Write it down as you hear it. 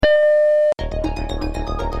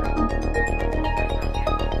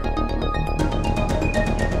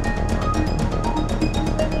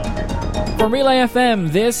From Relay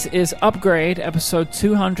FM, this is Upgrade, episode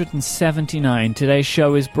 279. Today's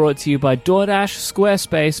show is brought to you by DoorDash,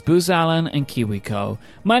 Squarespace, Booz Allen, and KiwiCo.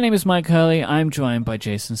 My name is Mike Hurley. I'm joined by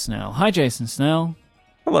Jason Snell. Hi, Jason Snell.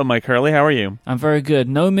 Hello, Mike Hurley. How are you? I'm very good.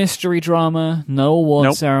 No mystery drama, no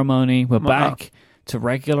award ceremony. We're back to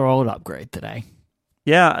regular old Upgrade today.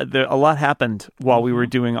 Yeah, a lot happened while we were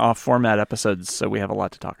doing off-format episodes, so we have a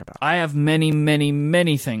lot to talk about. I have many, many,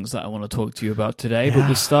 many things that I want to talk to you about today, but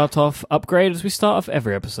we start off Upgrade as we start off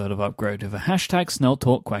every episode of Upgrade with a hashtag Snell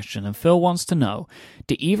Talk question, and Phil wants to know,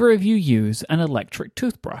 do either of you use an electric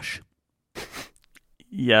toothbrush?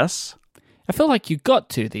 Yes. I feel like you got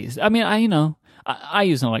to these. I mean, I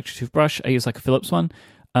use an electric toothbrush. I use like a Philips one.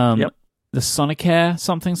 Yep. The Sonicare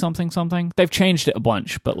something. They've changed it a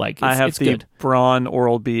bunch, but like I have it's the good. Braun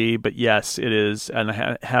Oral-B, but yes, it is, and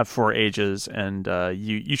I have for ages. And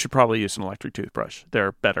you should probably use an electric toothbrush.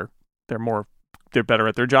 They're better. They're better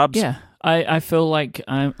at their jobs. Yeah, I feel like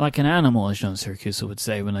I'm like an animal, as John Syracuse would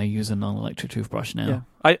say, when I use a non-electric toothbrush now.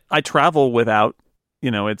 Yeah. I travel without.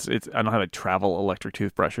 It's I don't have a travel electric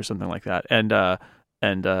toothbrush or something like that, and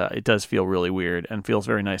it does feel really weird and feels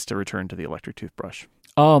very nice to return to the electric toothbrush.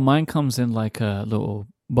 Oh, mine comes in like a little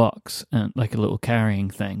box and like a little carrying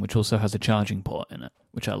thing, which also has a charging port in it,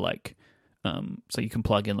 which I like. So you can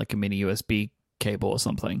plug in like a mini USB cable or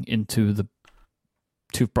something into the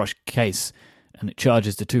toothbrush case, and it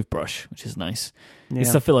charges the toothbrush, which is nice. Yeah.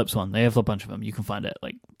 It's the Philips one. They have a bunch of them. You can find it.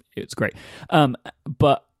 Like, it's great.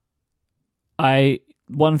 But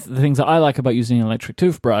one of the things that I like about using an electric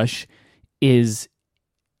toothbrush is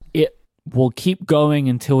it will keep going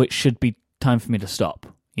until it should be time for me to stop,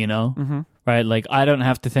 right? Like, I don't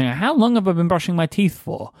have to think, how long have I been brushing my teeth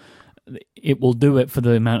for? It will do it for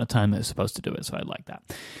the amount of time that it's supposed to do it, so I like that.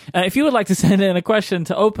 If you would like to send in a question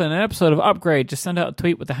to open an episode of Upgrade, just send out a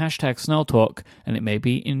tweet with the hashtag SnellTalk, and it may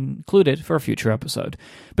be included for a future episode.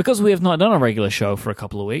 Because we have not done a regular show for a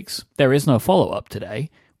couple of weeks, there is no follow-up today.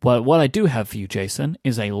 But what I do have for you, Jason,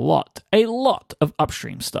 is a lot of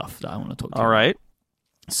upstream stuff that I want to talk to you about. All right.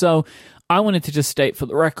 So I wanted to just state for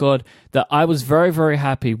the record that I was very, very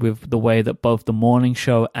happy with the way that both the morning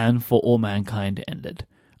show and For All Mankind ended.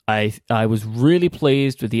 I was really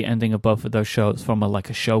pleased with the ending of both of those shows from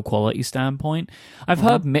a show quality standpoint. I've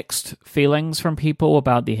heard mixed feelings from people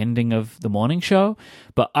about the ending of the morning show,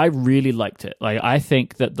 but I really liked it. Like, I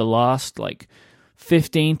think that the last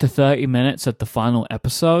 15 to 30 minutes of the final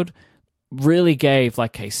episode really gave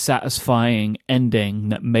a satisfying ending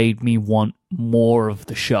that made me want more of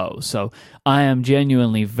the show. So I am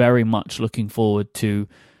genuinely very much looking forward to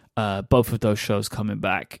both of those shows coming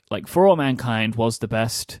back. For All Mankind was the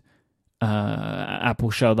best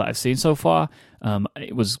Apple show that I've seen so far.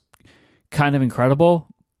 It was kind of incredible,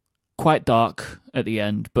 quite dark at the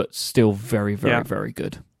end, but still very, very, very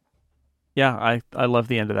good. Yeah, I love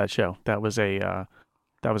the end of that show. That was a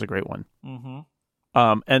great one.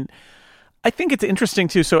 And I think it's interesting,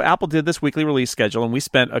 too. So Apple did this weekly release schedule, and we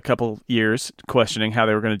spent a couple years questioning how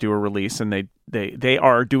they were going to do a release, and they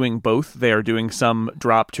are doing both. They are doing some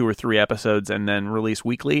drop 2 or 3 episodes and then release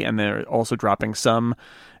weekly, and they're also dropping some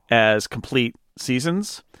as complete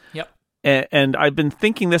seasons. Yep. And I've been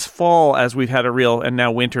thinking this fall, as we've had and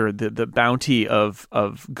now winter, the bounty of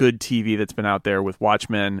good TV that's been out there with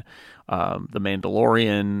Watchmen, The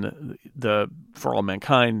Mandalorian, the For All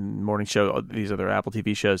Mankind, Morning Show, these other Apple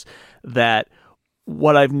TV shows, that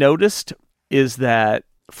what I've noticed is that,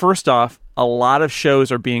 first off, a lot of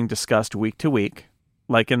shows are being discussed week to week,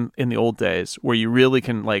 like in the old days, where you really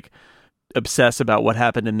can obsess about what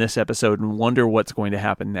happened in this episode and wonder what's going to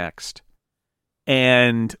happen next.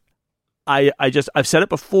 And I've said it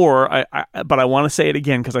before, but I want to say it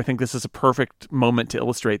again because I think this is a perfect moment to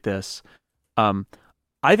illustrate this.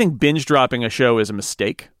 I think binge dropping a show is a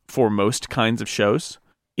mistake for most kinds of shows.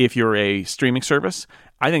 If you're a streaming service,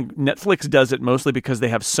 I think Netflix does it mostly because they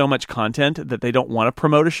have so much content that they don't want to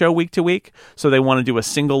promote a show week to week. So they want to do a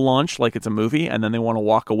single launch like it's a movie, and then they want to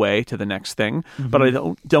walk away to the next thing. Mm-hmm. But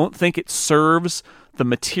I don't think it serves the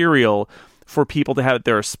material for people to have.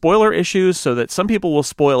 There are spoiler issues, so that some people will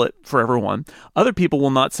spoil it for everyone. Other people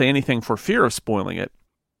will not say anything for fear of spoiling it.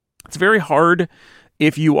 It's very hard,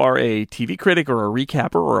 if you are a TV critic or a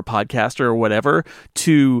recapper or a podcaster or whatever,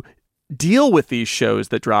 to deal with these shows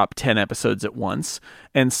that drop 10 episodes at once.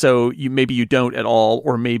 And so maybe you don't at all,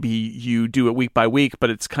 or maybe you do it week by week, but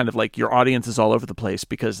it's kind of like your audience is all over the place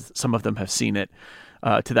because some of them have seen it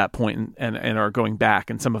to that point and are going back,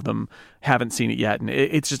 and some of them haven't seen it yet. And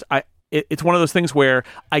it's just, it's one of those things where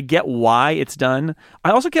I get why it's done.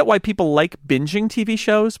 I also get why people like binging TV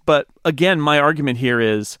shows. But again, my argument here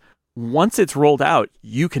is once it's rolled out,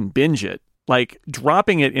 you can binge it. like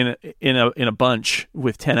dropping it in a bunch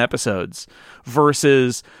with 10 episodes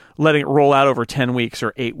versus letting it roll out over 10 weeks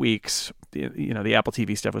or 8 weeks. The Apple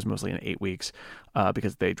TV stuff was mostly in 8 weeks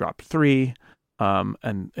because they dropped 3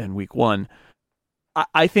 and week 1.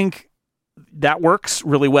 I think that works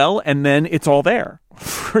really well, and then it's all there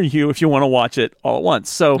for you if you want to watch it all at once.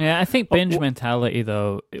 So yeah, I think binge mentality,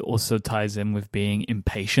 though, it also ties in with being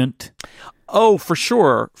impatient. Oh, for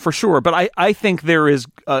sure. But I think there is,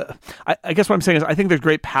 I guess what I'm saying is I think there's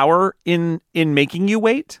great power in making you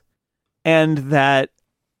wait, and that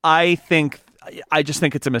I just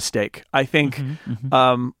think it's a mistake. I think,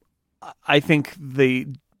 I think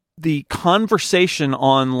the conversation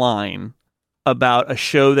online about a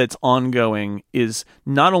show that's ongoing is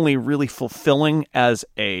not only really fulfilling as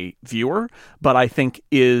a viewer, but I think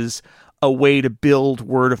is a way to build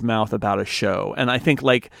word of mouth about a show. And I think,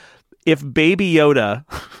 like, if Baby Yoda,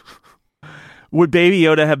 would Baby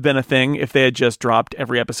Yoda have been a thing if they had just dropped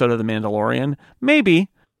every episode of The Mandalorian? Maybe,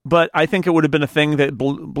 but I think it would have been a thing that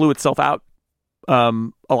blew itself out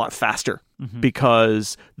a lot faster.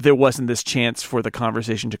 Because there wasn't this chance for the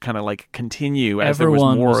conversation to kind of like continue as there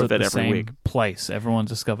was more of it every week. Place. Everyone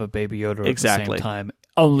discovered Baby Yoda at the Exactly. same time.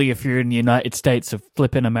 Only if you're in the United States of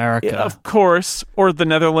flipping America. Yeah, of course, or the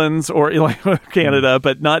Netherlands or like Canada,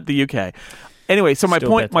 but not the UK. Anyway, so my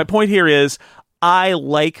point here is I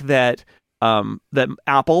like that that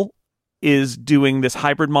Apple is doing this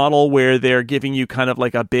hybrid model where they're giving you kind of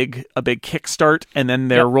like a big kickstart, and then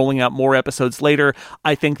they're rolling out more episodes later.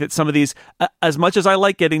 I think that some of these, as much as I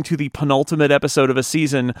like getting to the penultimate episode of a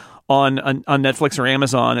season on Netflix or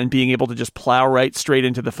Amazon and being able to just plow right straight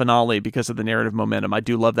into the finale because of the narrative momentum, I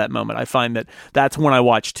do love that moment. I find that that's when I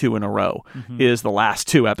watch 2 in a row is the last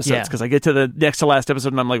 2 episodes, because I get to the next to last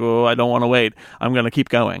episode and I'm like, oh, I don't want to wait. I'm going to keep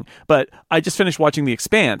going. But I just finished watching The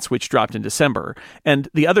Expanse, which dropped in December. And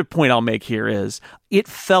the other point I'll make here is it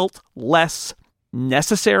felt less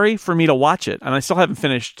necessary for me to watch it, and I still haven't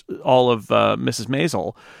finished all of Mrs.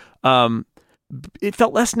 Maisel. It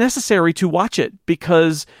felt less necessary to watch it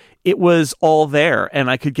because it was all there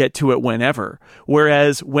and I could get to it whenever.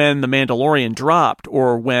 Whereas when The Mandalorian dropped,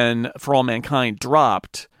 or when For All Mankind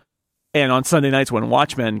dropped, and on Sunday nights when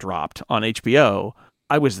Watchmen dropped on HBO,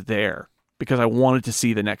 I was there because I wanted to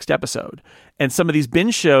see the next episode. And some of these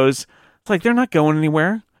binge shows, it's like they're not going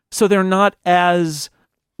anywhere. So they're not as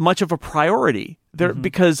much of a priority there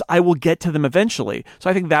because I will get to them eventually. So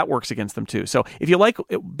I think that works against them too. So if you like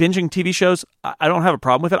binging TV shows, I don't have a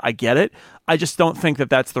problem with it. I get it. I just don't think that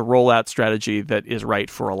that's the rollout strategy that is right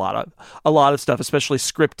for a lot of stuff, especially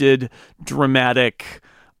scripted, dramatic,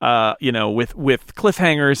 with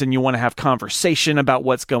cliffhangers, and you want to have conversation about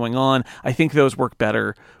what's going on. I think those work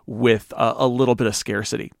better with a little bit of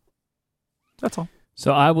scarcity. That's all.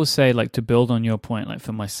 So I will say, like, to build on your point, like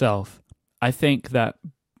for myself, I think that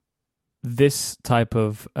this type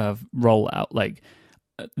of rollout, like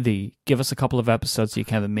the give us a couple of episodes so you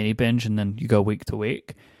can have a mini binge and then you go week to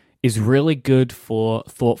week, is really good for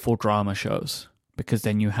thoughtful drama shows, because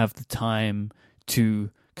then you have the time to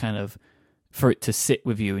kind of, for it to sit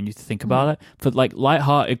with you and you to think about it. For like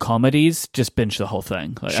lighthearted comedies, just binge the whole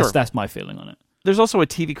thing. Like, sure. That's my feeling on it. There's also a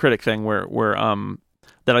TV critic thing where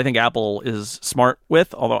that I think Apple is smart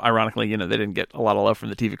with, although ironically, they didn't get a lot of love from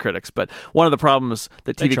the TV critics. But one of the problems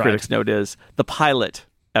that TV critics note is the pilot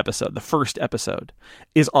episode, the first episode,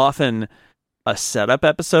 is often a setup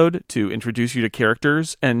episode to introduce you to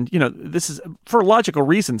characters. And, this is for logical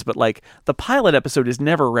reasons, but like the pilot episode is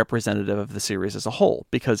never representative of the series as a whole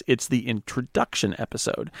because it's the introduction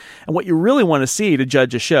episode. And what you really want to see to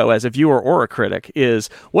judge a show as a viewer or a critic is,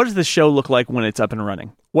 what does the show look like when it's up and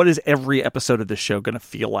running? What is every episode of this show going to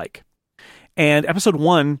feel like? And episode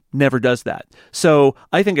 1 never does that. So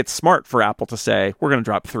I think it's smart for Apple to say, we're going to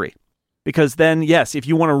drop 3. Because then, yes, if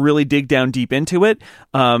you want to really dig down deep into it,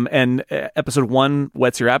 and episode 1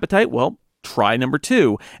 whets your appetite, well, try number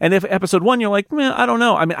 2. And if episode 1 you're like, I don't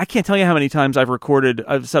know. I mean, I can't tell you how many times I've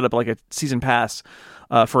set up like a season pass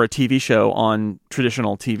for a TV show on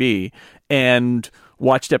traditional TV and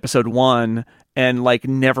watched episode 1 and like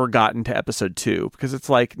never gotten to episode 2 because it's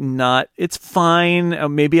like it's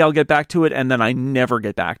fine. Maybe I'll get back to it, and then I never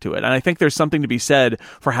get back to it. And I think there's something to be said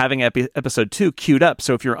for having episode 2 queued up.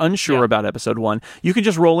 So if you're unsure about episode 1, you can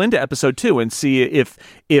just roll into episode 2 and see if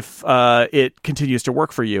it continues to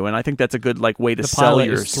work for you. And I think that's a good way to sell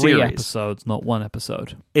your series. 3 episodes, not 1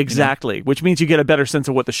 episode. Exactly, which means you get a better sense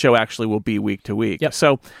of what the show actually will be week to week. Yep.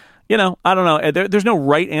 So, I don't know. There's no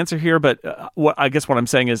right answer here, but what I'm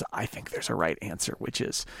saying is I think there's a right answer, which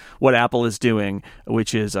is what Apple is doing,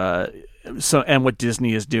 which is and what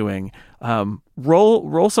Disney is doing.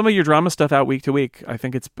 roll some of your drama stuff out week to week. I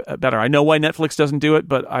think it's better. I know why Netflix doesn't do it,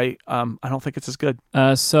 but I don't think it's as good.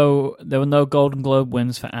 So there were no Golden Globe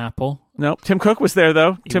wins for Apple. No, Tim Cook was there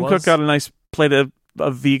though. Tim was. Cook got a nice plate of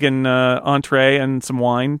vegan entree and some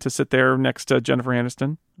wine to sit there next to Jennifer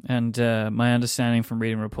Aniston. And my understanding from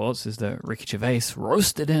reading reports is that Ricky Gervais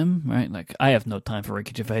roasted him, right? Like, I have no time for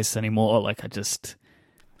Ricky Gervais anymore. Like, I just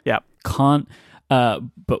can't.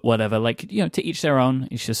 But whatever. Like, to each their own.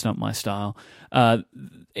 It's just not my style.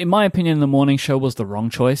 In my opinion, the morning show was the wrong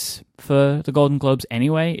choice for the Golden Globes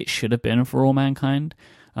anyway. It should have been For All Mankind.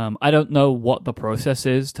 I don't know what the process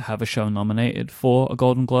is to have a show nominated for a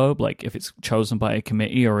Golden Globe, like if it's chosen by a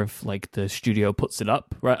committee or if like the studio puts it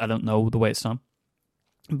up, right? I don't know the way it's done.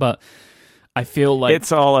 But I feel like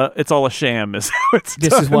it's all a sham. Is how it's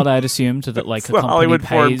this done. is what I'd assumed, that like a the company Hollywood pays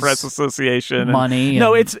Foreign Press Association money.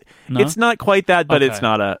 No, it's not quite that, but Okay. it's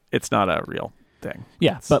not a real thing.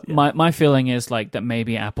 Yeah, my feeling is like that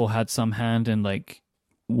maybe Apple had some hand in like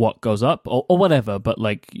what goes up or whatever, but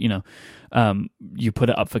like you put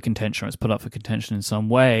it up for contention, or it's put up for contention in some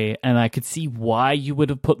way, and I could see why you would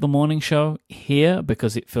have put the morning show here,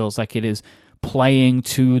 because it feels like it is playing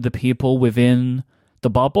to the people within the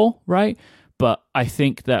bubble, right? But I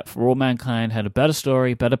think that For All Mankind had a better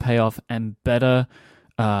story, better payoff, and better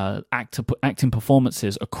acting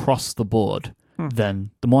performances across the board than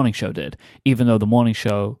the morning show did. Even though the morning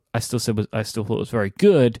show, I still thought it was very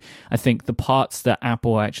good. I think the parts that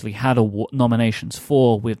Apple actually had nominations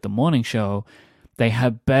for with the morning show, they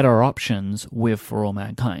had better options with For All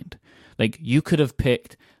Mankind. Like, you could have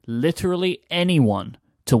picked literally anyone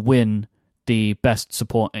to win the best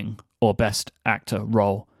supporting or best actor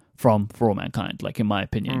role from For All Mankind, like in my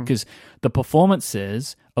opinion, because the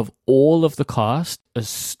performances of all of the cast,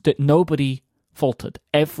 nobody faltered.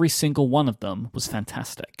 Every single one of them was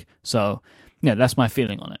fantastic. So, yeah, that's my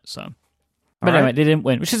feeling on it. So, but anyway, they didn't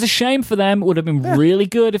win, which is a shame for them. It would have been really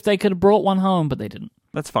good if they could have brought one home, but they didn't.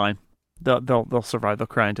 That's fine. They'll survive. They'll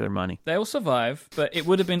cry into their money. They'll survive, but it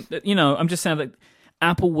would have been, I'm just saying that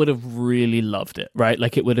Apple would have really loved it, right?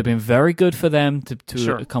 Like, it would have been very good for them to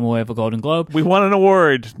come away with a Golden Globe. We won an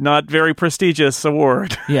award, not very prestigious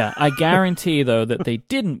award. Yeah, I guarantee, though, that they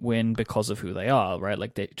didn't win because of who they are, right?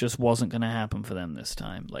 Like, it just wasn't going to happen for them this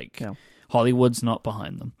time. Like, Hollywood's not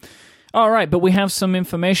behind them. All right, but we have some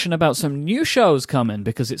information about some new shows coming,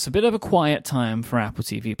 because it's a bit of a quiet time for Apple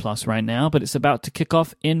TV Plus right now, but it's about to kick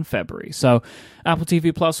off in February. So Apple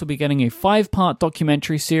TV Plus will be getting a 5-part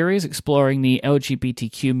documentary series exploring the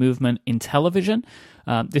LGBTQ movement in television.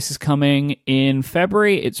 This is coming in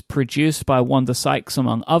February. It's produced by Wanda Sykes,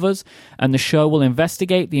 among others, and the show will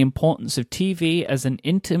investigate the importance of TV as an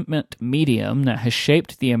intimate medium that has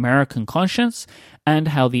shaped the American conscience and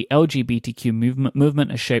how the LGBTQ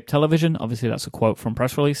movement has shaped television. Obviously, that's a quote from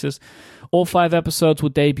press releases. All 5 episodes will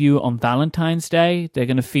debut on Valentine's Day. They're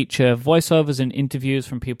going to feature voiceovers and interviews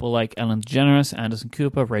from people like Ellen DeGeneres, Anderson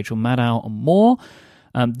Cooper, Rachel Maddow, and more.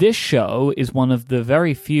 This show is one of the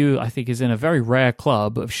very few, I think is in a very rare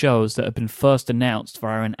club of shows that have been first announced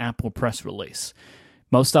via an Apple press release.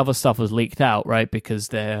 Most other stuff was leaked out, right, because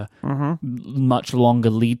they're much longer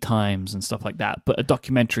lead times and stuff like that. But a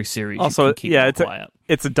documentary series, also, you can keep it quiet.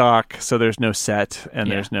 It's a doc, so there's no set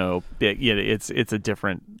and there's no big. Yeah, it's a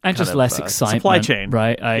different and just less excitement, supply chain,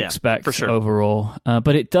 right? I expect for sure. Overall,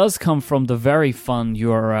 but it does come from the very fun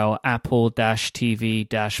URL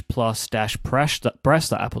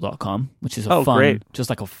apple-tv-plus-press.apple.com, which is just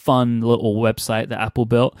like a fun little website that Apple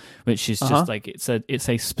built, which is just like it's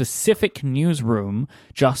a specific newsroom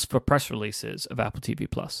just for press releases of Apple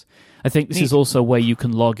TV Plus. I think this is also where you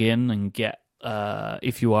can log in and get.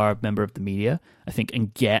 If you are a member of the media, I think,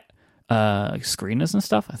 and get screeners and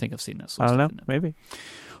stuff. I think I've seen that. I don't know. Maybe.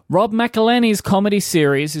 Rob McElhenney's comedy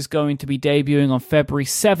series is going to be debuting on February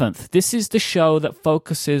 7th. This is the show that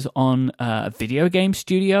focuses on a video game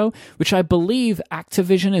studio, which I believe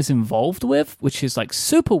Activision is involved with, which is like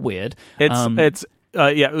super weird. Ubisoft.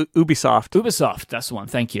 Ubisoft, that's the one.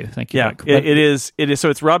 Thank you. Yeah, it is.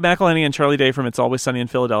 So it's Rob McElhenney and Charlie Day from It's Always Sunny in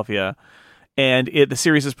Philadelphia. And the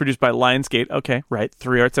series is produced by Lionsgate. Okay, right.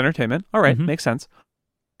 3 Arts Entertainment. All right, makes sense.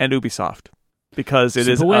 And Ubisoft, because it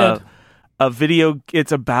is a video.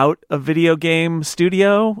 It's about a video game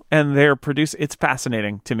studio, and they're produced. It's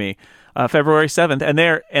fascinating to me. February 7th, and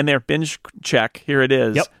their binge check. Here it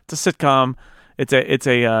is. Yep. It's a sitcom. It's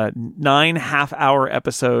a 9 half-hour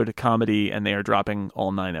episode comedy, and they are dropping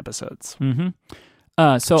all 9 episodes.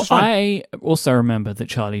 So I also remember that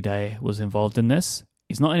Charlie Day was involved in this.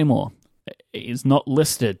 He's not anymore. Is not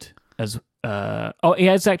listed as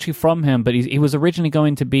it's actually from him, but he was originally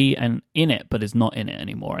going to be in it, but is not in it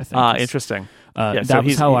anymore, I think. Interesting. That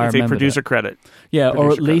was how I remember it. It's a producer credit. Yeah,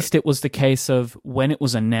 or at least it was the case of when it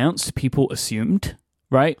was announced, people assumed,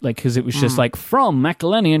 right? Like, because it was just like from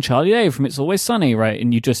McElhenney and Charlie Day from It's Always Sunny, right?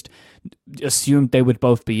 And you just assumed they would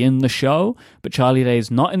both be in the show, but Charlie Day is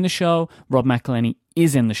not in the show. Rob McElhenney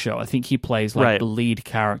is in the show. I think he plays like the lead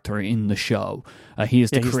character in the show. He is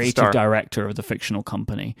the creative director of the fictional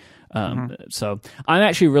company. So I'm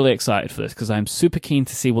actually really excited for this because I'm super keen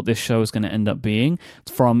to see what this show is going to end up being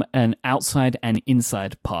from an outside and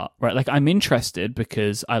inside part, right? Like, I'm interested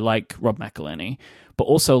because I like Rob McElhenney, but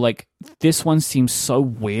also like this one seems so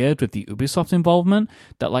weird with the Ubisoft involvement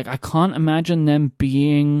that like I can't imagine them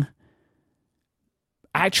being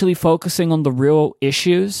actually focusing on the real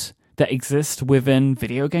issues that exist within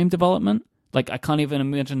video game development. Like, I can't even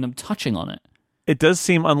imagine them touching on it. It does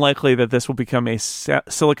seem unlikely that this will become a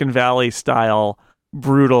Silicon Valley-style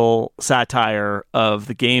brutal satire of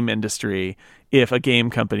the game industry if a game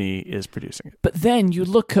company is producing it. But then you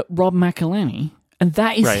look at Rob McElhenney, and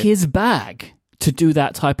that is his bag to do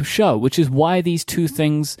that type of show, which is why these two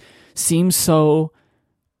things seem so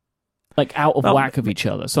like out of whack of each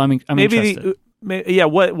other. So I'm interested.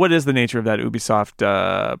 What is the nature of that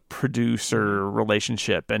Ubisoft producer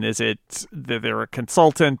relationship? And is it that they're a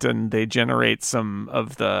consultant and they generate some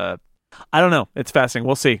of the... I don't know. It's fascinating.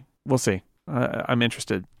 We'll see. I'm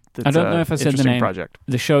interested. I don't know if I said the name. Project.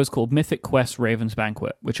 The show is called Mythic Quest Raven's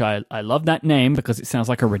Banquet, which I love that name because it sounds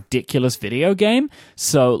like a ridiculous video game.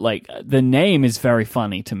 So like the name is very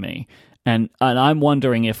funny to me. And I'm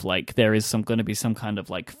wondering if like there is going to be some kind of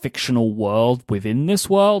like fictional world within this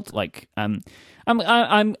world. Like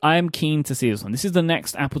I'm keen to see this one. This is the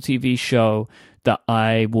next Apple TV show that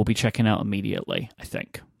I will be checking out immediately. I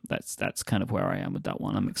think that's kind of where I am with that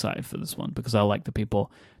one. I'm excited for this one because I like the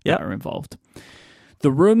people that are involved.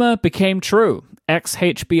 The rumor became true.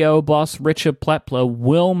 Ex-HBO boss Richard Plepler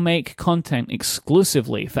will make content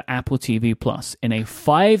exclusively for Apple TV Plus in a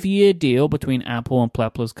 5-year deal between Apple and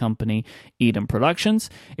Plepler's company, Eden Productions.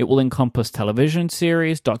 It will encompass television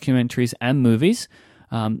series, documentaries, and movies.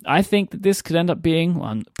 I think that this could end up being,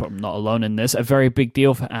 I'm not alone in this, a very big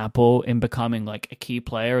deal for Apple in becoming like a key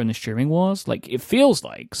player in the streaming wars. Like, it feels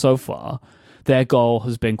like, so far, their goal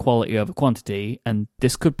has been quality over quantity, and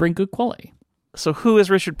this could bring good quality. So who is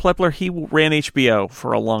Richard Plepler? He ran HBO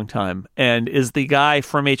for a long time and is the guy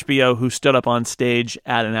from HBO who stood up on stage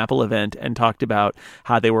at an Apple event and talked about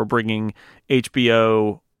how they were bringing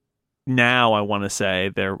HBO Now, I want to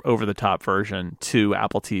say, their over-the-top version, to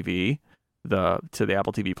Apple TV, to the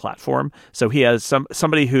Apple TV platform. So he has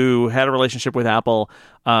somebody who had a relationship with Apple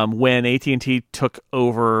when AT&T took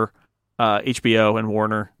over HBO and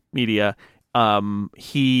Warner Media.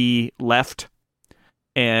 He left.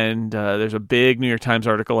 And there's a big New York Times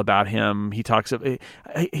article about him.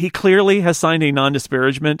 He clearly has signed a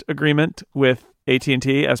non-disparagement agreement with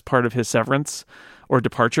AT&T as part of his severance or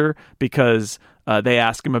departure because they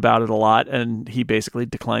ask him about it a lot, and he basically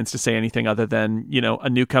declines to say anything other than, a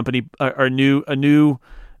new company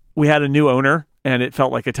we had a new owner, and it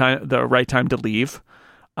felt like the right time to leave,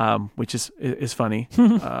 which is funny.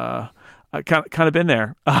 I kind of been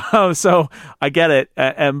there, so I get it.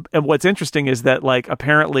 And what's interesting is that like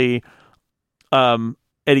apparently,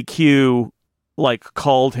 Eddie Q like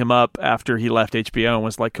called him up after he left HBO and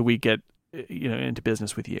was like, "Could we get into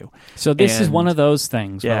business with you?" So this is one of those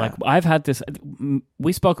things where like I've had this.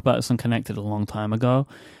 We spoke about this on Connected a long time ago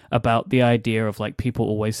about the idea of like people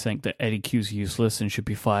always think that Eddie Q's useless and should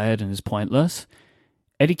be fired and is pointless.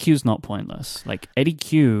 Eddie Q's not pointless. Like Eddie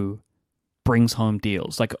Q brings home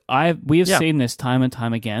deals. Like we have seen this time and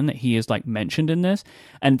time again that he is like mentioned in this.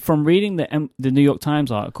 And from reading the New York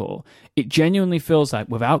Times article, it genuinely feels like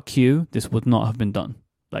without Q, this would not have been done.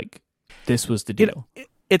 Like this was the deal.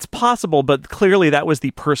 It's possible, but clearly that was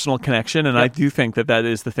the personal connection, and I do think that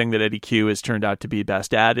is the thing that Eddie Q has turned out to be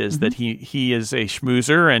best at, is that he is a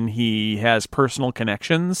schmoozer and he has personal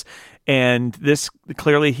connections, and this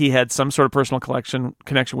clearly he had some sort of personal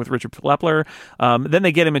connection with Richard Plepler. Then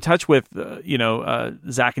they get him in touch with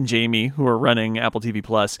Zach and Jamie, who are running Apple TV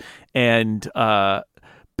Plus, and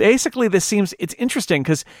basically it's interesting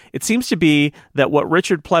because it seems to be that what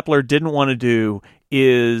Richard Plepler didn't want to do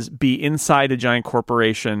is be inside a giant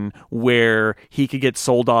corporation where he could get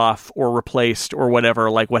sold off or replaced or whatever,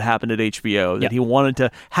 like what happened at HBO. That he wanted to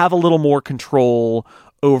have a little more control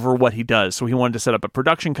over what he does. So he wanted to set up a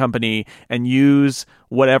production company and use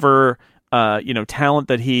whatever talent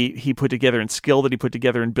that he put together and skill that he put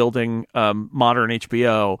together in building modern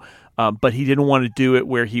HBO. But he didn't want to do it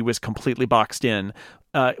where he was completely boxed in.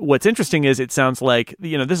 what's interesting is it sounds like,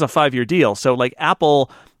 this is a 5-year deal. So like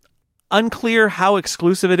Apple, unclear how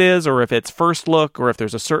exclusive it is, or if it's first look, or if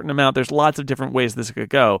there's a certain amount. There's lots of different ways this could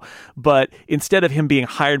go. But instead of him being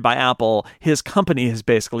hired by Apple, his company has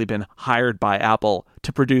basically been hired by Apple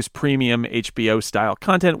to produce premium HBO style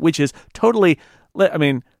content, which is totally,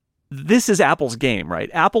 this is Apple's game, right?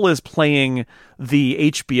 Apple is playing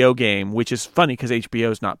the HBO game, which is funny because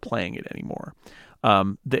HBO is not playing it anymore.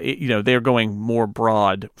 They're going more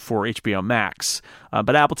broad for HBO Max,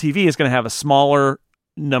 but Apple TV is going to have a smaller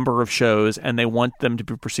number of shows, and they want them to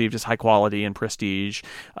be perceived as high quality and prestige,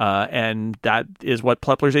 and that is what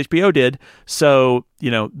Plepler's HBO did. So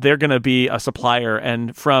they're going to be a supplier,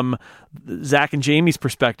 and from Zach and Jamie's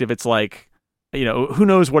perspective, it's like, who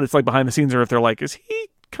knows what it's like behind the scenes, or if they're like, is he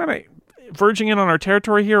kind of verging in on our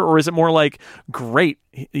territory here, or is it more like, great,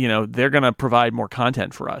 they're going to provide more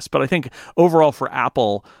content for us? But I think overall for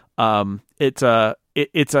Apple, it's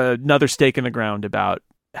another stake in the ground about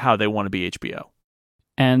how they want to be HBO.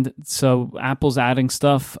 And so Apple's adding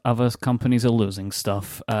stuff, other companies are losing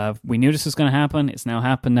stuff. We knew this was going to happen. It's now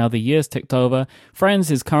happened. Now the year's ticked over.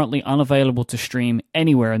 Friends is currently unavailable to stream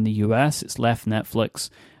anywhere in the US. It's left Netflix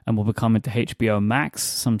and will be coming to HBO Max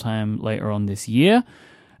sometime later on this year.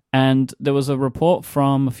 And there was a report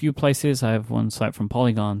from a few places, I have one site from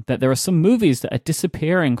Polygon, that there are some movies that are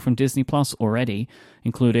disappearing from Disney Plus already,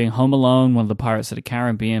 including Home Alone, one of the Pirates of the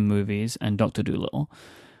Caribbean movies, and Dr. Dolittle.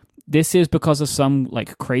 This is because of some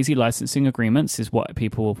crazy licensing agreements, is what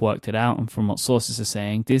people have worked it out, and from what sources are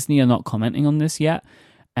saying. Disney are not commenting on this yet,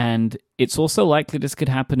 and it's also likely this could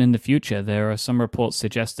happen in the future. There are some reports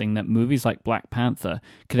suggesting that movies like Black Panther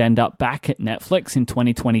could end up back at Netflix in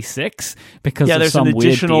 2026 because of some weird deal.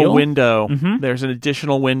 There's an additional window. Mm-hmm. There's an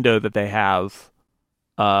additional window that they have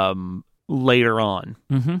later on.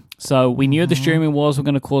 Mm-hmm. So we knew the streaming wars were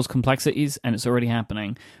going to cause complexities, and it's already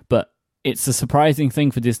happening, but it's a surprising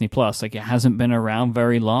thing for Disney Plus. It hasn't been around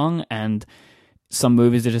very long, and some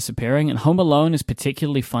movies are disappearing. And Home Alone is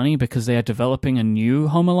particularly funny because they are developing a new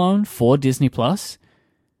Home Alone for Disney Plus.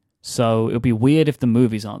 So it'll be weird if the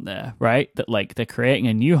movies aren't there, right? That they're creating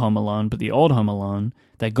a new Home Alone, but the old Home Alone,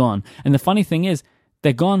 they're gone. And the funny thing is,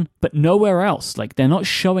 they're gone, but nowhere else. They're not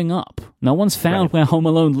showing up. No one's found where Home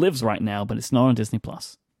Alone lives right now, but it's not on Disney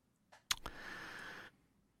Plus.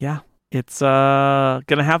 Yeah. It's going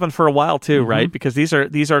to happen for a while too, right? Because these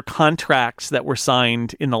are contracts that were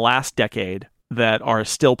signed in the last decade that are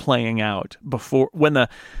still playing out before when the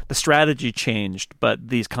strategy changed, but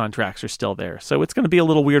these contracts are still there. So it's going to be a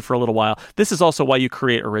little weird for a little while. This is also why you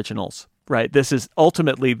create originals, right? This is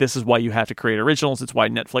why you have to create originals. It's why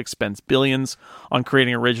Netflix spends billions on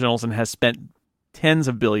creating originals and has spent tens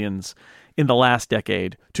of billions in the last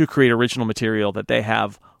decade to create original material that they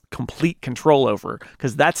have complete control over,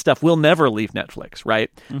 because that stuff will never leave Netflix,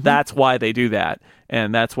 right? Mm-hmm. That's why they do that,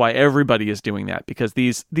 and that's why everybody is doing that, because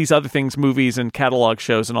these other things, movies and catalog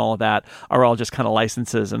shows and all of that, are all just kind of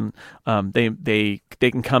licenses, and they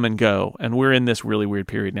can come and go. And we're in this really weird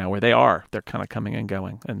period now where they're kind of coming and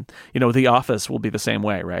going. And The Office will be the same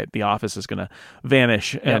way, right? The Office is going to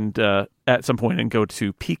vanish and at some point and go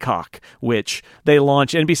to Peacock, which they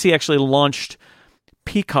launched. NBC actually launched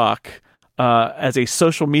Peacock as a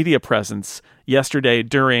social media presence yesterday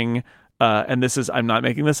during, and I'm not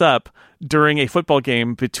making this up, during a football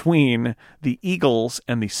game between the Eagles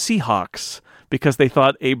and the Seahawks, because they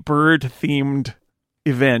thought a bird-themed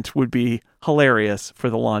event would be hilarious for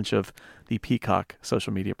the launch of the Peacock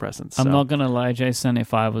social media presence. I'm not going to lie, Jason,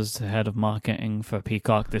 if I was the head of marketing for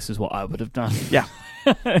Peacock, this is what I would have done. Yeah.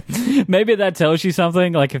 Maybe that tells you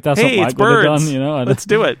something, if that's what Mike would have done. Let's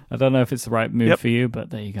do it. I don't know if it's the right move for you, but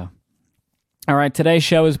there you go. All right, today's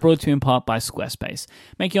show is brought to you in part by Squarespace.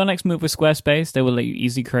 Make your next move with Squarespace. They will let you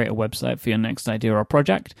easily create a website for your next idea or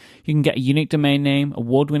project. You can get a unique domain name,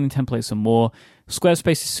 award-winning templates, and more.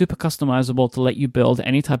 Squarespace is super customizable to let you build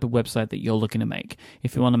any type of website that you're looking to make.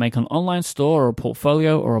 If you want to make an online store or a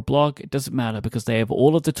portfolio or a blog, it doesn't matter because they have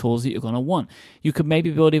all of the tools that you're going to want. You could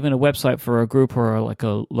maybe build even a website for a group or a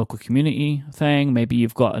local community thing. Maybe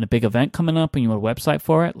you've got a big event coming up and you want a website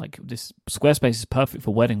for it. This Squarespace is perfect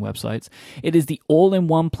for wedding websites. It is the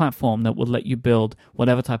all-in-one platform that will let you build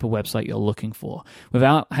whatever type of website you're looking for.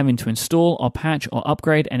 Without having to install or patch or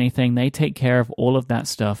upgrade anything, they take care of all of that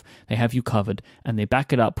stuff. They have you covered, and they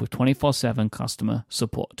back it up with 24/7 customer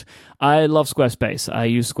support. I love Squarespace. I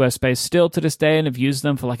use Squarespace still to this day and have used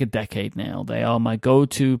them for a decade now. They are my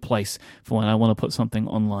go-to place for when I want to put something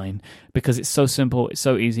online because it's so simple, it's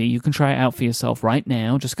so easy. You can try it out for yourself right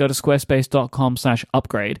now. Just go to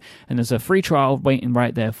squarespace.com/upgrade, and there's a free trial waiting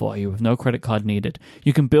right there for you with no credit card needed.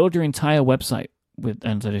 You can build your entire website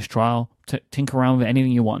under this trial tinker around with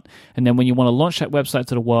anything you want. And then when you want to launch that website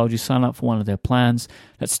to the world, you sign up for one of their plans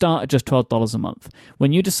that start at just $12 a month.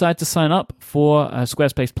 When you decide to sign up for a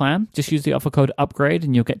Squarespace plan, just use the offer code UPGRADE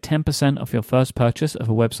and you'll get 10% off your first purchase of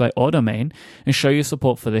a website or domain and show your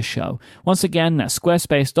support for this show. Once again, that's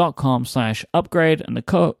squarespace.com/upgrade and the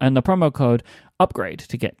promo code UPGRADE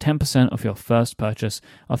to get 10% off your first purchase.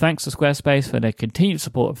 Our thanks to Squarespace for their continued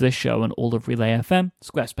support of this show and all of Relay FM.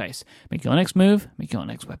 Squarespace. Make your next move, make your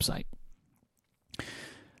next website.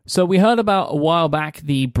 So we heard about a while back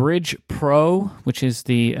the Brydge Pro, which is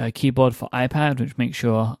the keyboard for iPad, which makes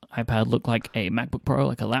your iPad look like a MacBook Pro,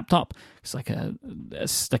 like a laptop. It's like a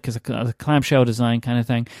clamshell design kind of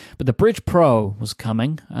thing. But the Brydge Pro was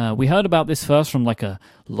coming. We heard about this first from like a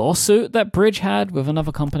lawsuit that Brydge had with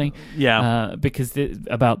another company. Yeah. Because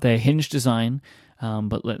about their hinge design.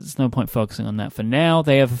 But there's no point focusing on that for now.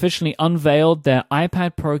 They have officially unveiled their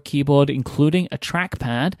iPad Pro keyboard, including a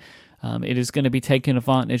trackpad. It is going to be taking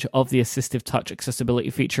advantage of the assistive touch accessibility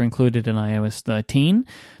feature included in iOS 13.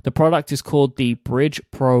 The product is called the Brydge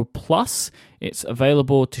Pro Plus. It's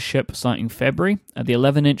available to ship starting February. The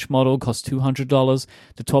 11-inch model costs $200.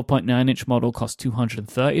 The 12.9-inch model costs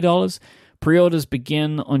 $230. Pre-orders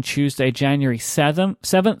begin on Tuesday, January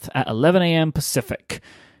 7th at 11 a.m. Pacific.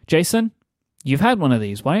 Jason, you've had one of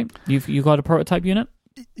these, right? You got a prototype unit?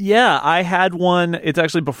 Yeah, I had one. It's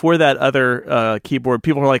actually before that other keyboard.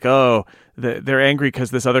 People were like, "Oh, they're angry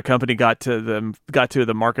because this other company got to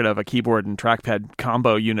the market of a keyboard and trackpad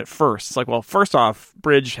combo unit first." It's like, well, first off,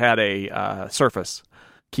 Brydge had a Surface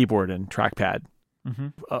keyboard and trackpad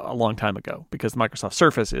a long time ago because the Microsoft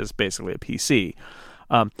Surface is basically a PC.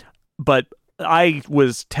 But I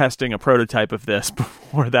was testing a prototype of this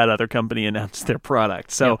before that other company announced their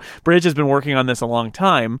product. So Brydge has been working on this a long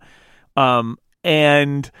time.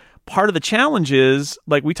 And part of the challenge is,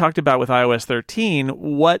 like we talked about with iOS 13,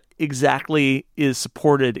 what exactly is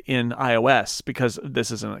supported in iOS, because this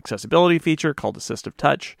is an accessibility feature called Assistive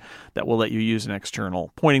Touch that will let you use an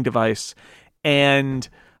external pointing device. And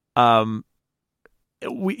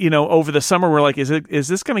we, over the summer, we're like, is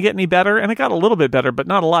this going to get any better? And it got a little bit better, but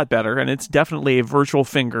not a lot better. And it's definitely a virtual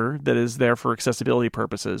finger that is there for accessibility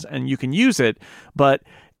purposes, and you can use it, but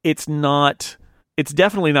it's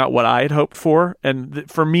definitely not what I had hoped for. And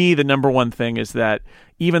for me, the number one thing is that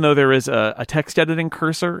even though there is a text editing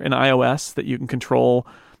cursor in iOS that you can control,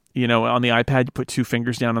 on the iPad, you put two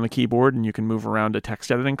fingers down on the keyboard and you can move around a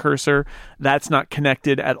text editing cursor, that's not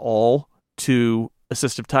connected at all to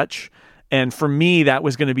Assistive Touch. And for me, that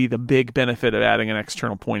was going to be the big benefit of adding an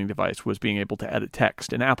external pointing device, was being able to edit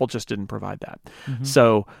text. And Apple just didn't provide that. Mm-hmm.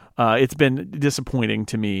 So it's been disappointing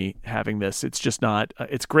to me having this. It's just not.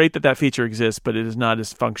 It's great that feature exists, but it is not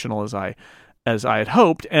as functional as I had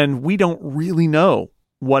hoped. And we don't really know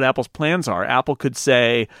what Apple's plans are. Apple could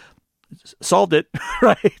say, solved it,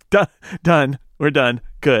 right? Done. We're done.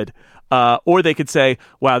 Good. Or they could say,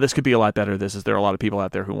 wow, this could be a lot better. There are a lot of people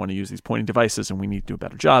out there who want to use these pointing devices, and we need to do a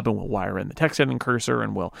better job, and we'll wire in the text editing cursor,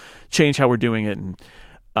 and we'll change how we're doing it, and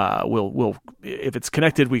we'll if it's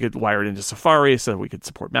connected, we could wire it into Safari so we could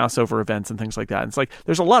support mouse over events and things like that. And it's like,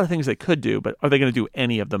 there's a lot of things they could do, but are they going to do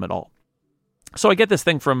any of them at all? So I get this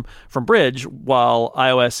thing from Brydge while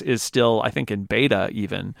iOS is still, I think, in beta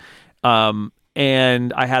even,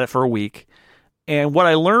 and I had it for a week. And what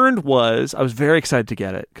I learned was, I was very excited to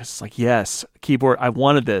get it because it's like, yes, keyboard. I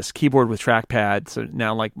wanted this keyboard with trackpad. So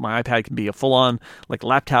now, like, my iPad can be a full-on like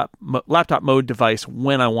laptop mode device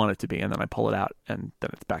when I want it to be, and then I pull it out, and then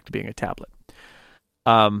it's back to being a tablet.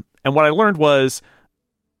 And what I learned was,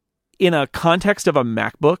 in a context of a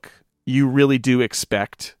MacBook, you really do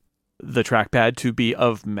expect the trackpad to be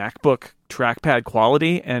of MacBook trackpad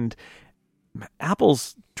quality, and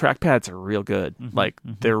Apple's trackpads are real good.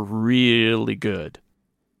 They're really good.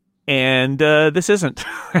 And this isn't.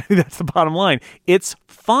 That's the bottom line. It's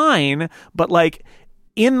fine, but like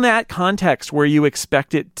in that context where you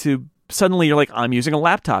expect it to, suddenly you're like, I'm using a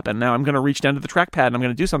laptop and now I'm going to reach down to the trackpad and I'm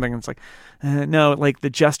going to do something. And it's like, no, like the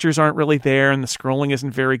gestures aren't really there and the scrolling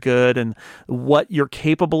isn't very good. And what you're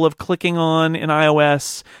capable of clicking on in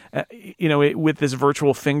iOS, with this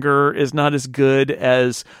virtual finger is not as good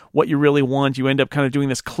as what you really want. You end up kind of doing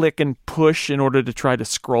this click and push in order to try to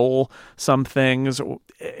scroll some things.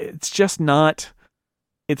 It's just not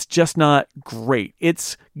great.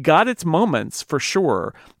 It's got its moments for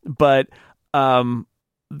sure, but,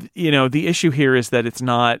 the issue here is that it's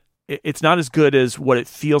not as good as what it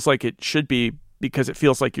feels like it should be, because it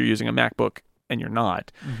feels like you're using a MacBook and you're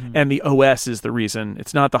not. Mm-hmm. And the OS is the reason.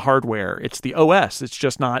 It's not the hardware. It's the OS. It's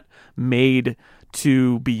just not made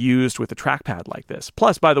to be used with a trackpad like this.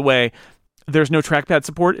 Plus, by the way, there's no trackpad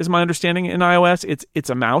support, is my understanding, in iOS. It's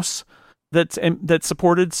a mouse. that's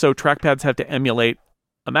supported, so trackpads have to emulate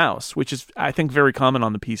a mouse, which is, I think, very common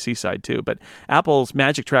on the PC side too. But Apple's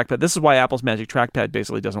Magic Trackpad, this is why Apple's Magic Trackpad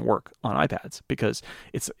basically doesn't work on iPads, because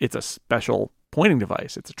it's a special pointing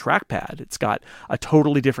device. It's a trackpad. It's got a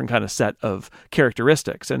totally different kind of set of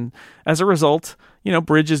characteristics. And as a result,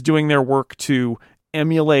 Bridge is doing their work to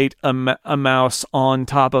emulate a mouse on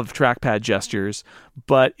top of trackpad gestures,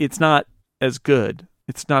 but it's not as good.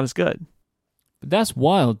 It's not as good. But that's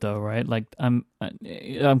wild, though, right? Like,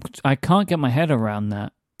 I can't get my head around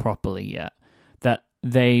that properly yet. That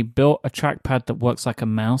they built a trackpad that works like a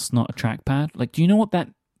mouse, not a trackpad. Like, do you know what that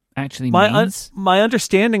actually means? My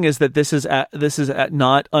understanding is that this is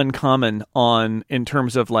not uncommon in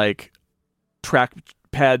terms of like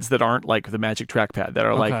trackpads that aren't like the Magic Trackpad, that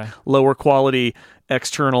are like lower quality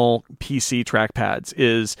external PC trackpads.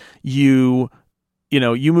 Is you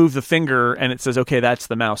move the finger and it says, okay, that's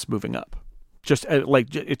the mouse moving up. Just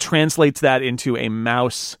like it translates that into a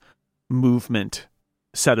mouse movement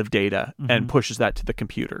set of data and pushes that to the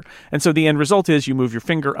computer. And so the end result is you move your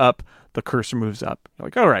finger up, the cursor moves up. You're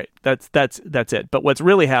like, all right, that's it. But what's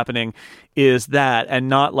really happening is that, and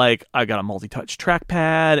not like I got a multi-touch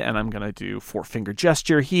trackpad and I'm going to do 4-finger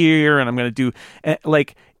gesture here and I'm going to do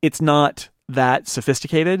like, it's not that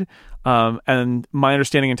sophisticated. And my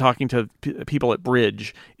understanding in talking to people at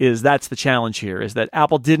Bridge is that's the challenge here, is that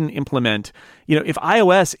Apple didn't implement, if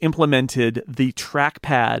iOS implemented the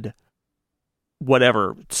trackpad,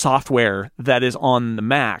 whatever software that is on the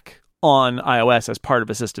Mac on iOS as part of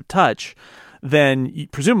Assistive Touch, then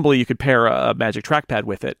presumably you could pair a Magic Trackpad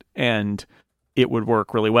with it and it would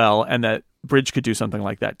work really well. And that Bridge could do something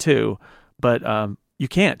like that too. But you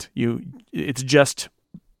can't. It's just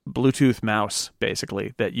Bluetooth mouse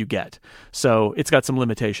basically that you get, so it's got some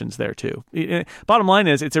limitations there too. Bottom line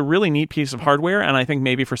is, it's a really neat piece of hardware, and I think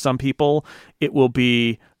maybe for some people it will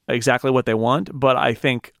be exactly what they want. But I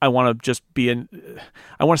think I want to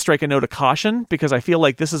strike a note of caution, because I feel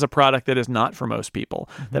like this is a product that is not for most people.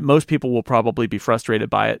 That most people will probably be frustrated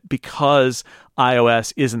by it because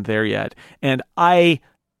iOS isn't there yet, and I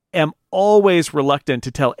am always reluctant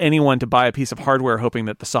to tell anyone to buy a piece of hardware hoping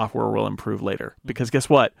that the software will improve later. Because guess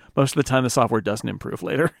what? Most of the time the software doesn't improve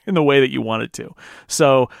later in the way that you want it to.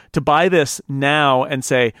 So to buy this now and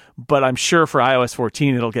say, but I'm sure for iOS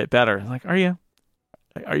 14 it'll get better. Like, are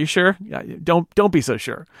you sure? Yeah, don't be so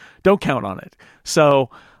sure. Don't count on it. So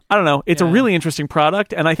I don't know. It's a really interesting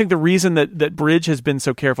product, and I think the reason that Bridge has been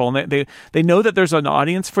so careful, and they know that there's an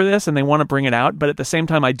audience for this, and they want to bring it out, but at the same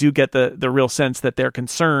time, I do get the real sense that they're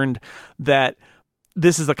concerned that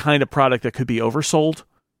this is the kind of product that could be oversold,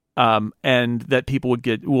 and that people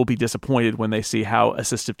will be disappointed when they see how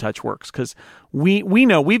Assistive Touch works. Because we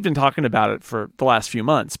know, we've been talking about it for the last few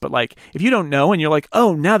months, but like, if you don't know and you're like,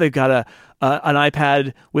 oh, now they've got an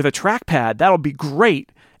iPad with a trackpad, that'll be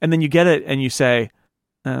great, and then you get it and you say,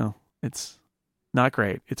 oh, it's not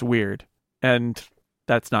great. It's weird. And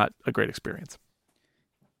that's not a great experience.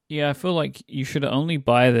 Yeah, I feel like you should only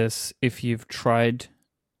buy this if you've tried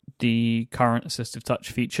the current Assistive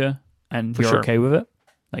Touch feature and you're okay with it.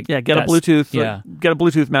 Like, get a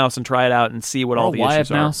Bluetooth mouse and try it out and see what all the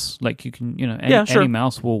issues are. Mouse, like you can, any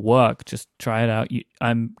mouse will work. Just try it out.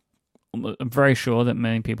 I'm very sure that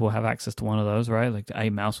many people have access to one of those, right? Like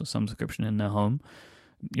a mouse with some subscription in their home.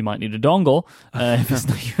 You might need a dongle if it's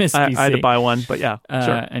not USB-C. I had to buy one, but yeah,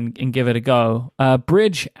 sure. And give it a go.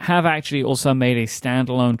 Bridge have actually also made a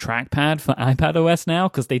standalone trackpad for iPadOS now,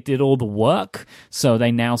 because they did all the work. So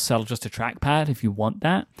they now sell just a trackpad if you want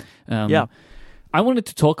that. I wanted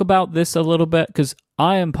to talk about this a little bit because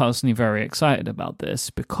I am personally very excited about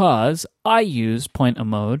this, because I use pointer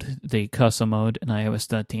mode, the cursor mode in iOS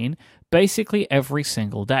 13, basically every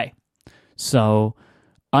single day. So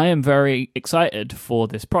I am very excited for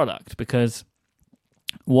this product, because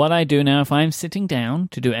what I do now, if I'm sitting down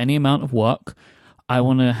to do any amount of work, I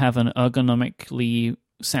want to have an ergonomically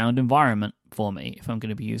sound environment for me if I'm going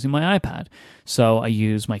to be using my iPad. So I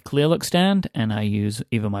use my ClearLook stand, and I use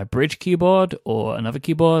either my Bridge keyboard or another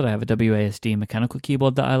keyboard. I have a WASD mechanical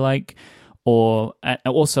keyboard that I like, or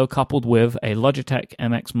also coupled with a Logitech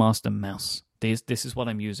MX Master mouse. This is what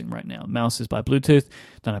I'm using right now. Mouse is by Bluetooth.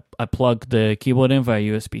 Then I plug the keyboard in via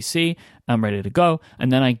USB-C. I'm ready to go.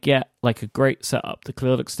 And then I get like a great setup. The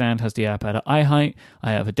ClearLook stand has the iPad at eye height.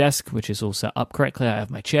 I have a desk, which is all set up correctly. I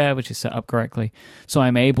have my chair, which is set up correctly. So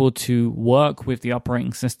I'm able to work with the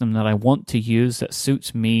operating system that I want to use that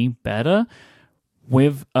suits me better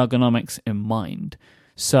with ergonomics in mind.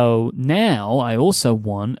 So now I also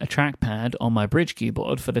want a trackpad on my Bridge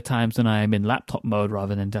keyboard for the times when I'm in laptop mode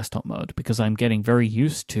rather than desktop mode, because I'm getting very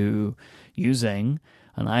used to using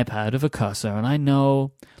an iPad with a cursor. And I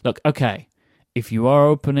know, look, okay, if you are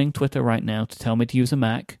opening Twitter right now to tell me to use a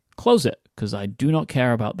Mac, close it, because I do not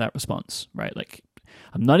care about that response, right? Like,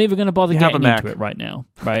 I'm not even going to bother getting into it right now,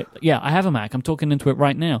 right? Yeah, I have a Mac. I'm talking into it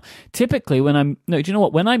right now. Typically, do you know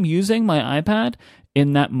what? When I'm using my iPad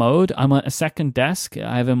in that mode, I'm at a second desk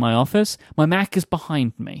I have in my office. My Mac is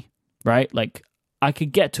behind me, right? Like, I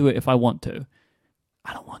could get to it if I want to.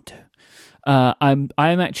 I don't want to. I'm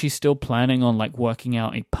actually still planning on like working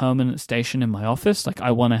out a permanent station in my office. Like,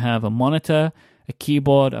 I want to have a monitor, a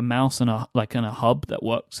keyboard, a mouse, and a hub that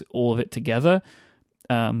works all of it together.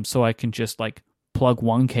 So I can just like plug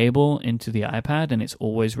one cable into the iPad and it's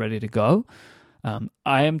always ready to go.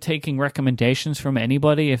 I am taking recommendations from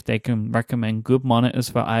anybody if they can recommend good monitors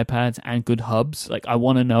for iPads and good hubs. Like, I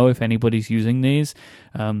want to know if anybody's using these.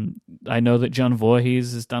 I know that John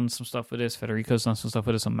Voorhees has done some stuff with this. Federico's done some stuff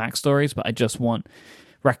with this on Mac Stories, but I just want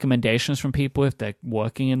recommendations from people if they're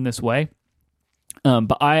working in this way.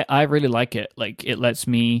 But I really like it. Like, it lets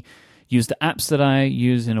me use the apps that I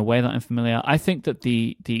use in a way that I'm familiar. I think that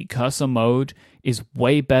the cursor mode is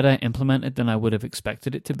way better implemented than I would have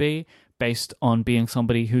expected it to be, based on being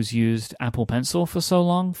somebody who's used Apple Pencil for so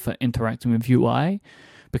long for interacting with UI,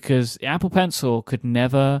 because Apple Pencil could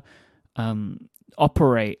never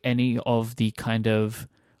operate any of the kind of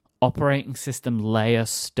operating system layer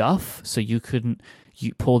stuff. So you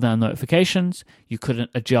pull down notifications, you couldn't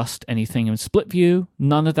adjust anything in split view.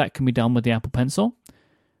 None of that can be done with the Apple Pencil,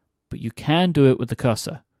 but you can do it with the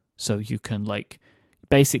cursor. So you can like,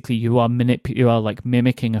 basically you are like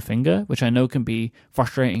mimicking a finger, which I know can be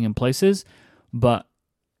frustrating in places, but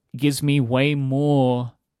gives me way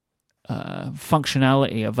more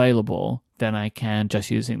functionality available than I can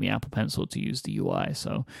just using the Apple Pencil to use the UI.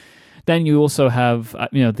 So then you also have,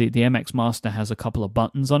 the MX Master has a couple of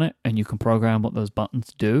buttons on it, and you can program what those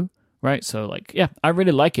buttons do, right? So like, yeah, I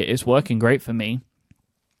really like it. It's working great for me.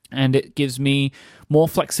 And it gives me more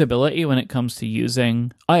flexibility when it comes to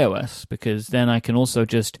using iOS, because then I can also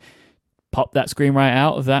just pop that screen right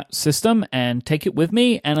out of that system and take it with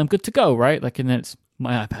me, and I'm good to go, right? Like, and then it's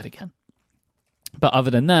my iPad again. But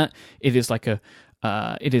other than that, it is like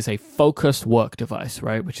it is a focused work device,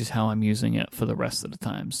 right? Which is how I'm using it for the rest of the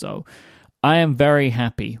time. So I am very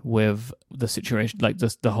happy with the situation, like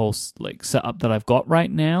the whole like setup that I've got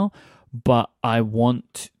right now. But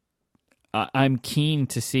I'm keen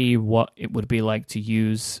to see what it would be like to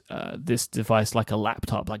use this device like a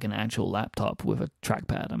laptop, like an actual laptop with a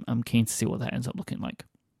trackpad. I'm keen to see what that ends up looking like.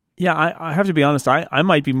 Yeah, I have to be honest. I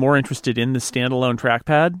might be more interested in the standalone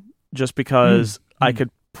trackpad, just because I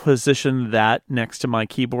could position that next to my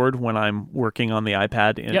keyboard when I'm working on the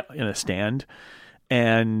iPad in a stand,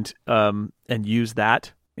 and use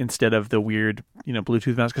that instead of the weird,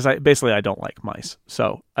 Bluetooth mouse, because I don't like mice,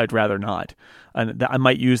 so I'd rather not. And I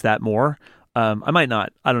might use that more. I might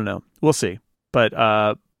not. I don't know. We'll see. But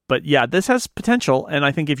yeah, this has potential, and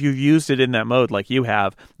I think if you've used it in that mode like you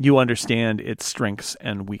have, you understand its strengths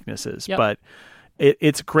and weaknesses. Yep. But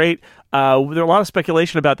it's great. There was a lot of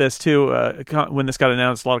speculation about this too. When this got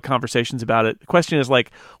announced, a lot of conversations about it. The question is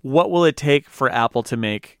like, what will it take for Apple to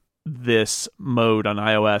make this mode on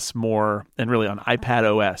iOS more, and really on iPad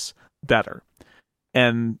OS better?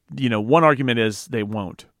 And one argument is they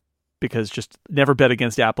won't, because just never bet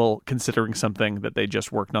against Apple considering something that they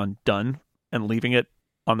just worked on done and leaving it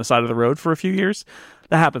on the side of the road for a few years.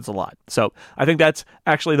 That happens a lot. So I think that's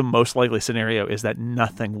actually the most likely scenario, is that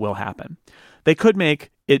nothing will happen. They could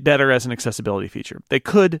make it better as an accessibility feature. They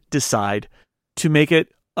could decide to make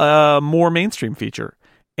it a more mainstream feature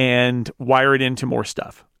and wire it into more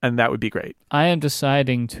stuff, and that would be great. I am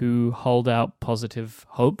deciding to hold out positive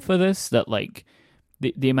hope for this, that like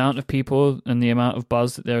the amount of people and the amount of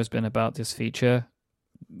buzz that there has been about this feature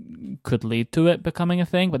could lead to it becoming a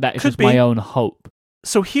thing, but that is just my own hope.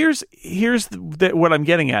 So here's what I'm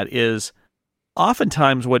getting at is,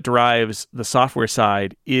 oftentimes what drives the software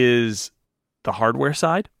side is the hardware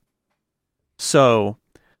side. So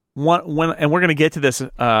and we're going to get to this in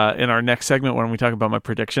our next segment when we talk about my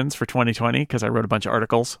predictions for 2020, because I wrote a bunch of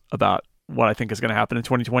articles about what I think is going to happen in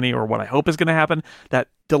 2020, or what I hope is going to happen. That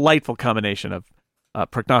delightful combination of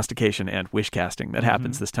prognostication and wish casting that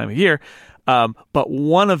happens this time of year. But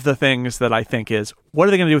one of the things that I think is, what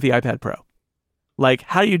are they going to do with the iPad Pro? Like,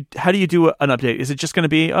 how do you do an update? Is it just going to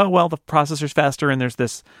be, oh, well, the processor's faster and there's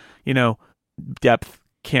this, depth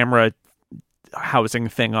camera housing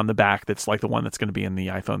thing on the back that's like the one that's going to be in the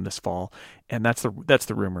iPhone this fall, and that's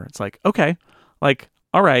the rumor. It's like, okay, like,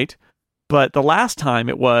 all right, but the last time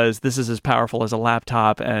it was, this is as powerful as a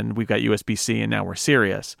laptop, and we've got USB-C, and now we're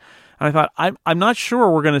serious. And I thought, I'm not sure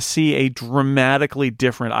we're going to see a dramatically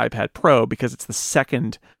different iPad Pro, because it's the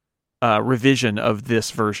second revision of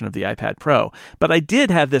this version of the iPad Pro. But I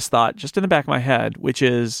did have this thought just in the back of my head, which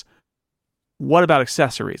is, what about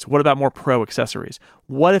accessories? What about more Pro accessories?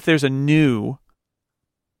 What if there's a new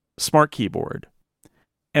smart keyboard?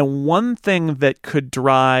 And one thing that could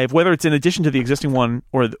drive, whether it's in addition to the existing one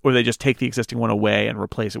or they just take the existing one away and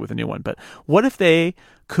replace it with a new one, but what if they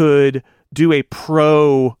could do a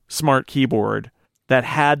Pro smart keyboard that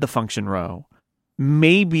had the function row?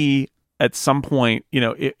 Maybe at some point,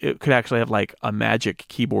 it could actually have like a magic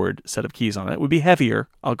keyboard set of keys on it. It would be heavier,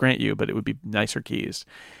 I'll grant you, but it would be nicer keys.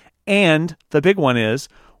 And the big one is,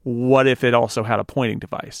 what if it also had a pointing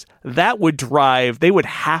device? That would drive, they would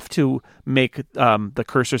have to make the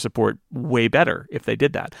cursor support way better if they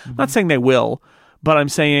did that. I'm not saying they will, but I'm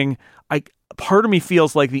saying part of me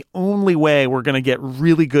feels like the only way we're going to get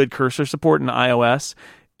really good cursor support in iOS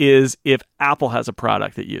is if Apple has a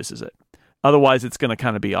product that uses it. Otherwise, it's going to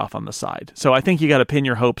kind of be off on the side. So I think you got to pin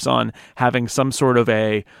your hopes on having some sort of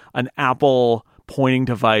an Apple pointing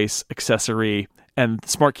device accessory and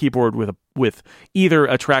smart keyboard with either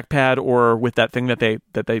a trackpad or with that thing that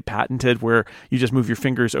they patented where you just move your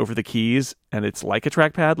fingers over the keys and it's like a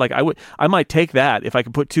trackpad. Like I might take that if I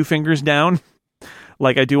could put two fingers down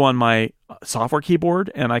like I do on my software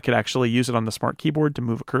keyboard, and I could actually use it on the smart keyboard to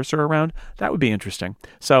move a cursor around. That would be interesting.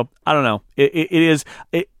 So I don't know.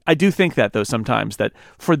 I do think that though sometimes that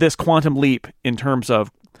for this quantum leap in terms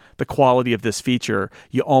of the quality of this feature,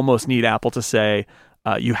 you almost need Apple to say,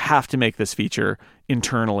 you have to make this feature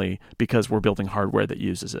internally because we're building hardware that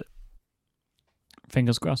uses it.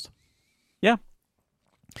 Fingers crossed. Yeah.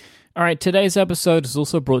 All right, today's episode is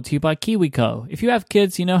also brought to you by KiwiCo. If you have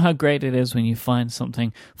kids, you know how great it is when you find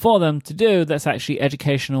something for them to do that's actually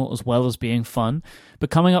educational as well as being fun.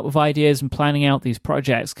 But coming up with ideas and planning out these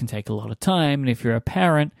projects can take a lot of time, and if you're a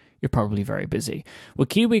parent, you're probably very busy. Well,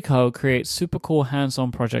 KiwiCo creates super cool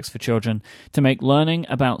hands-on projects for children to make learning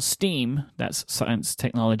about STEAM, that's science,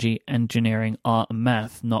 technology, engineering, art, and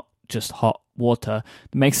math, not just hot water,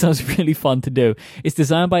 that makes those really fun to do. It's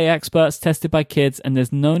designed by experts, tested by kids, and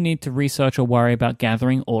there's no need to research or worry about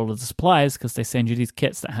gathering all of the supplies because they send you these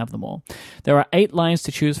kits that have them all. There are 8 lines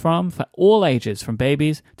to choose from for all ages, from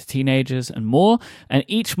babies to teenagers and more, and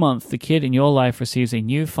each month the kid in your life receives a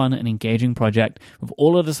new, fun, and engaging project with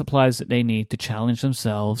all of the supplies that they need to challenge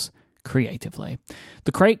themselves creatively.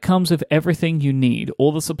 The crate comes with everything you need,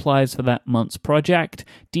 all the supplies for that month's project,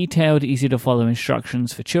 detailed, easy to follow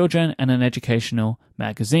instructions for children, and an educational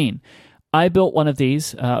magazine. I built one of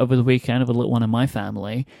these over the weekend of a little one in my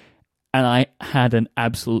family, and I had an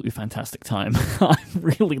absolutely fantastic time. I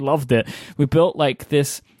really loved it. We built like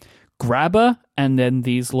this grabber and then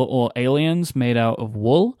these little aliens made out of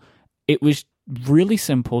wool. It was really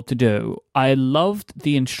simple to do. I loved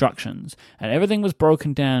the instructions, and everything was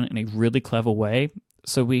broken down in a really clever way.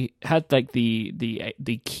 So we had like the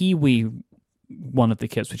Kiwi one of the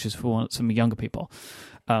kits, which is for some younger people,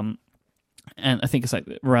 and I think it's like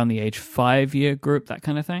around the age 5-year group, that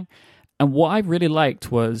kind of thing. And what I really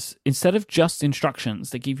liked was, instead of just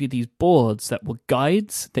instructions, they give you these boards that were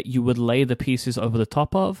guides that you would lay the pieces over the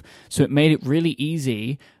top of. So it made it really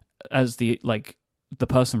easy as the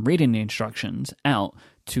person reading the instructions out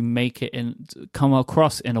to make it come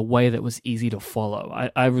across in a way that was easy to follow.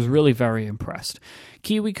 I was really very impressed.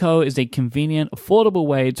 KiwiCo is a convenient, affordable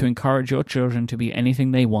way to encourage your children to be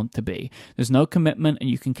anything they want to be. There's no commitment and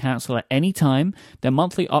you can cancel at any time. Their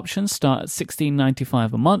monthly options start at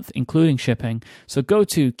 $16.95 a month, including shipping. So go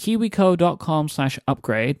to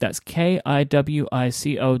kiwico.com/upgrade. That's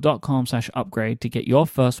kiwico.com/upgrade to get your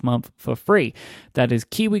first month for free. That is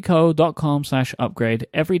kiwico.com/upgrade.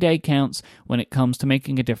 Every day counts when it comes to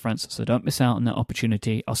making a difference, so don't miss out on that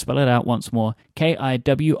opportunity. I'll spell it out once more: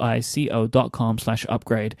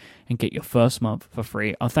 kiwico.com/upgrade, and get your first month for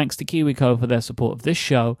free. Our thanks to KiwiCo for their support of this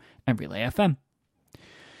show and Relay FM.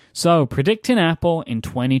 So, predicting Apple in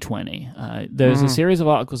 2020. There's a series of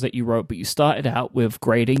articles that you wrote, but you started out with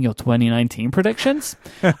grading your 2019 predictions.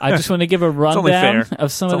 I just want to give a rundown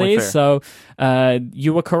of some of these. So,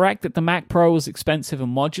 you were correct that the Mac Pro was expensive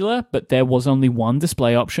and modular, but there was only one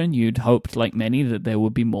display option. You'd hoped, like many, that there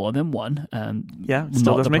would be more than one. Yeah, it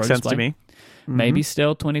still doesn't make sense to me. Maybe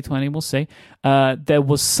still 2020, we'll see. There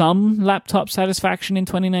was some laptop satisfaction in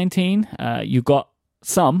 2019. You got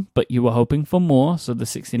some, but you were hoping for more. So the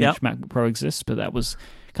 16-inch MacBook Pro exists, but that was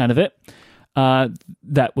kind of it.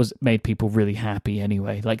 That made people really happy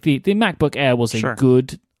anyway. Like the MacBook Air was a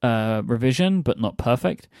good revision, but not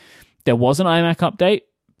perfect. There was an iMac update,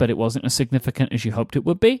 but it wasn't as significant as you hoped it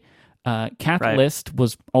would be. Catalyst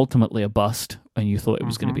was ultimately a bust, and you thought it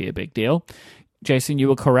was going to be a big deal. Jason, you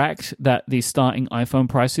were correct that the starting iPhone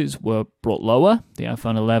prices were brought lower. The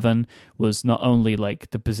iPhone 11 was not only like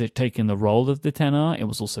taking the role of the XR, it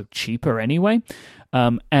was also cheaper anyway.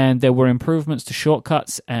 And there were improvements to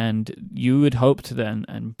shortcuts, and you had hoped then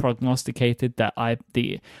and prognosticated that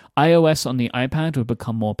the iOS on the iPad would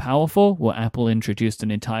become more powerful, where Apple introduced an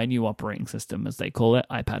entire new operating system, as they call it,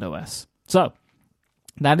 iPadOS. So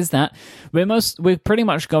that is that. We're pretty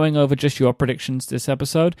much going over just your predictions this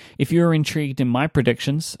episode. If you're intrigued in my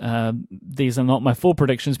predictions, these are not my full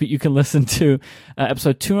predictions, but you can listen to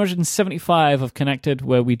episode 275 of Connected,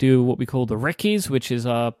 where we do what we call the Rickies, which is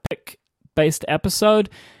our pick-based episode.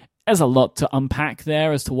 There's a lot to unpack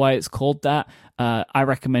there as to why it's called that. I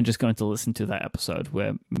recommend just going to listen to that episode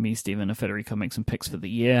where me, Stephen, and Federico make some picks for the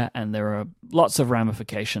year, and there are lots of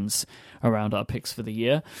ramifications around our picks for the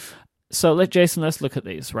year. So let's look at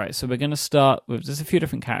these, right? So we're going to start with, there's a few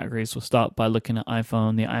different categories. We'll start by looking at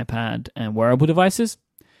iPhone, the iPad, and wearable devices.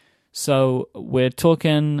 So we're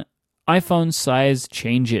talking iPhone size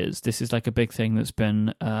changes. This is like a big thing that's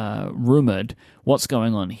been rumored. What's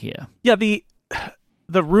going on here? Yeah, the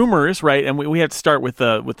rumors, right? And we have to start with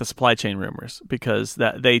the supply chain rumors, because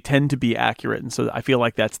that they tend to be accurate, and so I feel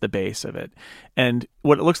like that's the base of it. And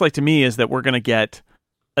what it looks like to me is that we're going to get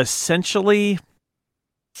essentially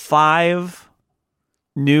 5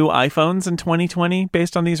 new iPhones in 2020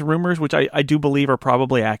 based on these rumors, which I do believe are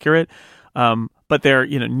probably accurate. But they're,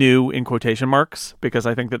 new in quotation marks, because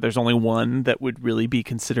I think that there's only one that would really be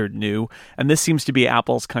considered new. And this seems to be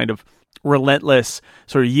Apple's kind of relentless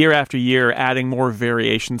sort of year after year adding more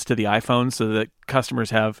variations to the iPhone so that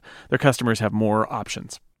their customers have more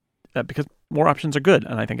options. Because more options are good,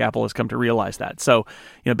 and I think Apple has come to realize that. So,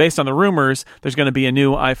 based on the rumors, there's going to be a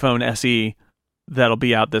new iPhone SE that'll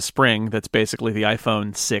be out this spring. That's basically the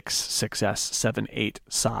iPhone 6, 6S, 7, 8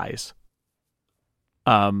 size.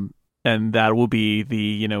 And that will be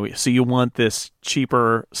so you want this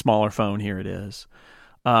cheaper, smaller phone, here it is.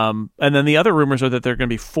 And then the other rumors are that there are going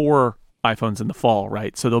to be 4 iPhones in the fall,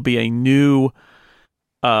 right? So there'll be a new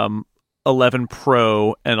 11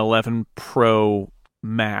 Pro and 11 Pro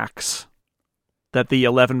Max. That the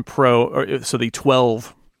 11 Pro, so the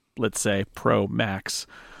 12, let's say, Pro Max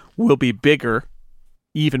will be bigger,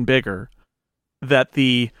 even bigger. That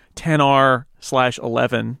the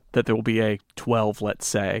 10R/11, that there will be a 12, let's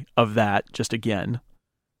say, of that, just again.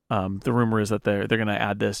 The rumor is that they're going to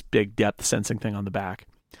add this big depth sensing thing on the back.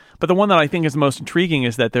 But the one that I think is most intriguing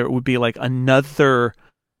is that there would be like another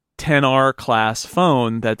 10R class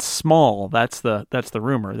phone that's small. That's the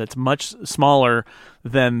rumor. That's much smaller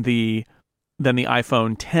than the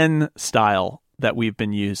iPhone 10 style that we've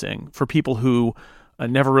been using, for people who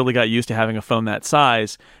never really got used to having a phone that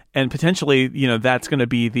size. And potentially, that's going to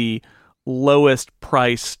be the lowest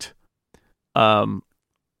priced of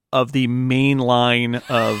the main line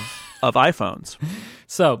of iPhones.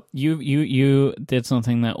 So you did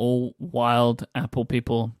something that all wild Apple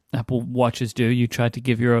watchers do. You tried to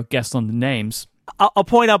give your guess on the names. I'll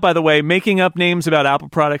point out, by the way, making up names about Apple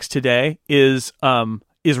products today is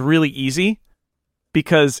really easy,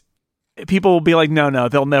 because people will be like, no,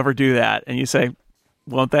 they'll never do that, and you say,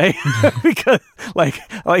 won't they? Because like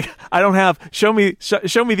I don't have show me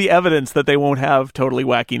the evidence that they won't have totally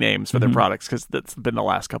wacky names for their products, because that's been the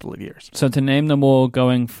last couple of years. So to name them all,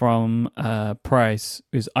 going from price,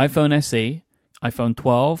 is iPhone SE, iPhone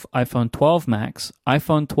 12, iPhone 12 Max,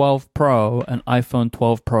 iPhone 12 Pro, and iPhone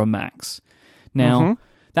 12 Pro Max. Now,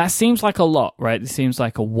 that seems like a lot, right? It seems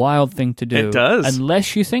like a wild thing to do. It does.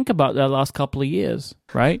 Unless you think about their last couple of years,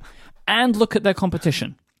 right? And look at their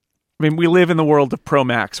competition. I mean, we live in the world of Pro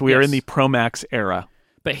Max. We are in the Pro Max era.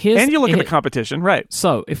 But you look at the competition, right?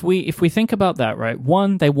 So if we think about that, right?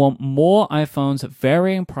 One, they want more iPhones at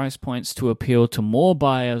varying price points to appeal to more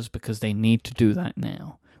buyers, because they need to do that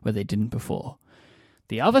now, where they didn't before.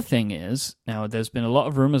 The other thing is, now there's been a lot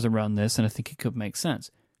of rumors around this, and I think it could make sense.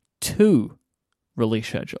 2 release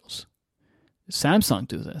schedules. Samsung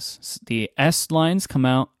do this. The S lines come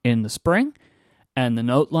out in the spring, and the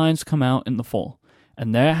Note lines come out in the fall.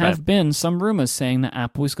 And there have been some rumors saying that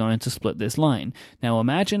Apple is going to split this line. Now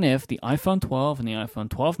imagine if the iPhone 12 and the iPhone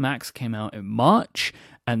 12 Max came out in March,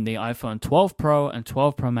 and the iPhone 12 Pro and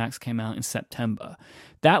 12 Pro Max came out in September.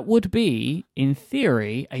 That would be, in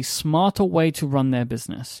theory, a smarter way to run their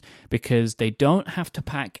business, because they don't have to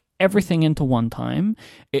pack everything into one time.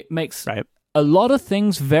 It makes a lot of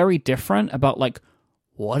things very different about, like,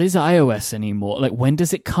 what is iOS anymore? Like, when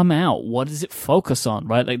does it come out? What does it focus on,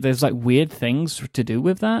 right? Like, there's like weird things to do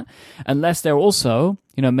with that. Unless they're also,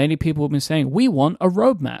 many people have been saying, we want a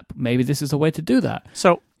roadmap. Maybe this is a way to do that.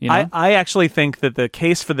 So You know? I actually think that the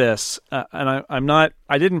case for this, and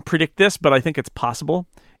I didn't predict this, but I think it's possible,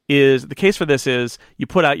 is the case for this is you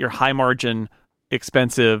put out your high margin,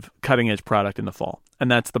 expensive, cutting edge product in the fall.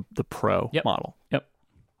 And that's the Pro model. Yep.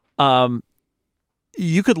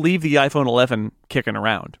 You could leave the iPhone 11 kicking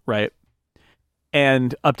around, right?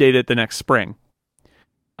 And update it the next spring.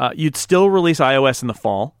 You'd still release iOS in the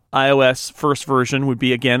fall. iOS first version would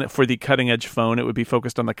be, again, for the cutting-edge phone. It would be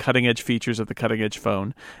focused on the cutting-edge features of the cutting-edge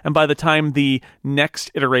phone. And by the time the next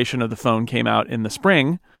iteration of the phone came out in the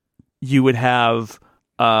spring, you would have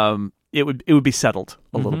it would be settled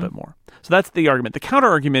a little bit more. So that's the argument. The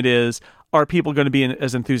counter-argument is, are people going to be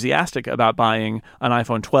as enthusiastic about buying an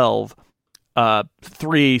iPhone 12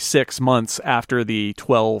 3-6 months after the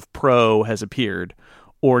 12 Pro has appeared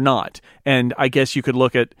or not? And I guess you could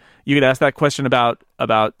ask that question about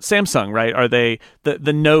Samsung, right? Are they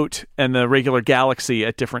the Note and the regular Galaxy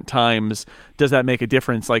at different times? Does that make a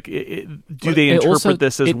difference? Like, do they interpret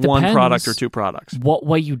this as one product or two products? What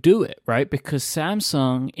way you do it, right? Because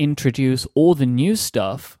Samsung introduced all the new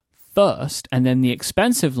stuff first, and then the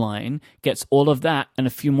expensive line gets all of that and a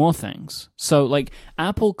few more things. So, like,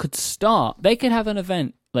 Apple could they could have an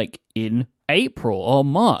event like in April or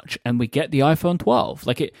March, and we get the iPhone 12,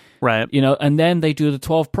 right? You know, and then they do the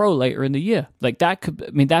 12 Pro later in the year. Like that could,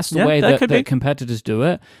 I mean, that's the way that competitors do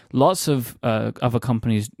it. Lots of other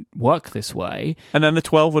companies work this way. And then the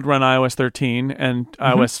 12 would run iOS 13, and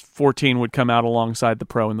iOS 14 would come out alongside the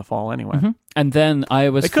Pro in the fall anyway. And then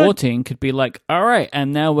iOS 14 could be like, all right,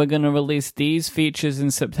 and now we're going to release these features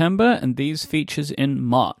in September and these features in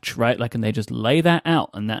March, right? Like, and they just lay that out,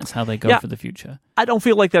 and that's how they go for the future. I don't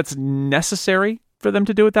feel like that's necessary for them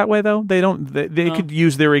to do it that way, though. They don't. They could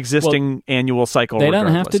use their existing annual cycle. They don't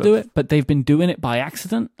have to do it, but they've been doing it by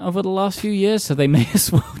accident over the last few years, so they may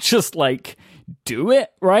as well just do it,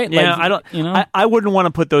 right? Yeah, I don't. You know, I wouldn't want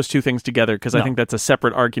to put those two things together because I think that's a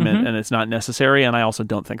separate argument and it's not necessary. And I also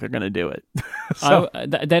don't think they're going to do it. So.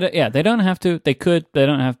 They don't have to. They could. They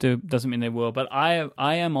don't have to. Doesn't mean they will. But I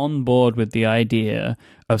am on board with the idea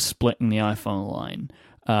of splitting the iPhone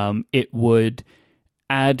line. It would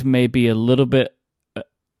add maybe a little bit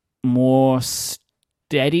more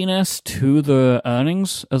steadiness to the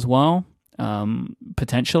earnings as well.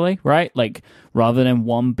 Potentially, right? Like, rather than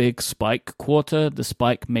one big spike quarter, the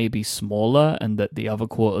spike may be smaller and that the other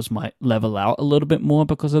quarters might level out a little bit more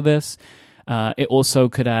because of this. It also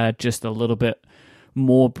could add just a little bit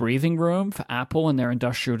more breathing room for Apple and their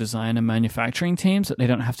industrial design and manufacturing teams, that they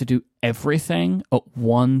don't have to do everything at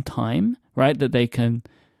one time, right? That they can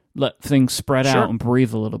let things spread out and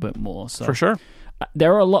breathe a little bit more. So for sure.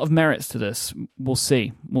 There are a lot of merits to this. We'll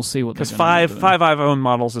see. We'll see what they're going to do. Because five iPhone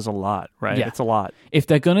models is a lot, right? Yeah. It's a lot. If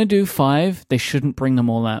they're going to do 5, they shouldn't bring them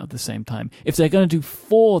all out at the same time. If they're going to do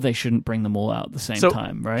 4, they shouldn't bring them all out at the same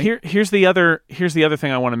time, right? Here's the other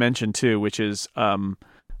thing I want to mention too, which is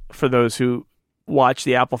for those who watch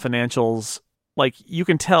the Apple financials, like, you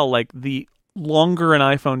can tell, like, the longer an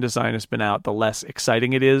iPhone design has been out, the less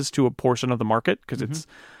exciting it is to a portion of the market because it's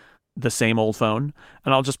the same old phone.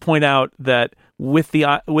 And I'll just point out that with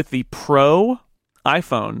the Pro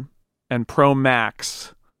iPhone and Pro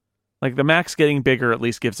Max, like, the Max getting bigger at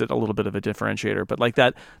least gives it a little bit of a differentiator. But like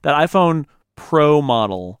that iPhone Pro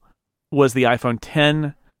model was the iPhone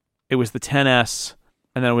 10, it was the 10s,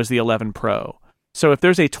 and then it was the 11 Pro. So if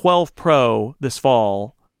there's a 12 Pro this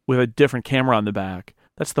fall with a different camera on the back,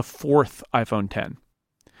 that's the 4th iPhone 10.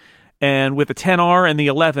 And with the 10R and the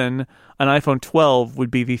 11, an iPhone 12 would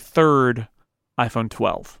be the 3rd iPhone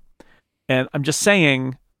 12. And I'm just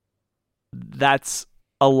saying that's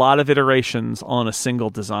a lot of iterations on a single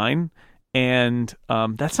design. And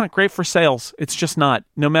that's not great for sales. It's just not.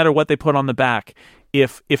 No matter what they put on the back.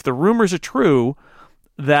 If the rumors are true,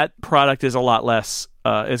 that product is a lot less.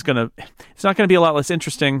 It's not going to be a lot less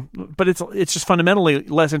interesting, but it's just fundamentally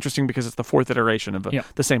less interesting because it's the 4th iteration of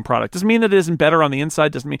the same product. Doesn't mean that it isn't better on the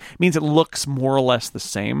inside. It means it looks more or less the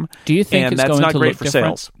same. Do you think it's that's going not to great look for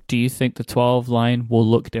different? sales? Do you think the 12 line will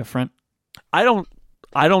look different? I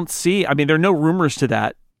don't see. I mean, there are no rumors to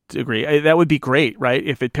that degree. That would be great, right?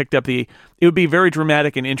 If it picked up it would be very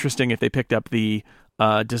dramatic and interesting if they picked up the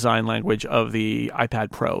design language of the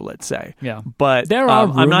iPad Pro, let's say. Yeah. But there are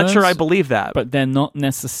rumors, I'm not sure I believe that. But they're not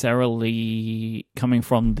necessarily coming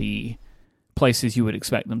from the places you would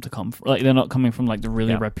expect them to come from. Like, they're not coming from, like, the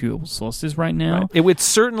really reputable sources right now. Right. It would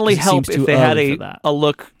certainly help if they had a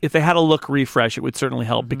look. If they had a look refresh, it would certainly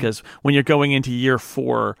help because when you're going into year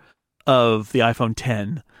 4 of the iPhone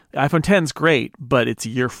 10. The iPhone 10's great, but it's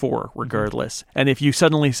year 4 regardless. And if you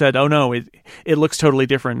suddenly said, "Oh no, it looks totally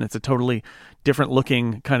different. It's a totally different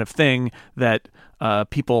looking kind of thing that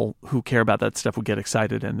people who care about that stuff would get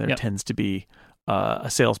excited, and there tends to be a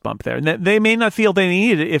sales bump there. And they may not feel they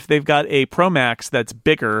need it if they've got a Pro Max that's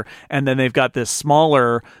bigger, and then they've got this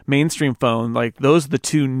smaller mainstream phone. Like, those are the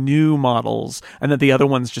two new models, and then the other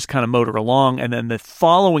ones just kind of motor along, and then the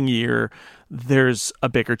following year there's a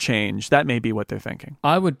bigger change. That may be what they're thinking.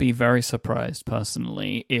 I would be very surprised,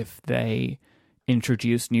 personally, if they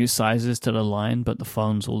introduce new sizes to the line, but the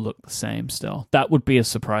phones will look the same still. That would be a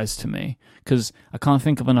surprise to me, because I can't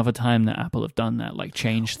think of another time that Apple have done that, like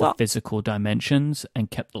changed the physical dimensions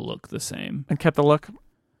and kept the look the same. And kept the look?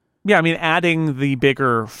 Yeah, I mean, adding the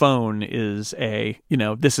bigger phone is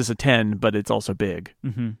this is a 10, but it's also big,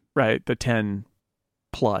 right? The 10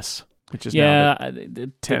 Plus, which is now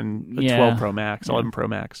the 12 Pro Max, 11 Pro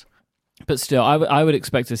Max. But still, I would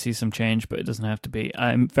expect to see some change, but it doesn't have to be.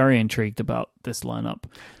 I'm very intrigued about this lineup.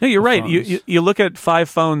 No, you're right. You look at 5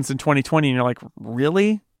 phones in 2020 and you're like,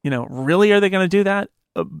 really? Really are they going to do that?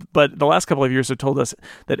 But the last couple of years have told us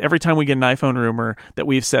that every time we get an iPhone rumor that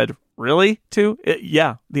we've said, really, to?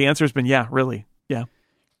 The answer has been, yeah, really, yeah.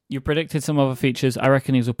 You predicted some other features. I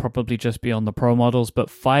reckon these will probably just be on the Pro models, but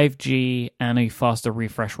 5G and a faster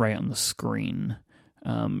refresh rate on the screen.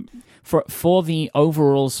 For the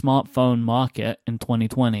overall smartphone market in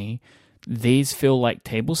 2020, these feel like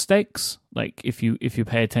table stakes. Like, if you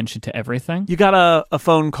pay attention to everything, you got a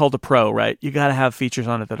phone called a Pro, right? You got to have features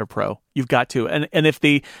on it that are Pro. You've got to, and if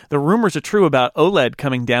the rumors are true about OLED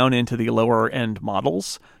coming down into the lower end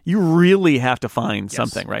models, you really have to find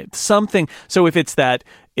something, right? Something. So if it's the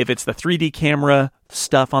 3D camera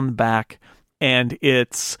stuff on the back, and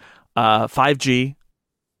it's 5G,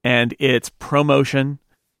 and it's ProMotion,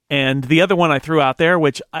 and the other one I threw out there,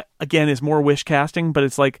 which again is more wish casting, but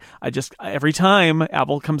it's like every time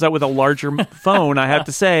Apple comes out with a larger phone, I have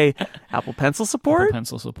to say Apple Pencil support. Apple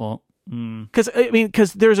Pencil support.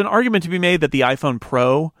 Because there's an argument to be made that the iPhone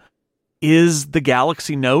Pro is the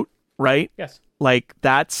Galaxy Note, right? Yes. Like,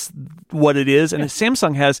 that's what it is. And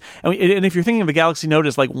Samsung has, and if you're thinking of the Galaxy Note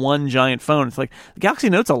as like one giant phone, it's like the Galaxy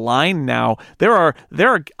Note's a line now. There are,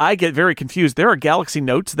 I get very confused. There are Galaxy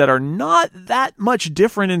Notes that are not that much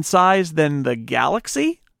different in size than the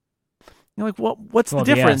Galaxy. You're like, what's the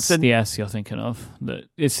difference? The S you're thinking of.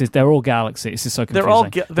 They're all Galaxy. It's just so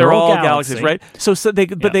confusing. They're all Galaxies, right? So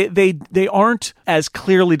they aren't as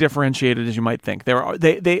clearly differentiated as you might think.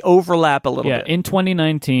 They overlap a little bit. In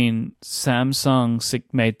 2019, Samsung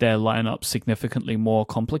made their lineup significantly more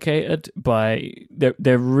complicated by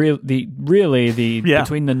between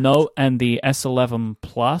the Note and the S11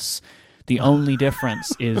 Plus. The only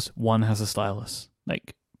difference is one has a stylus.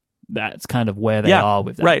 Like, that's kind of where they are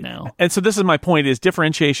with that now. And so this is my point, is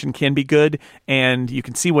differentiation can be good, and you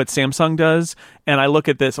can see what Samsung does. And I look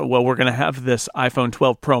at this, well, we're going to have this iPhone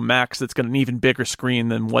 12 Pro Max that's got an even bigger screen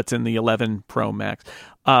than what's in the 11 Pro Max.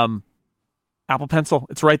 Apple Pencil,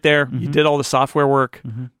 it's right there. You did all the software work.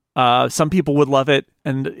 Some people would love it,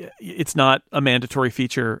 and it's not a mandatory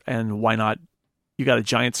feature, and why not? You got a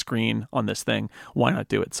giant screen on this thing. Why not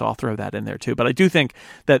do it? So I'll throw that in there too. But I do think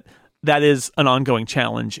that is an ongoing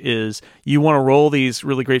challenge, is you want to roll these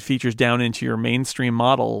really great features down into your mainstream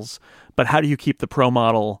models, but how do you keep the Pro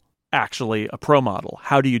model actually a Pro model?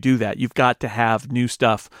 How do you do that? You've got to have new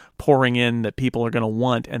stuff pouring in that people are going to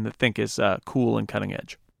want and that think is cool and cutting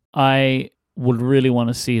edge. I would really want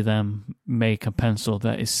to see them make a pencil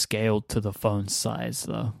that is scaled to the phone size,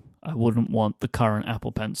 though. I wouldn't want the current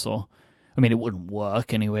Apple Pencil. I mean, it wouldn't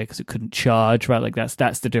work anyway because it couldn't charge, right? Like,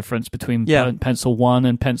 that's the difference between Pencil 1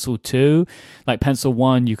 and Pencil 2. Like, Pencil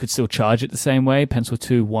 1, you could still charge it the same way. Pencil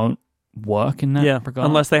 2 won't work in that regard.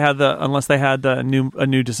 Unless they had a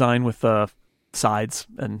new design with the sides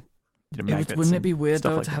and magnets. Wouldn't it be weird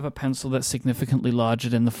though to have a pencil that's significantly larger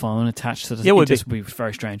than the phone attached to the? It would be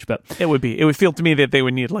very strange, but it would be. It would feel to me that they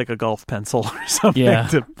would need like a golf pencil or something. Yeah,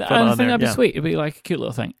 to put I on think there. that'd be sweet. It'd be like a cute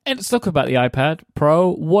little thing. And let's talk about the iPad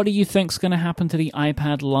Pro. What do you think's going to happen to the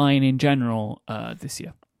iPad line in general this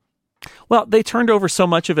year? Well, they turned over so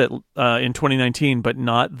much of it in 2019, but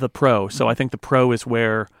not the Pro. So I think the Pro is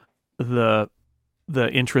where the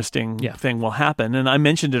interesting thing will happen. And I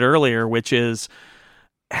mentioned it earlier, which is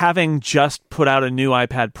having just put out a new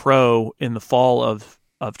iPad Pro in the fall of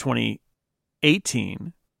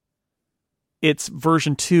 2018, it's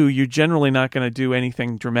version 2. You're generally not going to do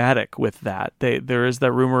anything dramatic with that. There is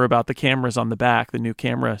that rumor about the cameras on the back, the new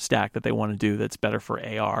camera stack that they want to do that's better for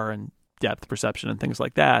AR and depth perception and things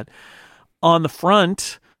like that. On the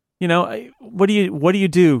front, what do you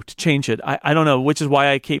do to change it? I don't know, which is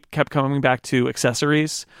why I kept coming back to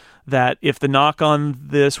accessories. That if the knock on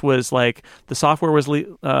this was like the software was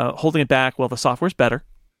holding it back, well, the software's better.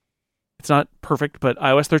 It's not perfect, but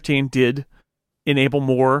iOS 13 did enable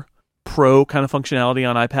more pro kind of functionality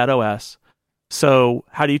on iPad OS. So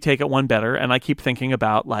how do you take it one better? And I keep thinking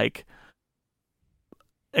about like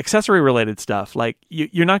accessory related stuff. Like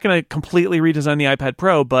you're not going to completely redesign the iPad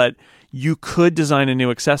Pro, but you could design a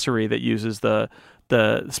new accessory that uses the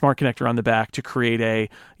smart connector on the back to create a,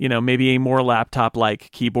 maybe a more laptop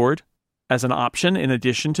like keyboard as an option in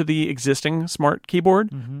addition to the existing smart keyboard.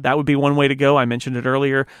 Mm-hmm. That would be one way to go. I mentioned it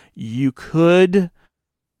earlier. You could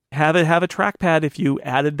have a trackpad if you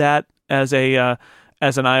added that as an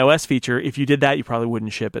iOS feature. If you did that, you probably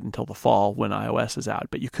wouldn't ship it until the fall when iOS is out,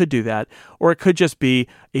 but you could do that. Or it could just be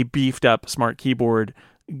a beefed up smart keyboard,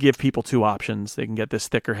 give people two options. They can get this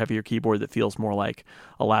thicker, heavier keyboard that feels more like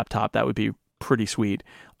a laptop. That would be pretty sweet.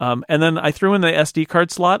 And then I threw in the SD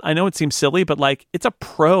card slot. I know it seems silly, but like it's a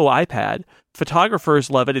pro iPad. Photographers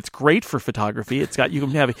love it. It's great for photography. You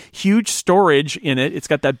can have a huge storage in it. It's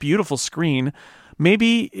got that beautiful screen.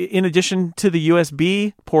 Maybe in addition to the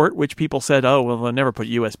USB port, which people said, oh, well, they'll never put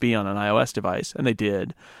USB on an iOS device, and they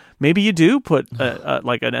did. Maybe you do put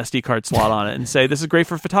like an SD card slot on it and say, this is great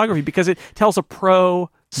for photography because it tells a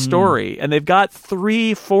pro story. And they've got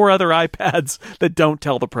 3-4 other iPads that don't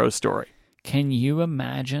tell the pro story. Can you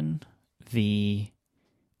imagine the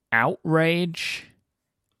outrage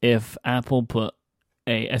if Apple put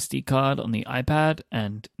a SD card on the iPad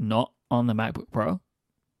and not on the MacBook Pro?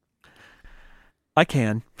 I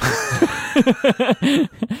can.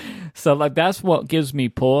 So, like, that's what gives me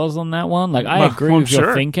pause on that one. Like, I agree with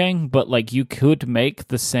your thinking, but, like, you could make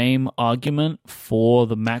the same argument for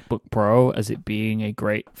the MacBook Pro as it being a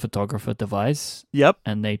great photographer device. Yep.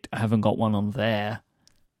 And they haven't got one on there.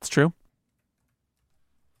 It's true.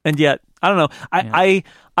 And yet, I don't know.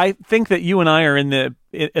 I think that you and I are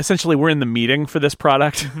essentially we're in the meeting for this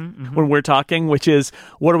product when we're talking, which is,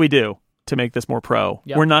 what do we do to make this more pro?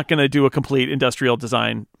 Yep. We're not going to do a complete industrial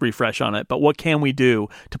design refresh on it, but what can we do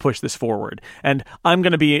to push this forward? And I'm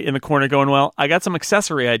going to be in the corner going, well, I got some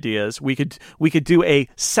accessory ideas. We could do a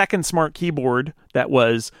second smart keyboard that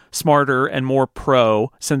was smarter and more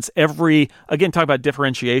pro, since again, talk about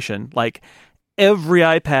differentiation, like every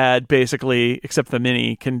iPad, basically, except the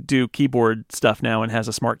Mini, can do keyboard stuff now and has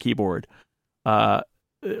a smart keyboard,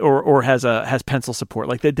 or has pencil support.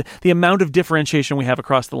 Like the amount of differentiation we have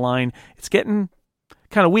across the line, it's getting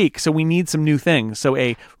kind of weak. So we need some new things. So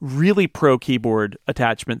a really pro keyboard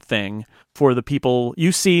attachment thing for the people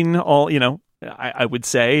you've seen all. I would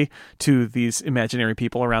say to these imaginary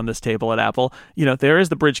people around this table at Apple, there is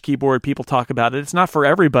the Bridge keyboard. People talk about it. It's not for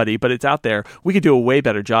everybody, but it's out there. We could do a way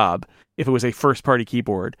better job if it was a first-party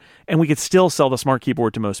keyboard, and we could still sell the smart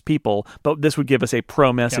keyboard to most people, but this would give us a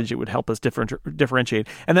pro message. Yep. It would help us differentiate.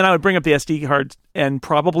 And then I would bring up the SD card and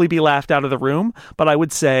probably be laughed out of the room, but I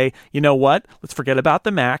would say, you know what? Let's forget about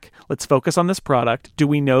the Mac. Let's focus on this product. Do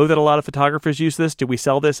we know that a lot of photographers use this? Do we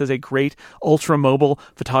sell this as a great ultra-mobile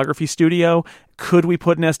photography studio? Could we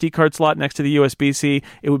put an SD card slot next to the USB-C?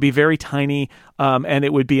 It would be very tiny, and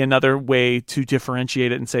it would be another way to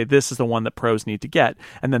differentiate it and say, this is the one that pros need to get.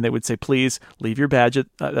 And then they would say, please leave your badge at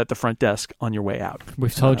the front desk on your way out.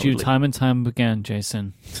 We've told you time and time again,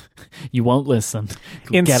 Jason. You won't listen.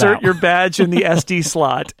 Insert your badge in the SD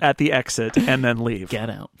slot at the exit and then leave. Get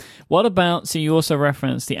out. What about, so you also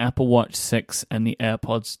referenced the Apple Watch 6 and the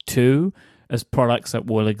AirPods 2 as products that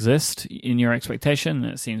will exist in your expectation.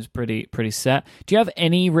 It seems pretty set. Do you have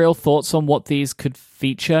any real thoughts on what these could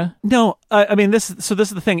feature? No, I mean, this is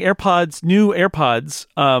the thing. New AirPods,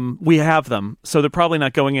 we have them, so they're probably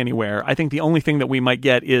not going anywhere. I think the only thing that we might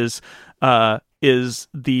get is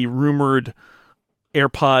the rumored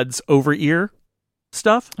AirPods over-ear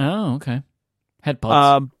stuff. Oh, okay.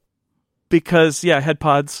 HeadPods.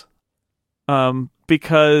 HeadPods.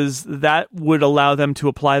 Because that would allow them to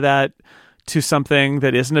apply that to something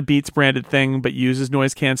that isn't a Beats branded thing but uses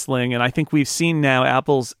noise canceling. And I think we've seen now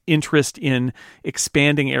Apple's interest in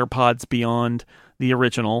expanding AirPods beyond the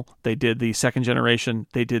original. They did the second generation.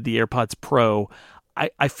 They did the AirPods Pro.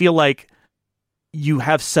 I feel like you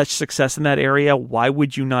have such success in that area. Why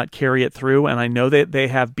would you not carry it through? And I know that they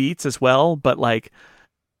have Beats as well, but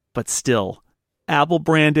still, Apple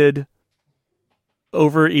branded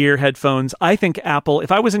over-ear headphones. I think Apple,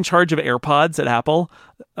 if I was in charge of AirPods at Apple,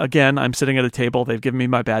 again, I'm sitting at a table, they've given me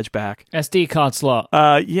my badge back. SD card slot.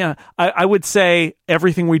 I would say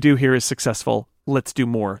everything we do here is successful. Let's do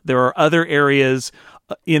more. There are other areas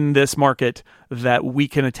in this market that we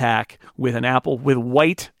can attack with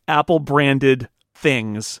white Apple branded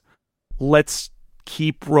things. Let's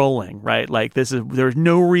keep rolling, right? Like there's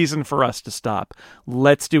no reason for us to stop.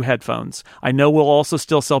 Let's do headphones. I know we'll also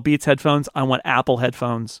still sell Beats headphones. I want Apple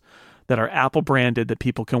headphones. that are Apple branded that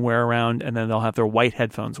people can wear around, and then they'll have their white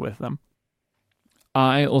headphones with them.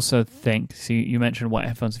 I also think, see, you mentioned white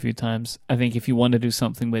headphones a few times. I think if you want to do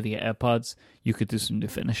something with your AirPods, you could do some new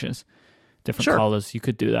finishes, different colors. You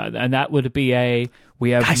could do that, and that would be we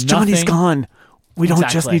have guys. Nothing. Johnny's gone. We don't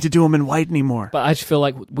just need to do them in white anymore. But I just feel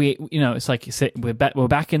like it's like you say, we're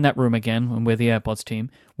back in that room again when we're the AirPods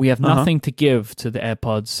team. We have nothing to give to the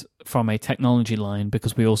AirPods from a technology line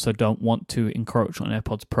because we also don't want to encroach on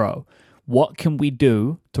AirPods Pro. What can we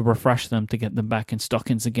do to refresh them to get them back in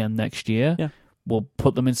stockings again next year? Yeah. We'll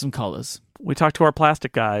put them in some colors. We talk to our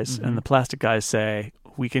plastic guys, and the plastic guys say,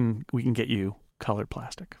 we can get you colored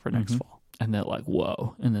plastic for next fall. And they're like,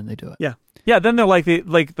 whoa, and then they do it. Yeah. Yeah, then they're like the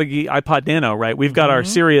iPod Nano, right? We've got our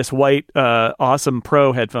serious white, awesome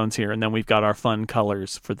Pro headphones here, and then we've got our fun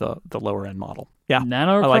colors for the lower end model. Yeah,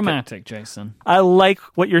 Nanochromatic, Jason. I like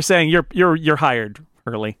what you're saying. You're hired,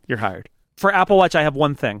 Hurley. You're hired. For Apple Watch, I have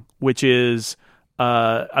one thing, which is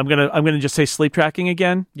I'm gonna just say sleep tracking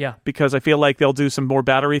again. Yeah, because I feel like they'll do some more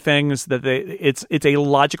battery things. It's a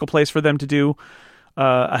logical place for them to do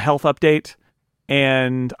a health update.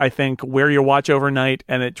 And I think wear your watch overnight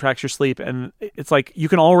and it tracks your sleep. And it's like you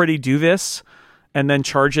can already do this and then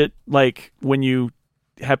charge it like when you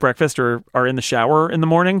have breakfast or are in the shower in the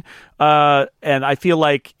morning. And I feel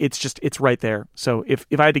like it's right there. So if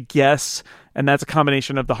I had to guess, and that's a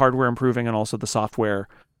combination of the hardware improving and also the software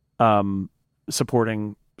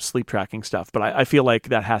supporting sleep tracking stuff. But I feel like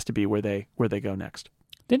that has to be where they go next.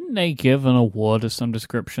 Didn't they give an award of some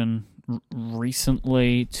description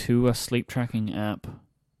recently to a sleep tracking app?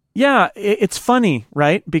 Yeah, it's funny,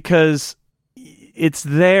 right? Because it's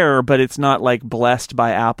there, but it's not like blessed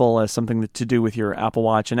by Apple as something to do with your Apple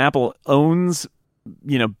Watch. And Apple owns,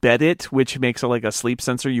 Bedit, which makes it like a sleep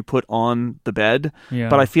sensor you put on the bed. Yeah.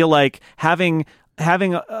 But I feel like having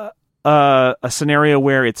a scenario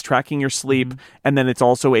where it's tracking your sleep and then it's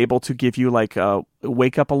also able to give you like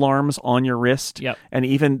wake up alarms on your wrist. Yep. And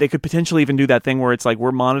even they could potentially even do that thing where it's like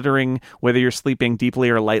we're monitoring whether you're sleeping deeply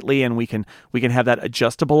or lightly, and we can have that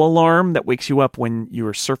adjustable alarm that wakes you up when you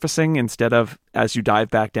are surfacing instead of as you dive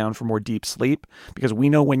back down for more deep sleep, because we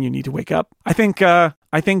know when you need to wake up. I think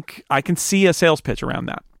I can see a sales pitch around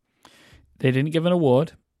that. They didn't give an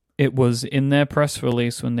award. It was in their press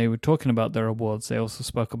release when they were talking about their awards. They also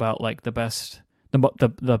spoke about like the best,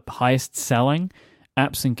 the highest selling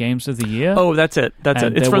apps and games of the year. Oh, that's it.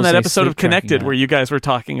 It's from that episode of Connected where you guys were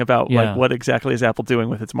talking about like what exactly is Apple doing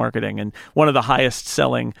with its marketing, and one of the highest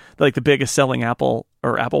selling, like the biggest selling Apple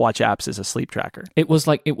Watch apps is a sleep tracker. It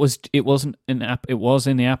wasn't an app. It was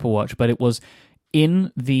in the Apple Watch, but it was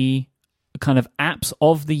in the kind of apps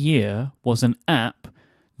of the year was an app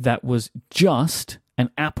that was just an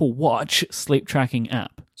Apple Watch sleep tracking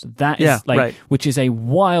app. So that is which is a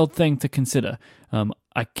wild thing to consider.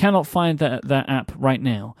 I cannot find that app right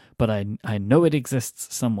now, but I know it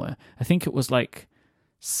exists somewhere. I think it was like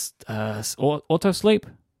Auto Sleep.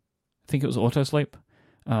 I think it was Auto Sleep.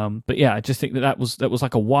 But yeah, I just think that was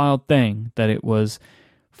like a wild thing that it was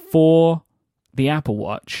for the Apple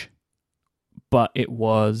Watch, but it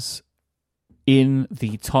was in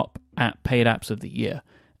the top paid apps of the year.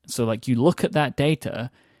 So, like, you look at that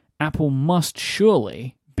data, Apple must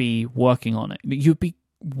surely be working on it. You'd be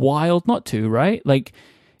wild not to, right? Like,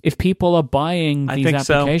 if people are buying these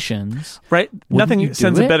applications, right? Nothing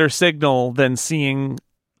sends a better signal than seeing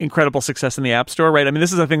incredible success in the App Store, right? I mean,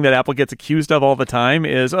 this is a thing that Apple gets accused of all the time: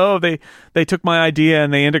 is they took my idea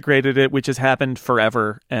and they integrated it, which has happened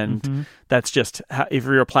forever, and that's just if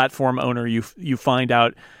you're a platform owner, you find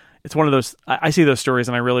out. It's one of those. I see those stories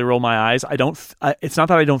and I really roll my eyes. It's not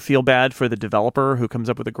that I don't feel bad for the developer who comes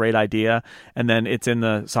up with a great idea and then it's in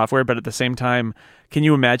the software, but at the same time, can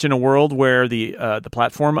you imagine a world where the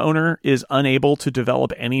platform owner is unable to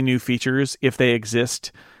develop any new features if they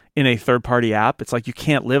exist in a third-party app? It's like you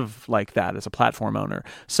can't live like that as a platform owner.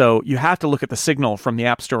 So you have to look at the signal from the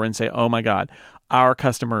App Store and say, "Oh my God, our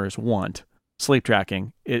customers want sleep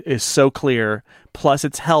tracking. It is so clear. Plus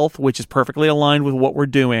it's health, which is perfectly aligned with what we're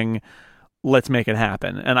doing. Let's make it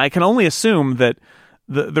happen." And I can only assume that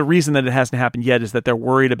the reason that it hasn't happened yet is that they're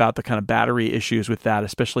worried about the kind of battery issues with that,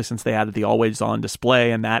 especially since they added the always on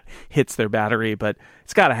display and that hits their battery. But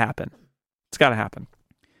it's got to happen. It's got to happen.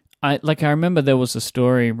 I remember there was a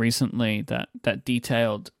story recently that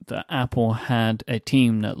detailed that Apple had a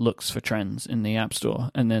team that looks for trends in the App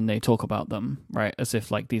Store, and then they talk about them, right, as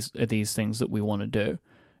if like these are these things that we want to do.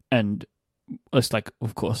 And it's like,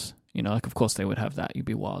 of course, Like, of course they would have that. You'd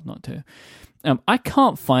be wild not to. I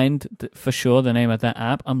can't find for sure the name of that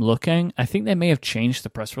app. I'm looking. I think they may have changed the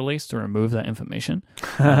press release to remove that information.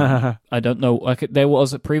 I don't know. Like, there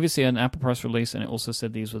was previously an Apple press release, and it also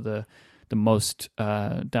said these were the most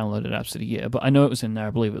downloaded apps of the year. But I know it was in there.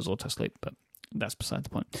 I believe it was Autosleep, but that's beside the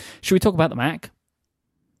point. Should we talk about the Mac?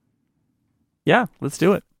 Yeah, let's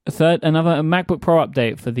do it. Another MacBook Pro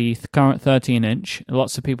update for the current 13-inch.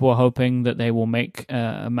 Lots of people are hoping that they will make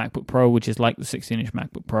a MacBook Pro, which is like the 16-inch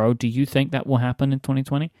MacBook Pro. Do you think that will happen in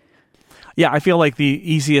 2020? Yeah, I feel like the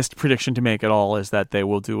easiest prediction to make at all is that they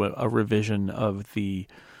will do a revision of the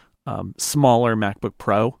smaller MacBook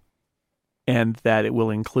Pro, and that it will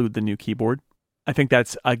include the new keyboard. I think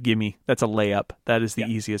that's a gimme. That's a layup. That is the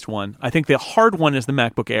easiest one. I think the hard one is the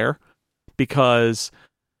MacBook Air, because,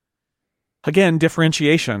 again,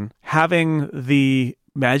 differentiation. Having the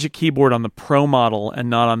Magic Keyboard on the Pro model and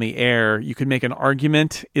not on the Air, you could make an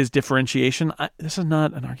argument is differentiation. This is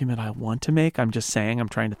not an argument I want to make. I'm just saying I'm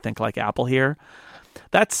trying to think like Apple here.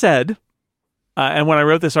 That said, and when I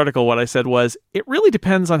wrote this article, what I said was, it really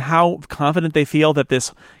depends on how confident they feel that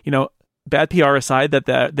this, bad PR aside,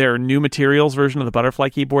 that their new materials version of the Butterfly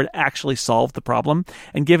keyboard actually solved the problem.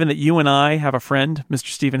 And given that you and I have a friend, Mr.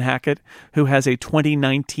 Stephen Hackett, who has a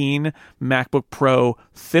 2019 MacBook Pro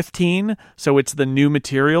 15, so it's the new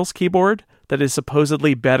materials keyboard that is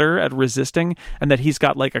supposedly better at resisting, and that he's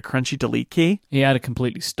got like a crunchy delete key. He had a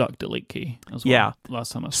completely stuck delete key as well. Yeah.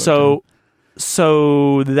 Last time I spoke to him.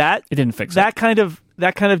 So that it didn't fix that it. kind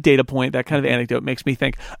of data point, that kind of anecdote makes me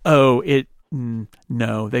think,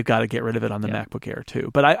 no, they've got to get rid of it on the MacBook Air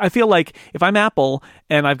too. But I feel like if I'm Apple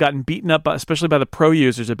and I've gotten beaten up, especially by the Pro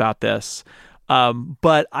users about this,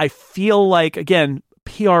 but I feel like, again,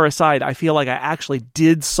 PR aside, I feel like I actually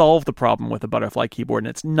did solve the problem with the Butterfly keyboard, and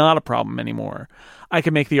it's not a problem anymore. I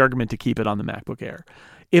can make the argument to keep it on the MacBook Air.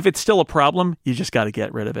 If it's still a problem, you just got to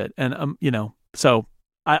get rid of it. And so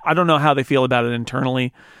I don't know how they feel about it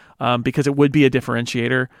internally, because it would be a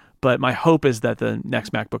differentiator. But my hope is that the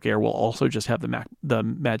next MacBook Air will also just have the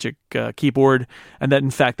Magic Keyboard, and that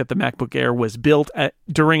in fact that the MacBook Air was built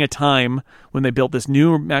during a time when they built this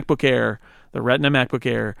new MacBook Air, the Retina MacBook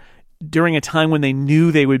Air, during a time when they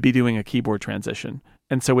knew they would be doing a keyboard transition,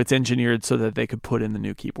 and so it's engineered so that they could put in the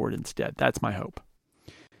new keyboard instead. That's my hope.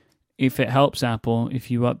 If it helps Apple,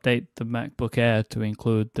 if you update the MacBook Air to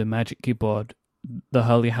include the Magic Keyboard, the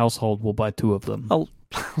Hurley household will buy 2 of them. Oh.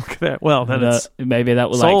 Look at that. Well, then maybe that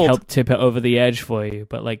will like help tip it over the edge for you.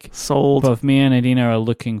 But like, sold. Both me and Adina are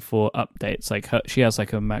looking for updates. Like, she has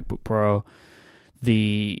like a MacBook Pro,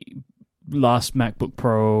 the last MacBook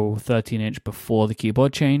Pro 13-inch before the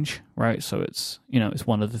keyboard change, right? So it's it's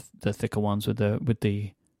one of the thicker ones with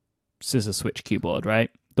the scissor switch keyboard,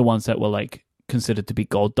 right? The ones that were like considered to be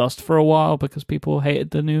gold dust for a while because people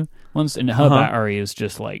hated the new ones. And her battery is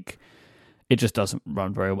just like, it just doesn't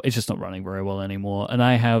run very well. It's just not running very well anymore. And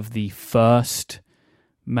I have the first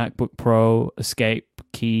MacBook Pro Escape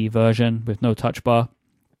key version with no touch bar.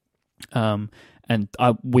 And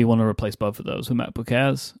we want to replace both of those with MacBook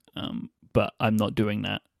Airs. But I'm not doing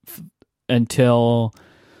that until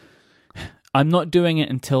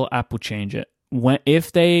Apple change it.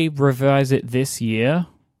 If they revise it this year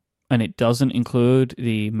and it doesn't include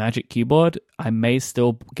the Magic Keyboard, I may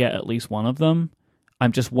still get at least one of them.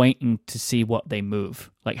 I'm just waiting to see what they move,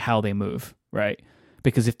 like how they move, right?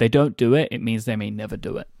 Because if they don't do it, it means they may never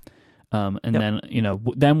do it.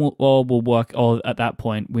 Then we'll work. Or at that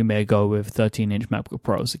point, we may go with 13-inch MacBook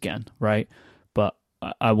Pros again, right? But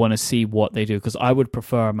I want to see what they do, because I would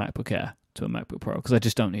prefer a MacBook Air to a MacBook Pro, because I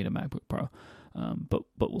just don't need a MacBook Pro. But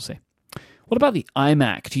we'll see. What about the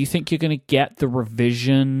iMac? Do you think you're going to get the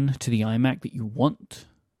revision to the iMac that you want?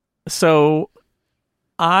 So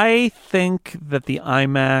I think that the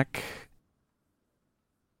iMac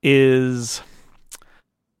is,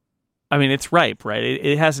 it's ripe, right?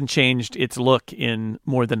 It hasn't changed its look in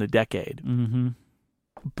more than a decade. Mm-hmm.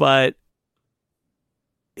 But,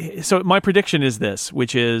 so my prediction is this,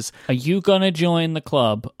 which is... Are you going to join the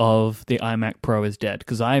club of the iMac Pro is dead?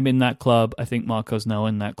 Because I'm in that club. I think Marco's now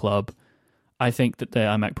in that club. I think that the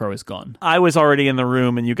iMac Pro is gone. I was already in the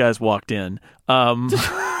room and you guys walked in.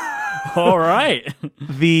 All right.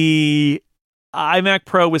 The iMac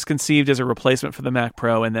Pro was conceived as a replacement for the Mac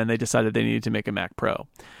Pro, and then they decided they needed to make a Mac Pro.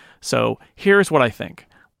 So here's what I think.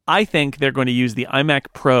 I think they're going to use the iMac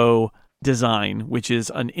Pro design, which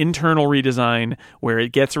is an internal redesign where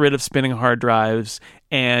it gets rid of spinning hard drives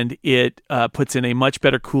and it puts in a much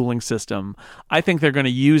better cooling system. I think they're going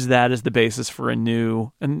to use that as the basis for a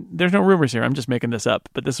new, and there's no rumors here, I'm just making this up,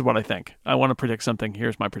 but this is what I think. I want to predict something.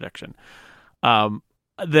 Here's my prediction.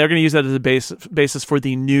 they're going to use that as a basis for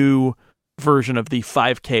the new version of the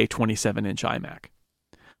 5K 27-inch iMac.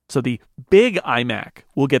 So the big iMac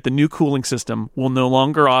will get the new cooling system, will no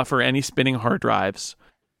longer offer any spinning hard drives,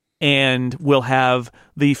 and will have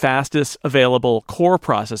the fastest available Core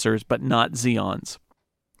processors, but not Xeons.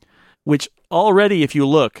 Which already, if you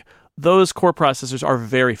look, those Core processors are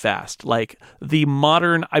very fast. Like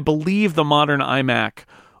I believe the modern iMac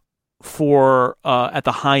for at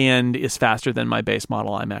the high end is faster than my base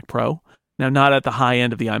model iMac Pro. Now, not at the high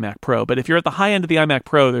end of the iMac Pro, but if you're at the high end of the iMac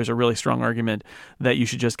Pro, there's a really strong argument that you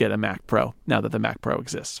should just get a Mac Pro now that the Mac Pro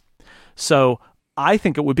exists. So I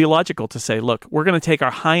think it would be logical to say, look, we're going to take our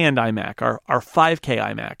high-end iMac, our 5K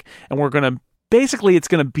iMac, and we're going to, basically it's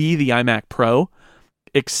going to be the iMac Pro,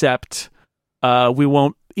 except we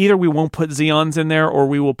won't put Xeons in there, or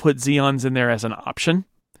we will put Xeons in there as an option.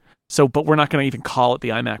 So, but we're not going to even call it the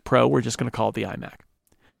iMac Pro. We're just going to call it the iMac.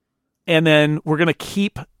 And then we're going to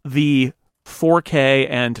keep the 4K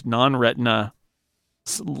and non-Retina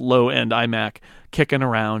low-end iMac kicking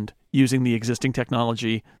around using the existing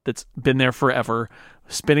technology that's been there forever.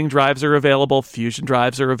 Spinning drives are available, Fusion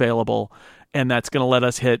drives are available, and that's going to let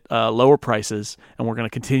us hit lower prices, and we're going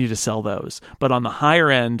to continue to sell those. But on the higher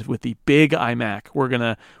end, with the big iMac, we're going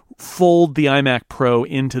to fold the iMac Pro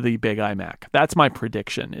into the big iMac. That's my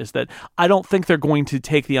prediction, is that I don't think they're going to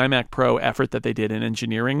take the iMac Pro effort that they did in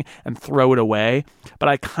engineering and throw it away, but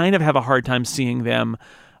I kind of have a hard time seeing them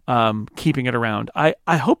keeping it around. I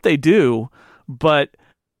hope they do, but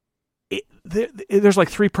there's like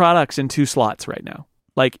 3 products in 2 slots right now.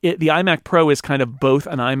 Like the iMac Pro is kind of both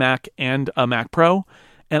an iMac and a Mac Pro,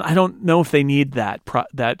 and I don't know if they need that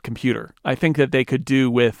computer. I think that they could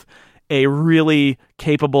do with a really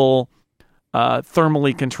capable,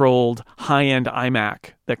 thermally controlled high-end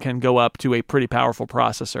iMac that can go up to a pretty powerful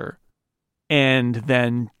processor, and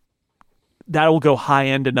then that will go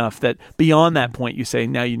high-end enough that beyond that point you say,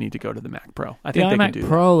 now you need to go to the Mac Pro. I think they can do that. The iMac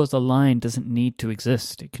Pro as a line doesn't need to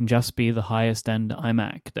exist. It can just be the highest-end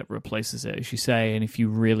iMac that replaces it, as you say, and if you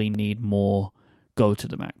really need more, go to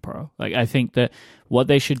the Mac Pro. Like, I think that what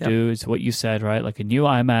they should do is what you said, right? Like a new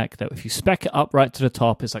iMac that if you spec it up right to the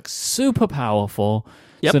top is like super powerful,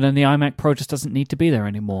 so then the iMac Pro just doesn't need to be there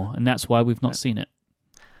anymore, and that's why we've not seen it.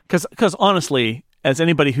 Because honestly, as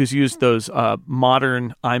anybody who's used those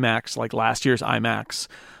modern iMacs, like last year's iMacs,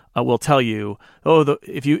 will tell you,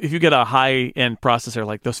 if you get a high-end processor,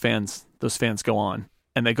 like those fans go on,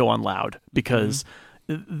 and they go on loud, because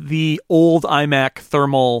the old iMac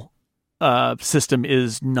thermal system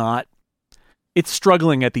is not, it's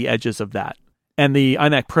struggling at the edges of that. And the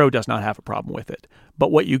iMac Pro does not have a problem with it.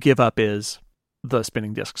 But what you give up is the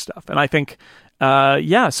spinning disk stuff. And I think, so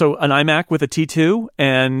an iMac with a T2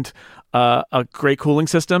 and a great cooling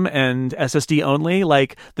system and SSD only,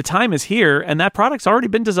 like the time is here, and that product's already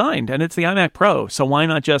been designed, and it's the iMac Pro. So why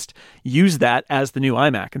not just use that as the new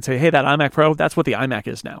iMac and say, hey, that iMac Pro, that's what the iMac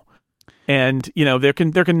is now. And, there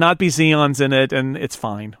can not be Xeons in it, and it's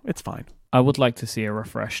fine. It's fine. I would like to see a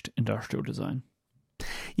refreshed industrial design.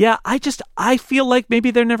 Yeah, I feel like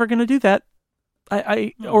maybe they're never going to do that.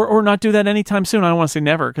 Or not do that anytime soon. I don't want to say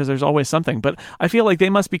never, because there's always something, but I feel like they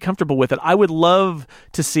must be comfortable with it. I would love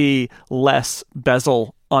to see less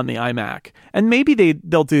bezel on the iMac, and maybe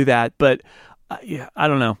they'll do that, but I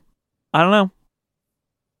don't know. Can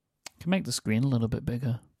make the screen a little bit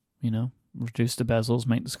bigger, reduce the bezels,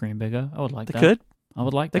 make the screen bigger. I would like that. They could. I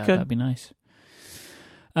would like that. Could. That'd be nice.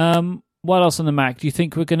 What else on the Mac? Do you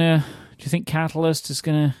think Catalyst is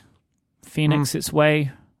gonna Phoenix its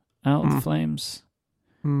way out of the flames?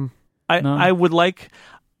 I would like.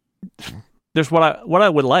 There's what I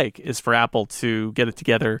would like is for Apple to get it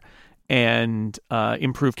together and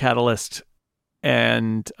improve Catalyst,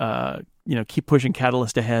 and keep pushing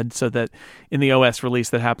Catalyst ahead, so that in the OS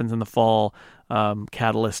release that happens in the fall,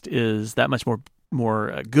 Catalyst is that much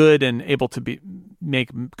more good and able to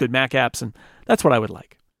make good Mac apps, and that's what I would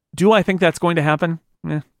like. Do I think that's going to happen?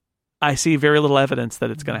 I see very little evidence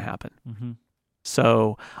that it's going to happen. Mm-hmm.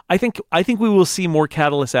 So I think we will see more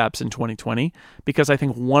Catalyst apps in 2020, because I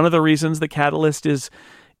think one of the reasons the Catalyst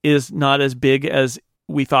is not as big as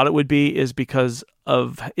we thought it would be is because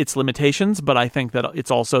of its limitations, but I think that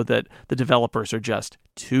it's also that the developers are just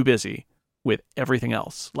too busy with everything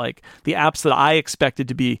else. Like the apps that I expected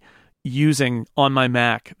to be using on my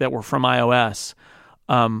Mac that were from iOS,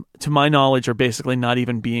 to my knowledge, are basically not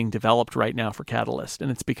even being developed right now for Catalyst.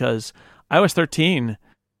 And it's because iOS 13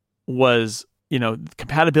 was,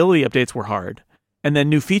 compatibility updates were hard, and then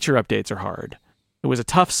new feature updates are hard. It was a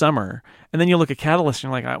tough summer. And then you look at Catalyst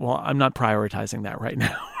and you're like, well, I'm not prioritizing that right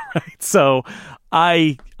now. Right. So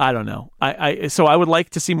I don't know. So I would like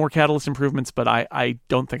to see more Catalyst improvements, but I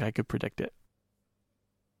don't think I could predict it.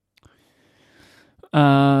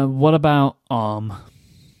 What about ARM?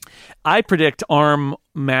 I predict ARM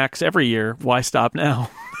Macs every year. Why stop now?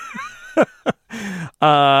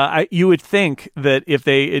 You would think that if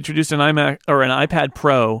they introduced an iMac or an iPad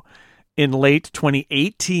Pro in late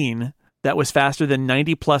 2018, that was faster than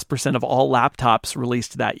 90+% of all laptops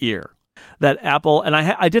released that year. That Apple, and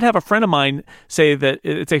I did have a friend of mine say that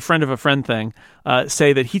it's a friend of a friend thing,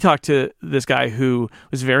 say that he talked to this guy who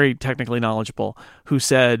was very technically knowledgeable, who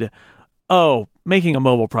said, oh, making a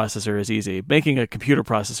mobile processor is easy. Making a computer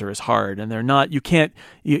processor is hard. And they're not,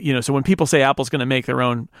 so when people say Apple's going to make their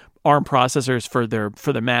own ARM processors for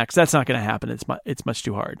their Macs, that's not going to happen. It's much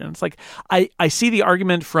too hard. And it's like, I see the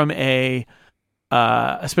argument from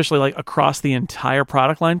especially like across the entire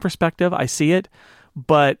product line perspective. I see it,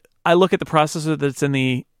 but I look at the processor that's in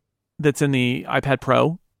the iPad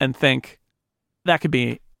Pro and think that could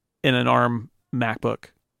be in an ARM MacBook.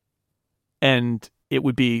 And it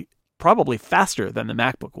would be probably faster than the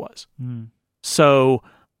MacBook was. So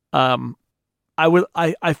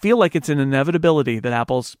I feel like it's an inevitability that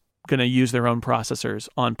Apple's going to use their own processors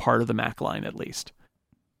on part of the Mac line at least.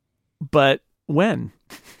 But when?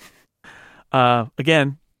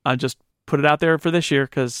 Again, I just put it out there for this year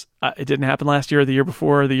because it didn't happen last year or the year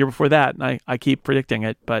before that, and I keep predicting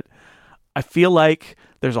it. But I feel like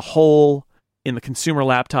there's a hole in the consumer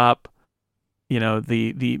laptop.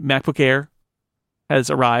 The MacBook Air has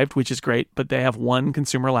arrived, which is great, but they have one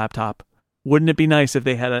consumer laptop. Wouldn't it be nice if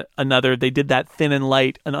they had another? They did that thin and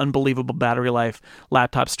light, an unbelievable battery life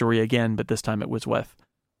laptop story again, but this time it was with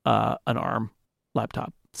an ARM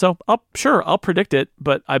laptop. So I'll predict it,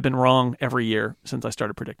 but I've been wrong every year since I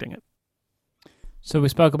started predicting it. So we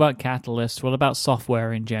spoke about Catalyst. What about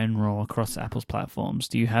software in general across Apple's platforms?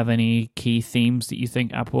 Do you have any key themes that you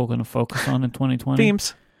think Apple are going to focus on in 2020?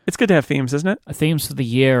 Themes. It's good to have themes, isn't it? Themes for the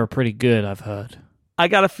year are pretty good, I've heard. I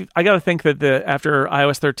gotta think that after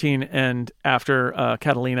iOS 13 and after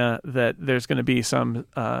Catalina, that there's going to be some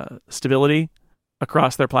stability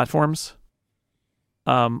across their platforms.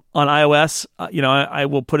 On iOS, I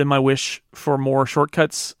will put in my wish for more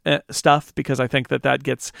shortcuts stuff because I think that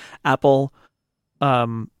gets Apple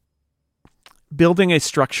building a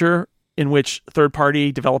structure in which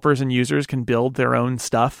third-party developers and users can build their own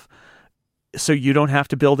stuff, so you don't have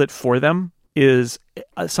to build it for them. Is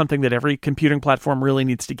something that every computing platform really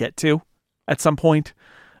needs to get to at some point.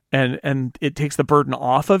 And it takes the burden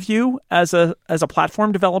off of you as a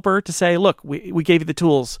platform developer to say, look, we gave you the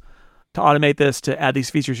tools to automate this, to add these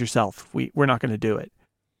features yourself. We're not going to do it.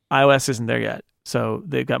 iOS isn't there yet, so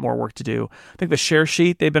they've got more work to do. I think the share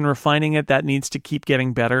sheet, they've been refining it. That needs to keep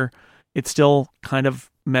getting better. It's still kind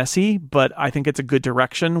of messy, but I think it's a good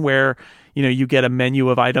direction where, you get a menu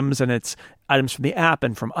of items and it's items from the app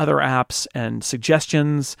and from other apps and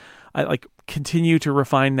suggestions. I continue to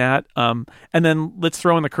refine that. And then let's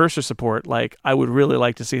throw in the cursor support. I would really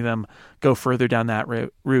like to see them go further down that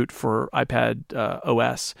route for iPad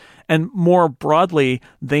OS. And more broadly,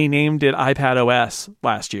 they named it iPad OS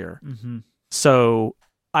last year. Mm-hmm. So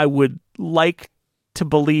I would like to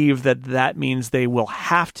believe that means they will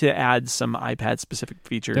have to add some iPad-specific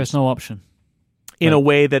features. There's no option. In a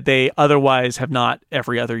way that they otherwise have not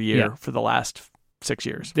every other year for the last 6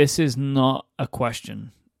 years. This is not a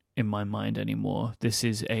question in my mind anymore. This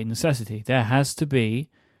is a necessity. There has to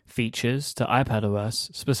be features to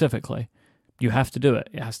iPadOS specifically. You have to do it.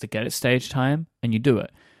 It has to get its stage time, and you do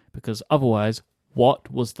it. Because otherwise,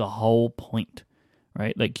 what was the whole point?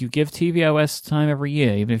 Right? You give tvOS time every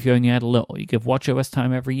year, even if you only add a little. You give watchOS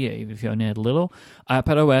time every year, even if you only add a little.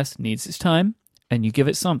 iPadOS needs its time, and you give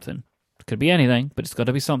it something. It could be anything, but it's got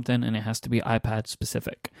to be something, and it has to be iPad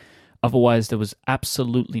specific. Otherwise, there was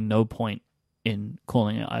absolutely no point in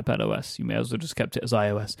calling it iPadOS. You may as well just kept it as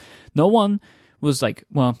iOS. No one was I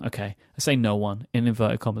say no one in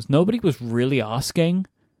inverted commas. Nobody was really asking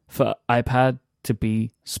for iPad to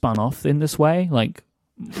be spun off in this way.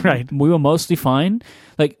 Right. We were mostly fine.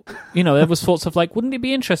 There was thoughts of wouldn't it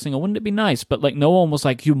be interesting or wouldn't it be nice? But no one was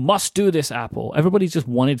you must do this, Apple. Everybody just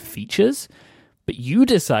wanted features. But you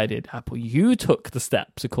decided, Apple, you took the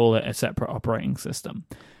step to call it a separate operating system.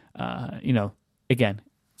 Again,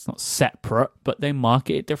 it's not separate, but they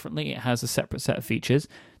market it differently. It has a separate set of features.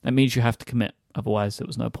 That means you have to commit. Otherwise, there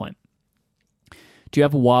was no point. Do you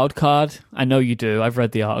have a wild card? I know you do. I've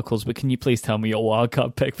read the articles, but can you please tell me your wild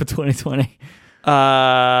card pick for 2020?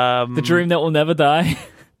 The dream that will never die.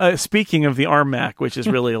 Speaking of the ARM Mac, which is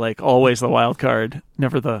really always the wild card,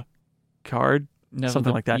 never the card,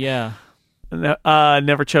 something like that. Yeah.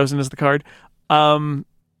 Never chosen as the card.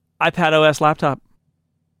 iPad OS laptop.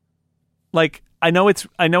 Like, I know it's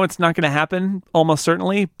not going to happen almost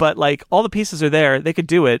certainly, but like all the pieces are there. They could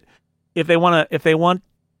do it if they want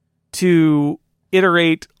to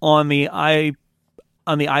iterate on the iPad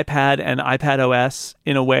and iPad OS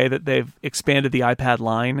in a way that they've expanded the iPad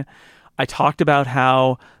line. I talked about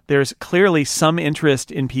how there's clearly some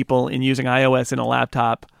interest in people in using iOS in a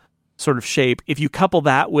laptop sort of shape. If you couple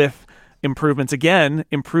that with improvements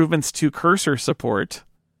to cursor support,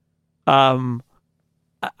 I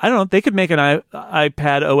don't know, they could make an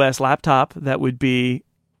iPad OS laptop that would be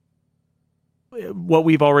what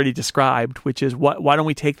we've already described, which is why don't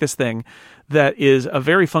we take this thing that is a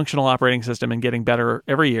very functional operating system and getting better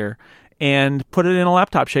every year and put it in a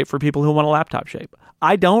laptop shape for people who want a laptop shape.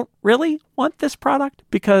 I don't really want this product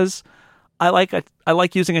because I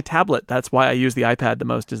like using a tablet. That's why I use the iPad the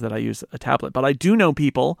most, is that I use a tablet. But I do know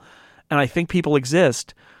people, and I think people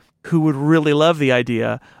exist, who would really love the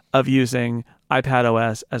idea of using iPad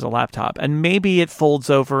OS as a laptop. And maybe it folds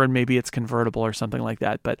over and maybe it's convertible or something like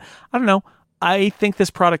that. But I don't know. I think this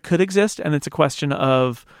product could exist, and it's a question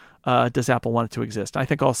of does Apple want it to exist? I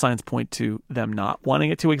think all signs point to them not wanting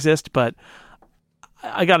it to exist, but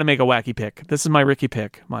I got to make a wacky pick. This is my Ricky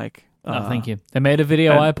pick, Mike. Thank you. They made a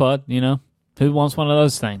video iPod, Who wants one of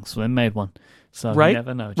those things? Well, they made one. So right? You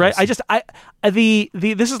never know. Right.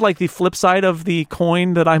 This is like the flip side of the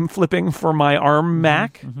coin that I'm flipping for my ARM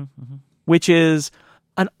Mac, which is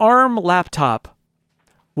an ARM laptop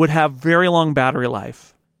would have very long battery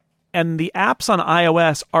life. And the apps on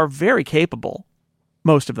iOS are very capable.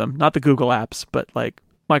 Most of them, not the Google apps, but like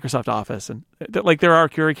Microsoft Office, and like there are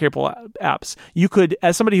very capable apps. You could,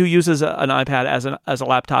 as somebody who uses an iPad as a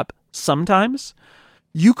laptop, sometimes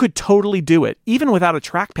you could totally do it, even without a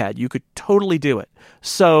trackpad. You could totally do it.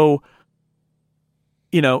 So,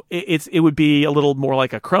 it would be a little more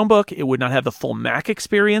like a Chromebook. It would not have the full Mac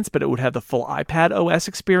experience, but it would have the full iPad OS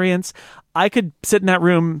experience. I could sit in that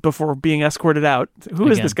room before being escorted out. Who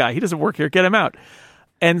is this guy? He doesn't work here. Get him out.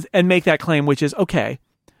 And make that claim, which is, okay,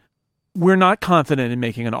 we're not confident in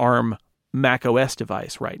making an ARM Mac OS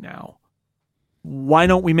device right now. Why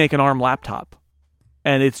don't we make an ARM laptop?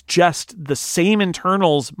 And it's just the same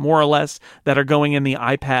internals, more or less, that are going in the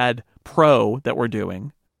iPad Pro that we're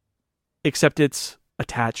doing, except it's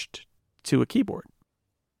attached to a keyboard.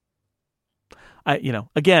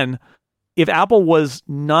 Again, if Apple was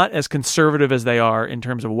not as conservative as they are in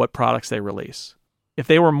terms of what products they release, if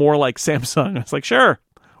they were more like Samsung, it's like, sure,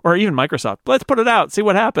 or even Microsoft, let's put it out, see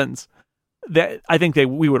what happens. I think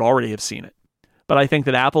we would already have seen it. But I think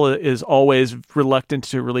that Apple is always reluctant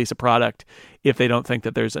to release a product if they don't think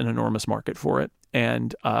that there's an enormous market for it.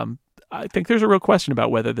 And I think there's a real question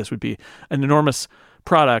about whether this would be an enormous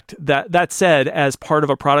product. That said, as part of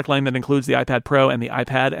a product line that includes the iPad Pro and the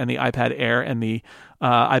iPad and the iPad Air and the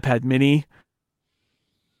iPad Mini,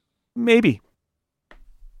 maybe.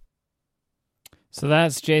 So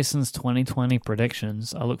that's Jason's 2020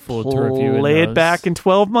 predictions. I look forward to reviewing those. Lay it back in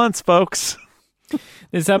 12 months, folks.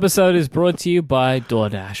 This episode is brought to you by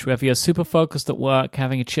DoorDash. Whether you're super focused at work,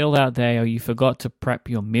 having a chilled out day, or you forgot to prep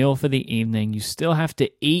your meal for the evening, you still have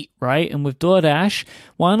to eat, right? And with DoorDash,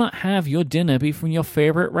 why not have your dinner be from your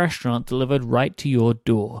favorite restaurant delivered right to your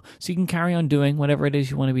door, so you can carry on doing whatever it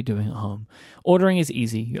is you want to be doing at home. Ordering is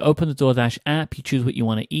easy. You open the DoorDash app, you choose what you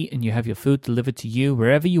want to eat, and you have your food delivered to you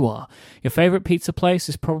wherever you are. Your favorite pizza place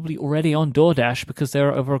is probably already on DoorDash because there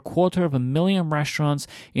are over 250,000 restaurants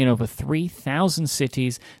in over 3,000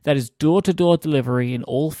 cities. That is door-to-door delivery in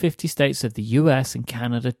all 50 states of the US and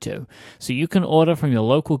Canada too. So you can order from your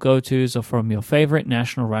local go-tos or from your favorite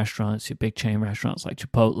national restaurants, your big chain restaurants like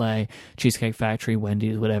Chipotle, Cheesecake Factory,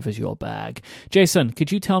 Wendy's, whatever's your bag. Jason,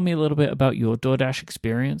 could you tell me a little bit about your DoorDash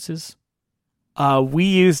experiences? We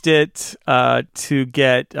used it to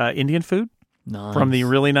get Indian food from the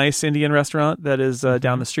really nice Indian restaurant that is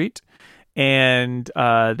down the street. And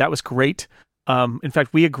that was great. In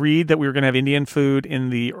fact, we agreed that we were going to have Indian food in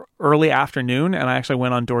the early afternoon. And I actually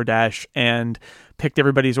went on DoorDash and picked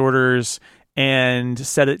everybody's orders and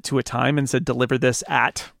set it to a time and said, deliver this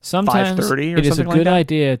at 5:30 or something like that. Sometimes it is a good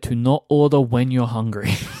idea to not order when you're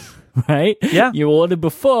hungry. Right? Yeah. You ordered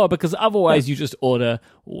before because otherwise you just order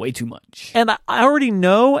way too much. And I already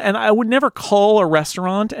know, and I would never call a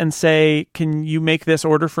restaurant and say, can you make this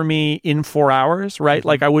order for me in 4 hours, right?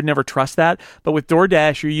 Like I would never trust that. But with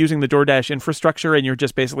DoorDash, you're using the DoorDash infrastructure and you're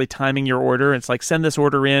just basically timing your order. It's like send this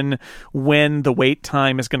order in when the wait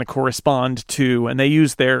time is going to correspond to, and they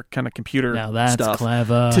use their kind of computer now that's stuff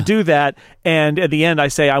clever to do that. And at the end, I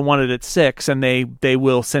say I want it at 6, and they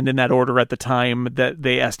will send in that order at the time that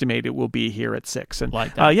they estimate night. It will be here at 6. And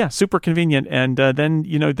like that. yeah, super convenient. And then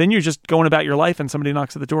you're just going about your life and somebody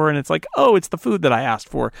knocks at the door and it's like, oh, it's the food that I asked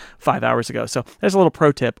for 5 hours ago. So there's a little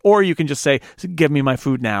pro tip. Or you can just say, give me my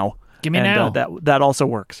food now. Give me now. That also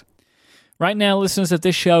works. Right now, listeners of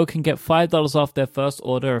this show can get $5 off their first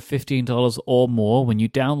order of $15 or more when you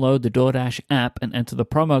download the DoorDash app and enter the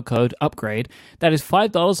promo code UPGRADE. That is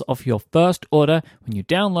 $5 off your first order when you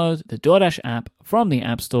download the DoorDash app from the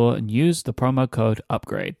App Store and use the promo code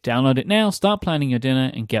UPGRADE. Download it now, start planning your dinner,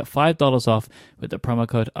 and get $5 off with the promo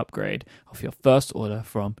code UPGRADE off your first order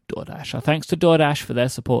from DoorDash. Our thanks to DoorDash for their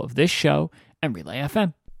support of this show and Relay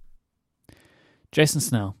FM. Jason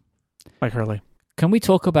Snell. Mike Hurley. Can we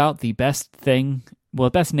talk about the best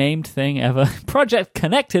named thing ever? Project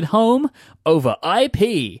Connected Home over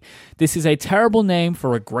IP. This is a terrible name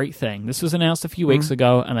for a great thing. This was announced a few weeks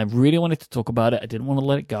ago, and I really wanted to talk about it. I didn't want to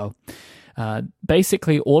let it go.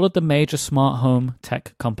 Basically, all of the major smart home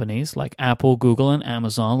tech companies like Apple, Google, and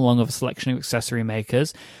Amazon, along with a selection of accessory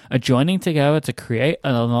makers, are joining together to create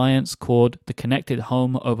an alliance called the Connected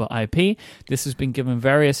Home over IP. This has been given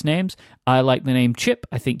various names. I like the name Chip.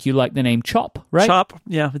 I think you like the name Chop, right? Chop,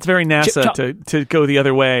 yeah. It's very NASA to go the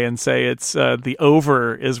other way and say it's the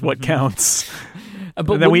over is what counts. But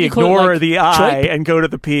and then we ignore the I Choip? and go to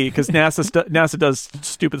the P because NASA does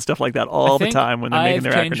stupid stuff like that all the time when they're making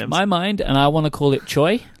their I've changed acronyms. my mind, and I want to call it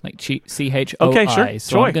Choi, like CHOI. Okay, sure.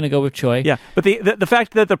 So Choi. I'm going to go with Choi. Yeah, but the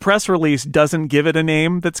fact that the press release doesn't give it a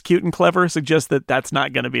name that's cute and clever suggests that that's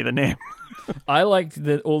not going to be the name. I liked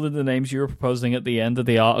all of the names you were proposing at the end of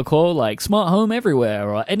the article, like Smart Home Everywhere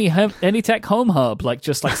or any Tech Home Hub, like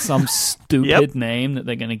some stupid name that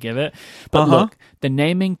they're going to give it. But look, the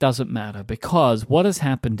naming doesn't matter because what has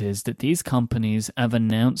happened is that these companies have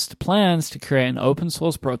announced plans to create an open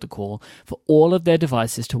source protocol for all of their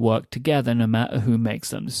devices to work together no matter who makes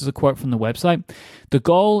them. This is a quote from the website. The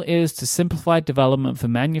goal is to simplify development for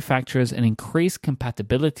manufacturers and increase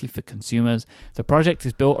compatibility for consumers. The project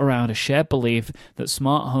is built around a shared belief that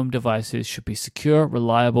smart home devices should be secure,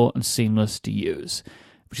 reliable, and seamless to use,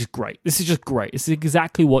 which is great. This is just great. This is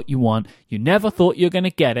exactly what you want. You never thought you were going to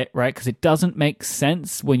get it, right? Because it doesn't make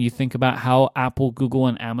sense when you think about how Apple, Google,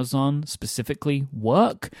 and Amazon specifically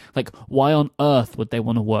work. Like, why on earth would they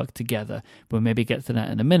want to work together? We'll maybe get to that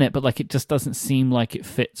in a minute, but it just doesn't seem like it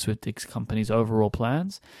fits with these companies' overall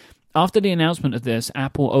plans. After the announcement of this,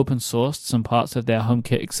 Apple open-sourced some parts of their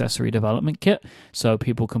HomeKit accessory development kit so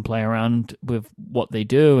people can play around with what they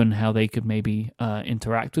do and how they could maybe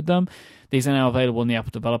interact with them. These are now available on the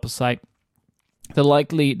Apple developer site. The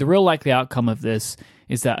real likely outcome of this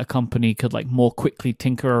is that a company could more quickly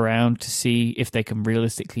tinker around to see if they can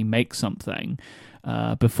realistically make something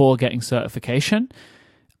before getting certification.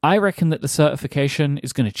 I reckon that the certification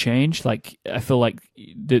is going to change. I feel like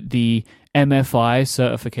the MFI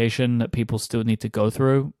certification that people still need to go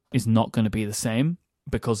through is not going to be the same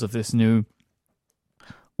because of this new.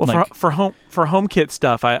 Well, for HomeKit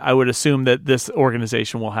stuff, I would assume that this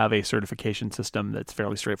organization will have a certification system that's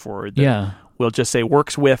fairly straightforward. That we'll just say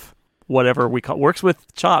works with whatever we call works with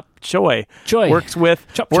Choi, works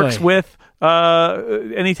with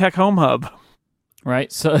any Tech Home Hub.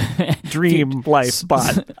 Right, so Dream Life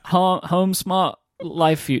Spot, home smart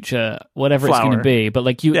life future, whatever Flower. It's going to be.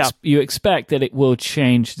 But you expect that it will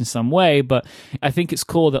change in some way. But I think it's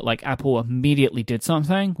cool that Apple immediately did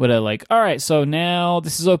something where they're like, all right, so now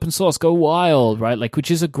this is open source, go wild, right?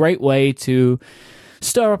 Which is a great way to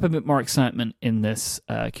stir up a bit more excitement in this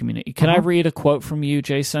community. Can I read a quote from you,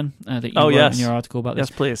 Jason, that you wrote in your article about this?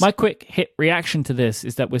 Yes, please. My quick hit reaction to this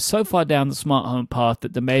is that we're so far down the smart home path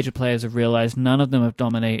that the major players have realized none of them have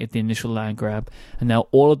dominated the initial land grab, and now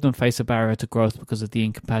all of them face a barrier to growth because of the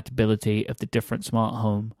incompatibility of the different smart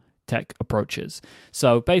home tech approaches.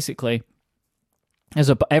 So basically,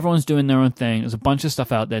 everyone's doing their own thing. There's a bunch of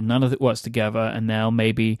stuff out there. None of it works together, and now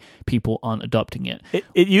maybe people aren't adopting it.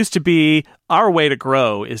 It used to be our way to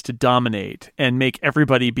grow is to dominate and make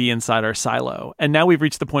everybody be inside our silo. And now we've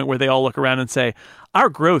reached the point where they all look around and say, our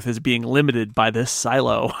growth is being limited by this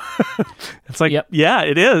silo. It's like, yeah,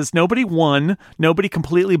 it is. Nobody won. Nobody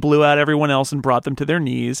completely blew out everyone else and brought them to their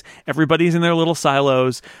knees. Everybody's in their little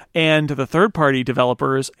silos. And the third-party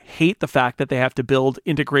developers hate the fact that they have to build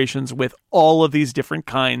integrations with all of these different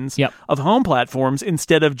kinds of home platforms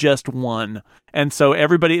instead of just one. And so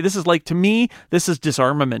to me, this is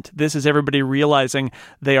disarmament. This is everybody realizing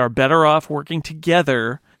they are better off working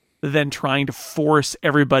together than trying to force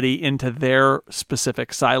everybody into their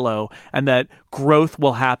specific silo, and that growth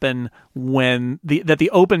will happen when the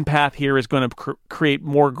open path here is going to create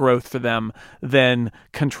more growth for them than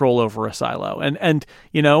control over a silo. And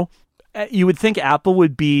you would think Apple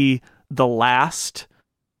would be the last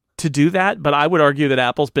to do that, but I would argue that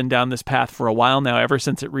Apple's been down this path for a while now, ever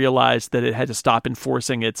since it realized that it had to stop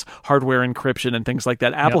enforcing its hardware encryption and things like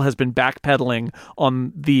that. Apple has been backpedaling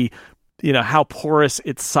on the, how porous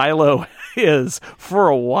its silo is for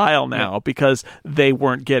a while now because they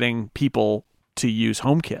weren't getting people to use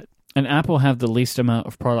HomeKit. And Apple have the least amount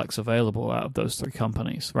of products available out of those three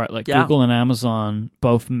companies, right? Like Google and Amazon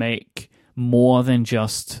both make more than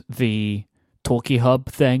just the Talkie Hub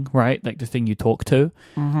thing, right? Like the thing you talk to.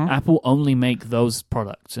 Mm-hmm. Apple only make those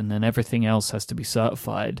products, and then everything else has to be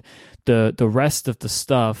certified. The rest of the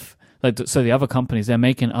stuff, so the other companies, they're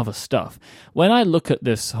making other stuff. When I look at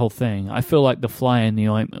this whole thing, I feel like the fly in the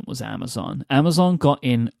ointment was Amazon. Amazon got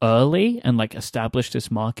in early and established this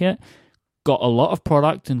market, got a lot of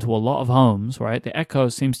product into a lot of homes, right? The Echo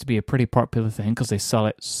seems to be a pretty popular thing because they sell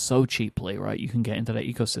it so cheaply, right? You can get into that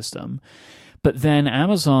ecosystem. But then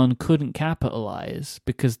Amazon couldn't capitalize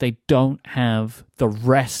because they don't have the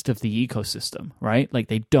rest of the ecosystem, right? Like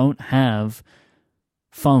they don't have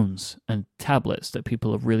phones and tablets that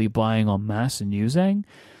people are really buying en masse and using.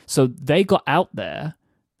 So they got out there,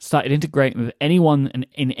 started integrating with anyone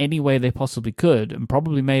in any way they possibly could, and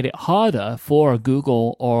probably made it harder for a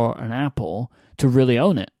Google or an Apple to really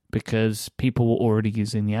own it because people were already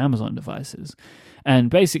using the Amazon devices.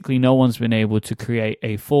 And basically no one's been able to create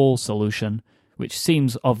a full solution, which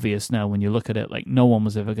seems obvious now when you look at it. Like no one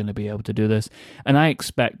was ever going to be able to do this. And I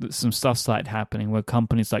expect that some stuff started happening where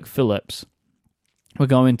companies like Philips were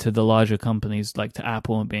going to the larger companies like to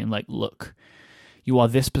Apple and being like, look, you are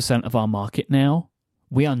this % of our market now.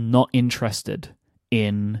 We are not interested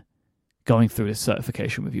in going through this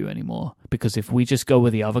certification with you anymore, because if we just go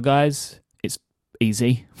with the other guys, it's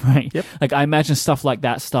easy, right? Yep. Like I imagine stuff like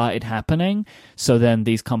that started happening, so then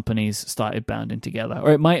these companies started banding together.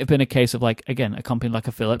 Or it might have been a case of again, a company like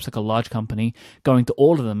a Philips, like a large company, going to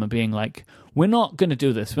all of them and being like, we're not going to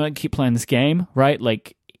do this. We're going to keep playing this game, right?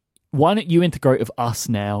 Like, why don't you integrate with us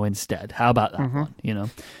now instead? How about that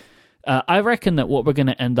one, I reckon that what we're going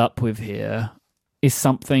to end up with here is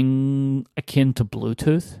something akin to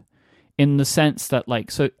Bluetooth, in the sense that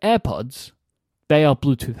so AirPods, they are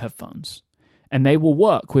Bluetooth headphones. And they will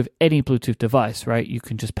work with any Bluetooth device, right? You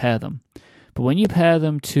can just pair them. But when you pair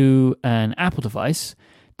them to an Apple device,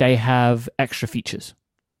 they have extra features.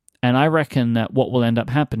 And I reckon that what will end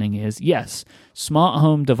up happening is, yes, smart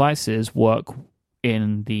home devices work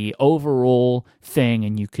in the overall thing,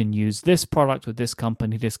 and you can use this product with this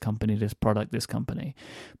company, this product, this company.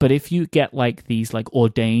 But if you get these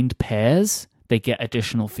ordained pairs, they get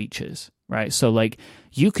additional features, right? So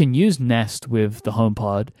you can use Nest with the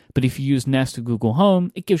HomePod, but if you use Nest with Google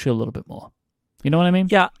Home, it gives you a little bit more. You know what I mean?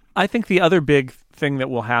 Yeah, I think the other big thing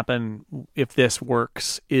that will happen if this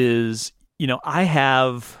works is, I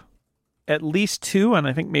have at least 2 and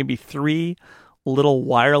I think maybe 3 little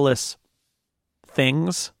wireless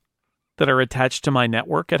things that are attached to my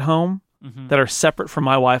network at home that are separate from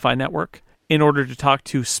my Wi-Fi network in order to talk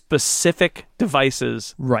to specific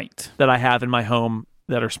devices that I have in my home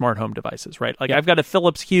that are smart home devices, right? I've got a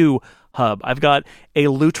Philips Hue hub. I've got a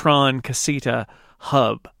Lutron Casita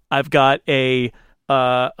hub. I've got an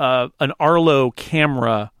Arlo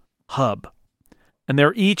camera hub. And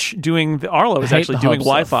they're each doing, the Arlo is actually doing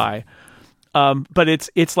Wi-Fi. But it's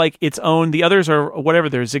its own. The others are whatever,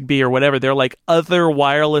 they're Zigbee or whatever. They're other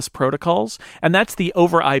wireless protocols, and that's the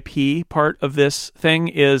over IP part of this thing.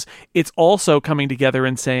 Is it's also coming together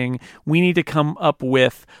and saying we need to come up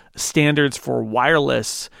with standards for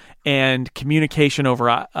wireless and communication over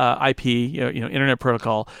IP, Internet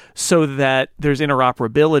Protocol, so that there's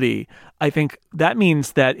interoperability. I think that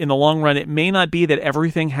means that in the long run, it may not be that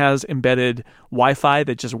everything has embedded Wi-Fi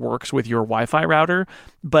that just works with your Wi-Fi router,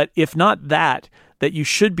 but if not that you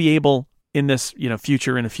should be able in this,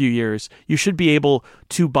 future in a few years, you should be able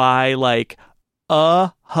to buy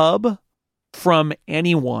a hub from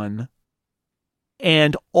anyone,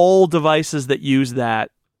 and all devices that use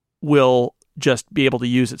that will just be able to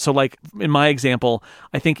use it. So in my example,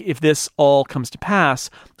 I think if this all comes to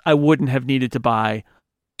pass, I wouldn't have needed to buy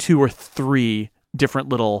 2 or 3 different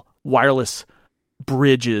little wireless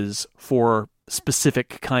bridges for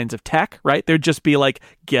specific kinds of tech, right? There'd just be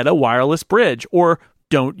get a wireless bridge, or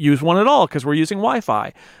don't use one at all because we're using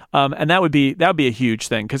Wi-Fi. And that would be a huge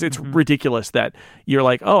thing, because it's ridiculous that you're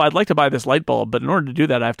oh, I'd like to buy this light bulb, but in order to do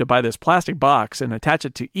that, I have to buy this plastic box and attach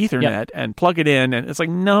it to Ethernet and plug it in. And it's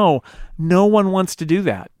no one wants to do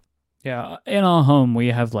that. Yeah. In our home, we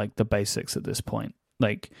have the basics at this point.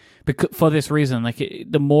 Because for this reason,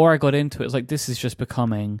 the more I got into it, it's this is just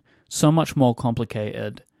becoming so much more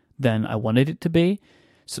complicated than I wanted it to be.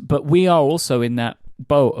 So, but we are also in that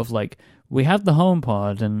boat of we have the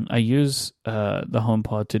HomePod, and I use the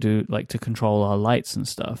HomePod to control our lights and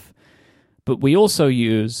stuff. But we also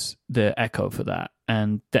use the Echo for that,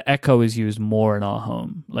 and the Echo is used more in our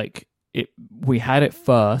home. Like we had it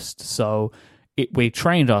first, so we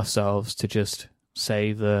trained ourselves to just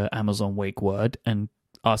say the Amazon wake word and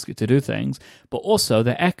ask it to do things. But also,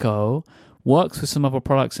 the Echo works with some other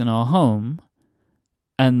products in our home,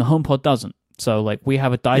 and the HomePod doesn't. So, like, we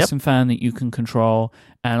have a Dyson fan that you can control,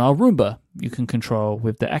 and our Roomba you can control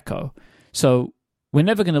with the Echo. So we're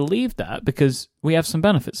never going to leave that because we have some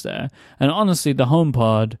benefits there. And honestly, the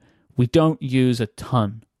HomePod, we don't use a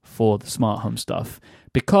ton for the smart home stuff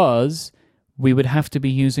because we would have to be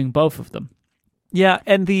using both of them. Yeah,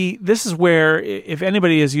 and this is where, if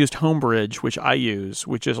anybody has used Homebridge, which I use,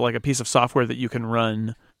 which is like a piece of software that you can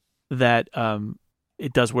run that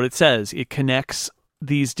it does what it says. It connects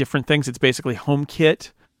these different things. It's basically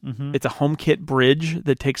HomeKit. Mm-hmm. It's a HomeKit bridge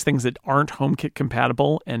that takes things that aren't HomeKit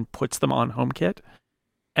compatible and puts them on HomeKit.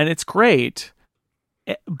 And it's great,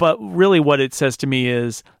 but really what it says to me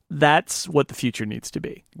is that's what the future needs to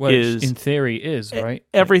be. Well, in theory is, right?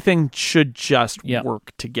 Everything should just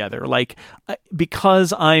work together. Like,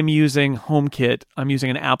 because I'm using HomeKit, I'm using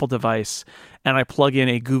an Apple device, and I plug in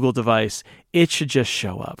a Google device, it should just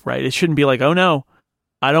show up, right? It shouldn't be like, oh no,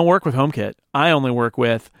 I don't work with HomeKit. I only work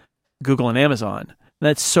with Google and Amazon. And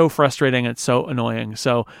that's so frustrating. It's so annoying.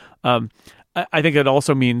 So I think it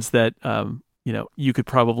also means that you could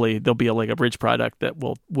probably, there'll be a bridge product that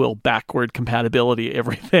will backward compatibility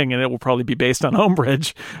everything, and it will probably be based on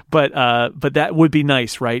Homebridge. But that would be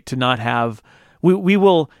nice, right? To not have, we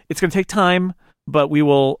will, it's going to take time, but we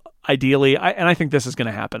will ideally, and I think this is going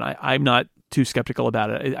to happen. I'm not too skeptical about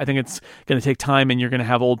it. I think it's going to take time, and you're going to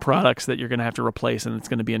have old products that you're going to have to replace, and it's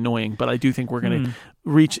going to be annoying. But I do think we're going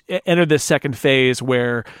to enter this second phase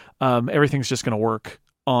where everything's just going to work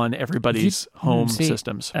on everybody's home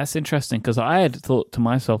systems. That's interesting, because I had thought to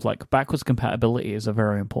myself, like, backwards compatibility is a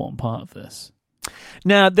very important part of this.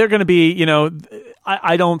 Now, they're going to be,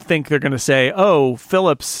 I don't think they're going to say, oh,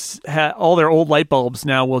 Philips, all their old light bulbs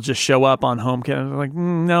now will just show up on HomeKit. I'm like,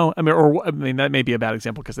 no. I mean, that may be a bad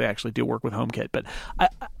example because they actually do work with HomeKit. But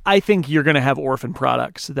I think you're going to have orphan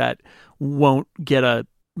products that won't get a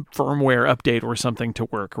firmware update or something to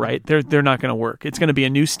work, right? They're not going to work. It's going to be a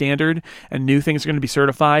new standard, and new things are going to be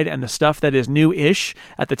certified, and the stuff that is new-ish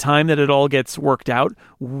at the time that it all gets worked out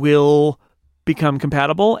will become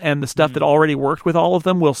compatible, and the stuff that already worked with all of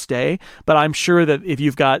them will stay. But I'm sure that if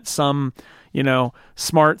you've got some,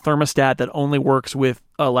 smart thermostat that only works with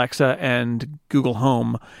Alexa and Google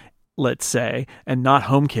Home, let's say, and not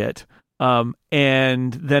HomeKit,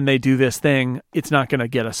 and then they do this thing, it's not going to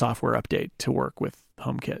get a software update to work with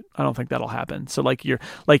HomeKit. I don't think that'll happen. So like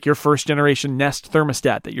your first generation Nest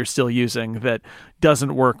thermostat that you're still using that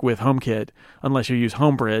doesn't work with HomeKit unless you use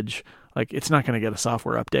Homebridge, like, it's not going to get a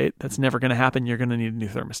software update. That's never going to happen. You're going to need a new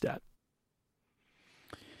thermostat.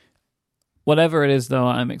 Whatever it is, though,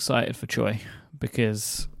 I'm excited for Choi,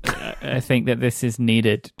 because I think that this is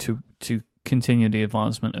needed to continue the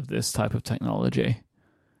advancement of this type of technology.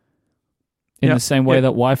 In the same way that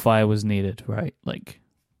Wi-Fi was needed, right? Like,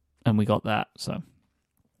 and we got that, so.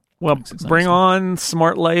 Well, bring on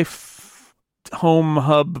Smart Life Home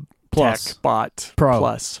Hub Plus Tech Bot Pro.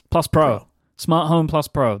 Plus Pro. Smart Home Plus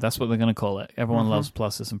Pro. That's what they're going to call it. Everyone loves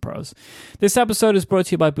pluses and pros. This episode is brought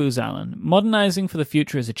to you by Booz Allen. Modernizing for the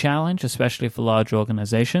future is a challenge, especially for large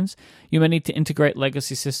organizations. You may need to integrate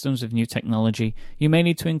legacy systems with new technology. You may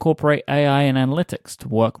need to incorporate AI and analytics to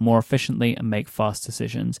work more efficiently and make fast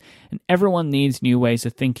decisions. And everyone needs new ways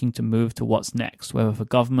of thinking to move to what's next, whether for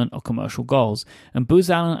government or commercial goals. And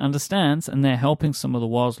Booz Allen understands, and they're helping some of the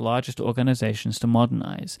world's largest organizations to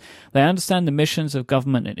modernize. They understand the missions of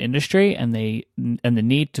government and industry, and the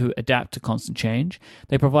need to adapt to constant change.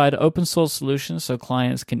 They provide open source solutions so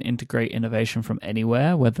clients can integrate innovation from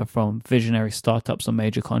anywhere, whether from visionary startups or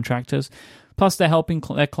major contractors. Plus, they're helping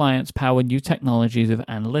their clients power new technologies with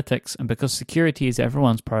analytics, and because security is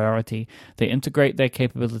everyone's priority, they integrate their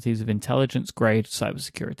capabilities with intelligence-grade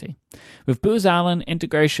cybersecurity. With Booz Allen,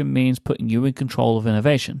 integration means putting you in control of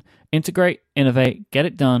innovation. Integrate, innovate, get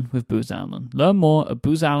it done with Booz Allen. Learn more at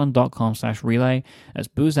boozallen.com/relay. That's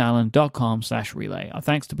boozallen.com/relay. Our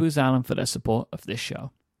thanks to Booz Allen for their support of this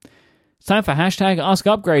show. It's time for hashtag Ask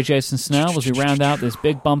Upgrade Jason Snell as we round out this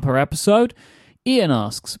big bumper episode. Ian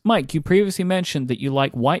asks, Mike, you previously mentioned that you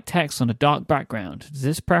like white text on a dark background. Does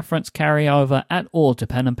this preference carry over at all to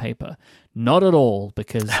pen and paper? Not at all,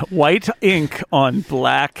 because... White ink on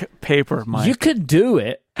black paper, Mike. You could do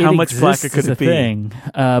it. How much blacker could it be? Thing,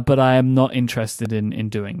 but I am not interested in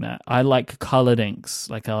doing that. I like colored inks.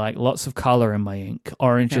 Like I like lots of color in my ink,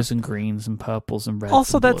 oranges and greens and purples and reds.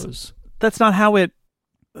 Also, and blues. that's not how it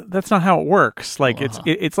works. Like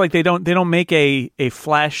it's like they don't make a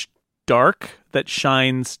flash dark that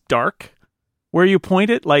shines dark where you point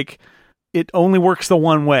it. Like it only works the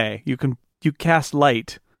one way. You cast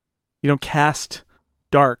light, you don't cast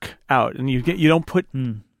dark out, and you don't put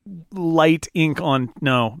light ink on.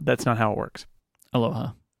 No, that's not how it works.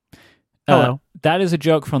 Aloha. Hello. That is a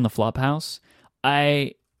joke from the Flophouse.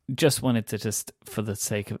 I just wanted to for the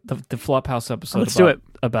sake of the Flophouse episode. Let's do it.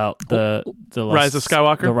 About the Rise of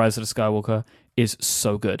Skywalker. The Rise of the Skywalker is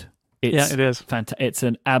so good. It is. It's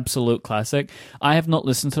an absolute classic. I have not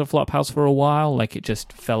listened to the Flophouse for a while. Like it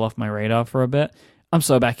just fell off my radar for a bit. I'm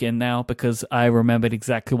so back in now because I remembered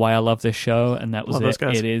exactly why I love this show, and that was it.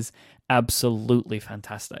 It is absolutely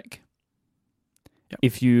fantastic. Yep.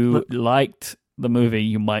 If you liked the movie,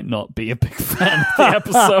 you might not be a big fan of the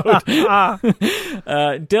episode.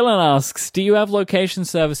 Dylan asks, do you have location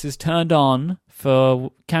services turned on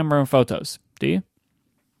for camera and photos? Do you?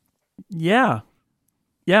 Yeah.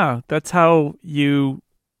 That's how you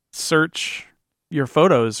search your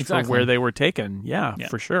photos for where they were taken. Yeah,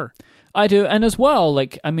 for sure. I do. And as well,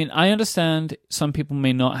 like, I mean, I understand some people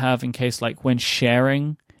may not have, in case, like, when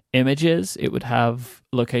sharing images, it would have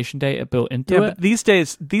location data built into it. But these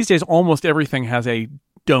days, almost everything has a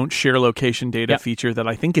don't share location data feature that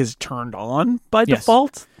I think is turned on by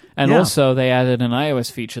default. And also, they added an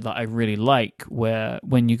iOS feature that I really like, where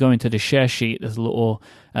when you go into the share sheet, there's a little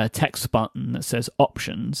text button that says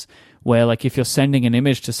options, where, like, if you're sending an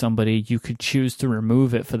image to somebody, you could choose to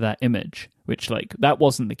remove it for that image, which, like, that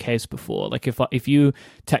wasn't the case before. Like, if you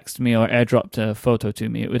text me or airdropped a photo to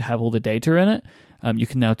me, it would have all the data in it. You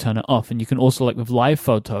can now turn it off. And you can also, like with live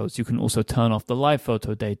photos, you can also turn off the live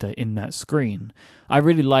photo data in that screen. I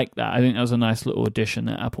really like that. I think that was a nice little addition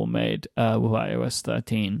that Apple made with iOS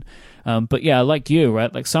 13. But yeah, like you,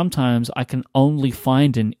 right? Like sometimes I can only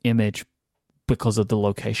find an image because of the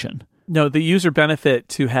location. No, the user benefit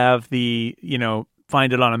to have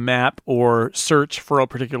find it on a map or search for a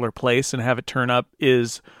particular place and have it turn up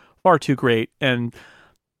is far too great. And,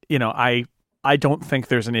 I don't think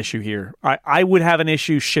there's an issue here. I would have an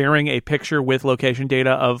issue sharing a picture with location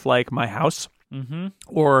data of like my house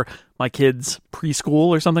or my kids' preschool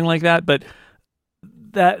or something like that. But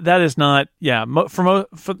that is not,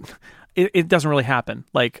 it doesn't really happen.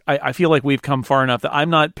 Like I feel like we've come far enough that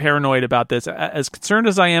I'm not paranoid about this. As concerned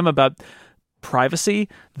as I am about privacy,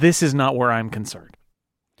 this is not where I'm concerned.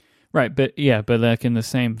 Right, but like in the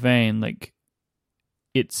same vein, like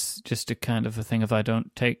it's just a kind of a thing if I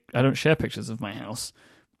don't share pictures of my house.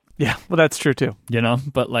 Yeah, well, that's true too.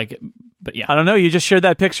 But yeah. I don't know. You just shared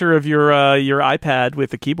that picture of your iPad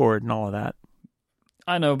with the keyboard and all of that.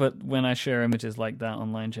 I know, but when I share images like that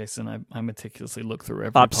online, Jason, I meticulously look through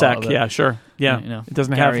every OPSEC, part of it. Yeah, sure. Yeah, it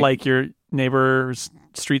doesn't have like your neighbor's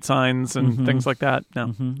street signs and things like that.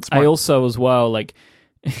 No, I also as well like.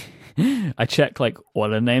 I check like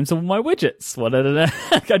what are the names of my widgets. What are the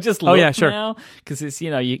I just look now because it's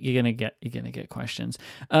you're gonna get questions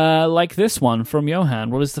like this one from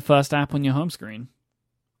Johan. What is the first app on your home screen?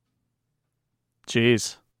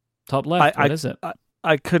 Jeez, top left. What is it?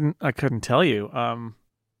 I couldn't tell you.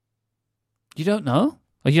 You don't know?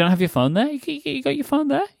 Oh, you don't have your phone there? You got your phone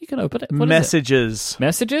there? You can open it. What Messages. Is it?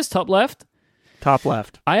 Messages. Top left. Top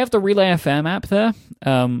left. I have the Relay FM app there.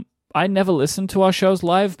 I never listen to our shows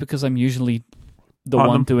live because I'm usually the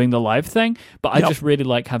one doing the live thing, but I just really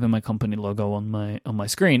like having my company logo on my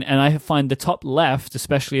screen. And I find the top left,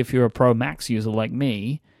 especially if you're a Pro Max user like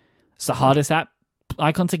me, it's the hardest app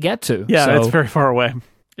icon to get to. Yeah, so it's very far away.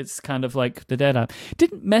 It's kind of like the dead app.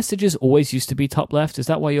 Didn't Messages always used to be top left? Is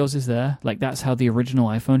that why yours is there? Like that's how the original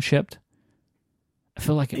iPhone shipped? I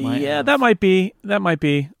feel like it might. Yeah, that might be. I don't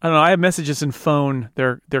know. I have Messages in phone.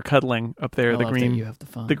 They're cuddling up there. The green. You have the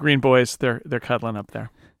phone. The green boys. They're cuddling up there.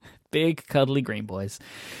 Big cuddly green boys.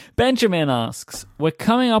 Benjamin asks, we're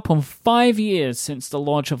coming up on 5 years since the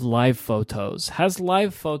launch of Live Photos. Has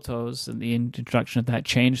Live Photos and the introduction of that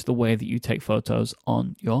changed the way that you take photos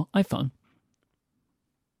on your iPhone?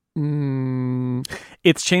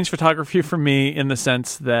 It's changed photography for me in the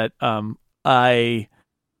sense that I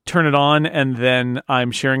turn it on and then I'm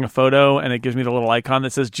sharing a photo and it gives me the little icon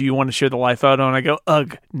that says, do you want to share the live photo? And I go,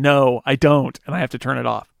 ugh, no, I don't. And I have to turn it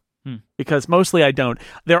off because mostly I don't.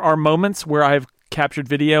 There are moments where I've captured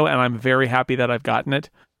video and I'm very happy that I've gotten it.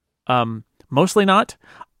 Mostly not.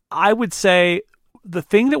 I would say the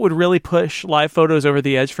thing that would really push Live Photos over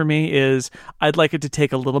the edge for me is I'd like it to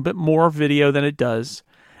take a little bit more video than it does.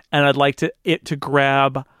 And I'd like it to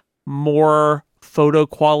grab more photo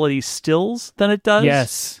quality stills than it does.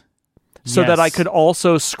 Yes. So that I could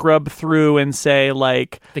also scrub through and say,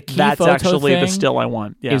 like, that's actually the still I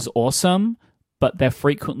want. Yeah. Is awesome, but they're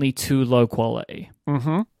frequently too low quality.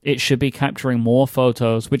 Mm-hmm. It should be capturing more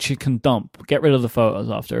photos, which you can dump. Get rid of the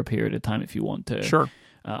photos after a period of time if you want to. Sure.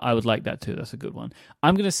 I would like that too. That's a good one.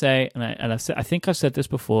 I'm going to say, I think I've said this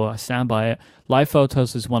before, I stand by it, Live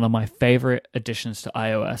Photos is one of my favorite additions to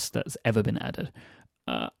iOS that's ever been added.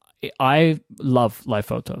 I love Live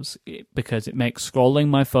Photos because it makes scrolling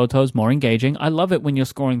my photos more engaging. I love it when you're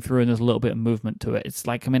scrolling through and there's a little bit of movement to it. It's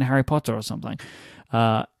like I'm in Harry Potter or something.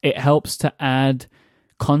 It helps to add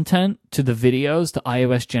content to the videos that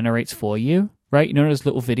iOS generates for you, right? You know those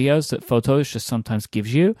little videos that Photos just sometimes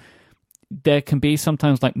gives you? There can be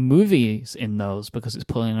sometimes like movies in those because it's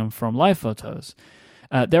pulling them from Live Photos.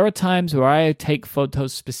 There are times where I take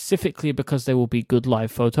photos specifically because they will be good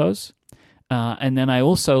live photos. And then I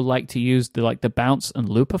also like to use the bounce and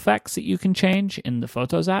loop effects that you can change in the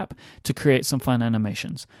Photos app to create some fun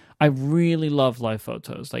animations. I really love Live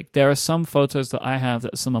Photos. Like, there are some photos that I have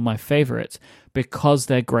that are some of my favorites because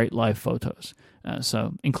they're great live photos.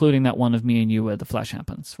 So including that one of me and you where the flash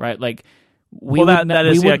happens, right? Like,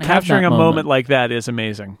 capturing a moment like that is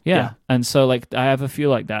amazing. Yeah. And so like I have a few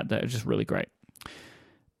like that are just really great.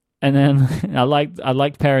 And then I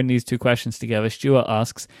liked pairing these two questions together. Stuart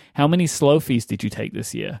asks, how many Slow-Fees did you take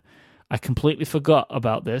this year? I completely forgot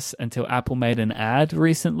about this until Apple made an ad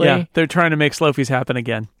recently. Yeah, they're trying to make Slow-Fees happen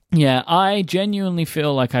again. Yeah, I genuinely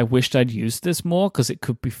feel like I wished I'd used this more because it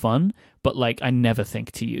could be fun, but like I never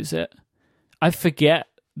think to use it. I forget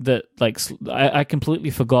that, like, I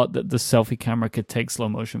completely forgot that the selfie camera could take slow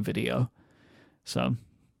motion video. So,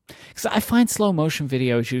 because I find slow motion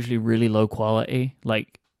video is usually really low quality.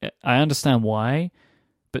 Like, I understand why,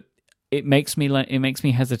 but it makes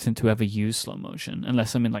me hesitant to ever use slow motion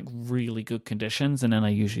unless I'm in like really good conditions, and then I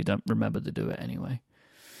usually don't remember to do it anyway.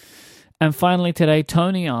 And finally today,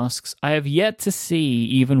 Tony asks, I have yet to see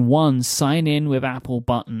even one sign in with Apple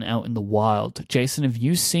button out in the wild. Jason, have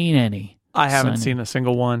you seen any? I haven't seen a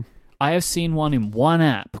single one. I have seen one in one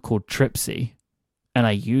app called Tripsy, and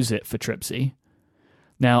I use it for Tripsy.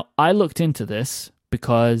 Now, I looked into this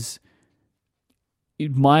because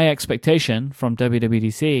my expectation from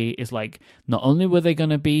WWDC is like, not only were they going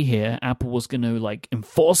to be here, Apple was going to like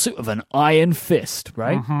enforce it with an iron fist,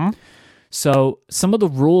 right? Mm-hmm. So some of the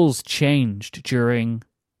rules changed during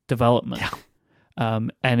development. Yeah.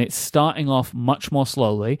 And it's starting off much more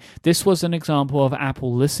slowly. This was an example of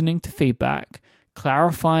Apple listening to feedback,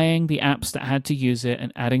 clarifying the apps that had to use it,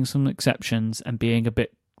 and adding some exceptions and being a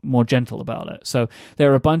bit more gentle about it. So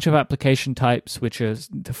there are a bunch of application types which are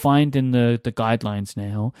defined in the guidelines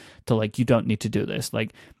now to like, you don't need to do this.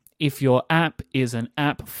 Like, if your app is an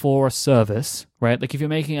app for a service, right? Like if you're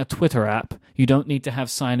making a Twitter app, you don't need to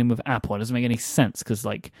have sign in with Apple. It doesn't make any sense because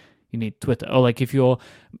like you need Twitter. Or like if you're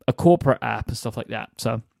a corporate app and stuff like that.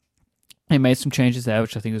 So they made some changes there,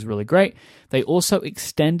 which I think was really great. They also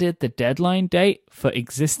extended the deadline date for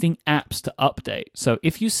existing apps to update. So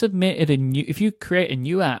if you if you create a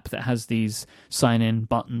new app that has these sign-in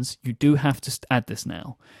buttons, you do have to add this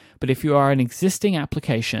now. But if you are an existing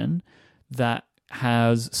application that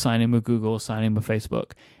has sign in with Google, sign in with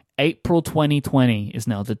Facebook, April 2020 is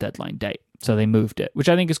now the deadline date. So they moved it, which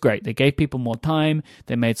I think is great. They gave people more time.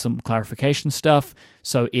 They made some clarification stuff.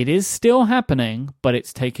 So it is still happening, but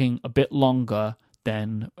it's taking a bit longer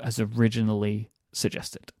than as originally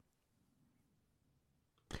suggested.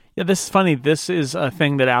 Yeah, this is funny. This is a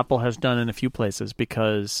thing that Apple has done in a few places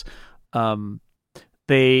because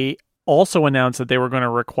they also announced that they were going to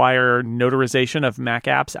require notarization of Mac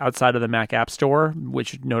apps outside of the Mac App Store,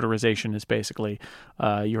 which notarization is basically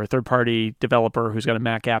you're a third-party developer who's got a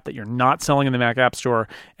Mac app that you're not selling in the Mac App Store,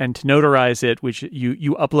 and to notarize it, which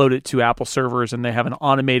you upload it to Apple servers, and they have an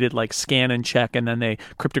automated like scan and check, and then they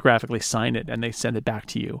cryptographically sign it, and they send it back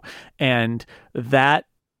to you. And that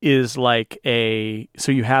is like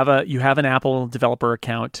so you have an Apple developer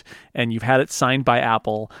account, and you've had it signed by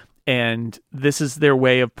Apple. And this is their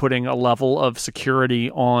way of putting a level of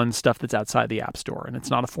security on stuff that's outside the App Store. And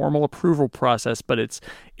it's not a formal approval process, but it's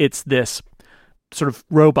this sort of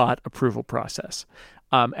robot approval process.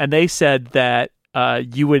 And they said that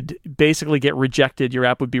you would basically get rejected. Your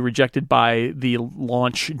app would be rejected by the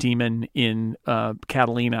launch daemon in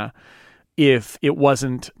Catalina if it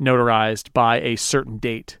wasn't notarized by a certain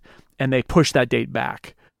date. And they pushed that date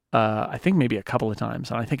back, I think maybe a couple of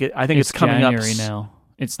times. And I think it's coming January up now.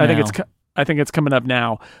 I think it's coming up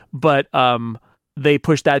now, but they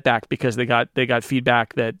pushed that back because they got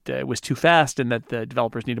feedback that it was too fast and that the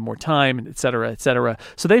developers needed more time, and et cetera, et cetera.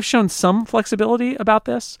 So they've shown some flexibility about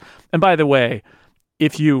this. And by the way,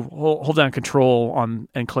 if you hold down Control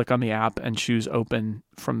and click on the app and choose Open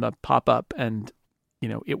from the pop-up, and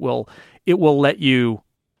it will let you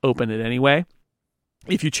open it anyway.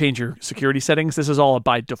 If you change your security settings, this is all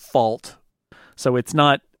by default. So it's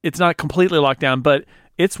not completely locked down, but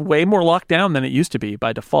it's way more locked down than it used to be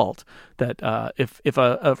by default. That if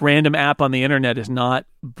a random app on the internet is not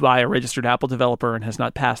by a registered Apple developer and has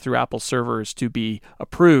not passed through Apple servers to be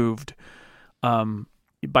approved,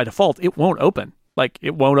 by default, it won't open. Like,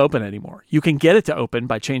 it won't open anymore. You can get it to open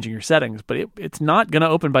by changing your settings, but it's not going to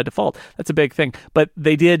open by default. That's a big thing. But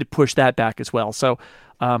they did push that back as well. So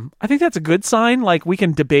I think that's a good sign. Like, we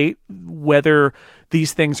can debate whether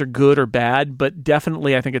these things are good or bad, but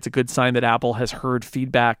definitely I think it's a good sign that Apple has heard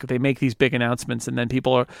feedback. They make these big announcements, and then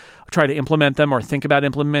people try to implement them or think about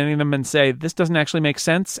implementing them and say, this doesn't actually make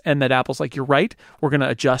sense, and that Apple's like, you're right, we're going to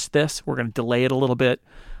adjust this. We're going to delay it a little bit.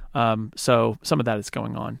 So some of that is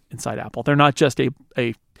going on inside Apple. They're not just a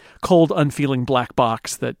cold, unfeeling black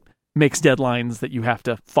box that makes deadlines that you have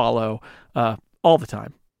to follow all the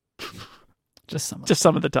time. Just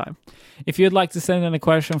some of the time. If you'd like to send in a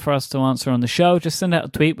question for us to answer on the show, just send out a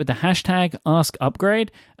tweet with the hashtag AskUpgrade.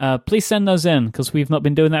 Please send those in, because we've not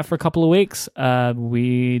been doing that for a couple of weeks.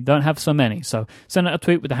 We don't have so many. So send out a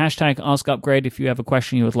tweet with the hashtag AskUpgrade if you have a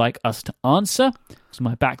question you would like us to answer. So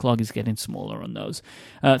my backlog is getting smaller on those.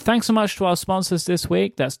 Thanks so much to our sponsors this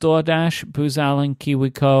week. That's DoorDash, Booz Allen,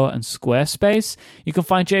 KiwiCo, and Squarespace. You can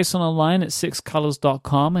find Jason online at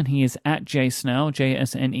sixcolors.com, and he is at jsnell,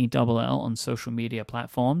 JSNELL, on social media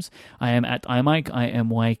platforms. I am at iMyke,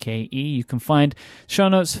 IMYKE. You can find show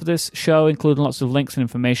notes for this show, including lots of links and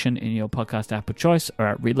information in your podcast app of choice, or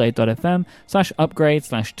at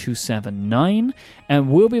relay.fm/upgrade/279. And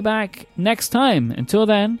we'll be back next time. Until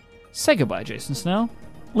then, say goodbye, Jason Snell.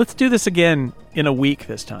 Let's do this again in a week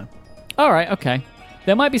this time. All right, okay.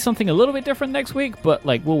 There might be something a little bit different next week, but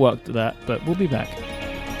we'll work to that. But we'll be back.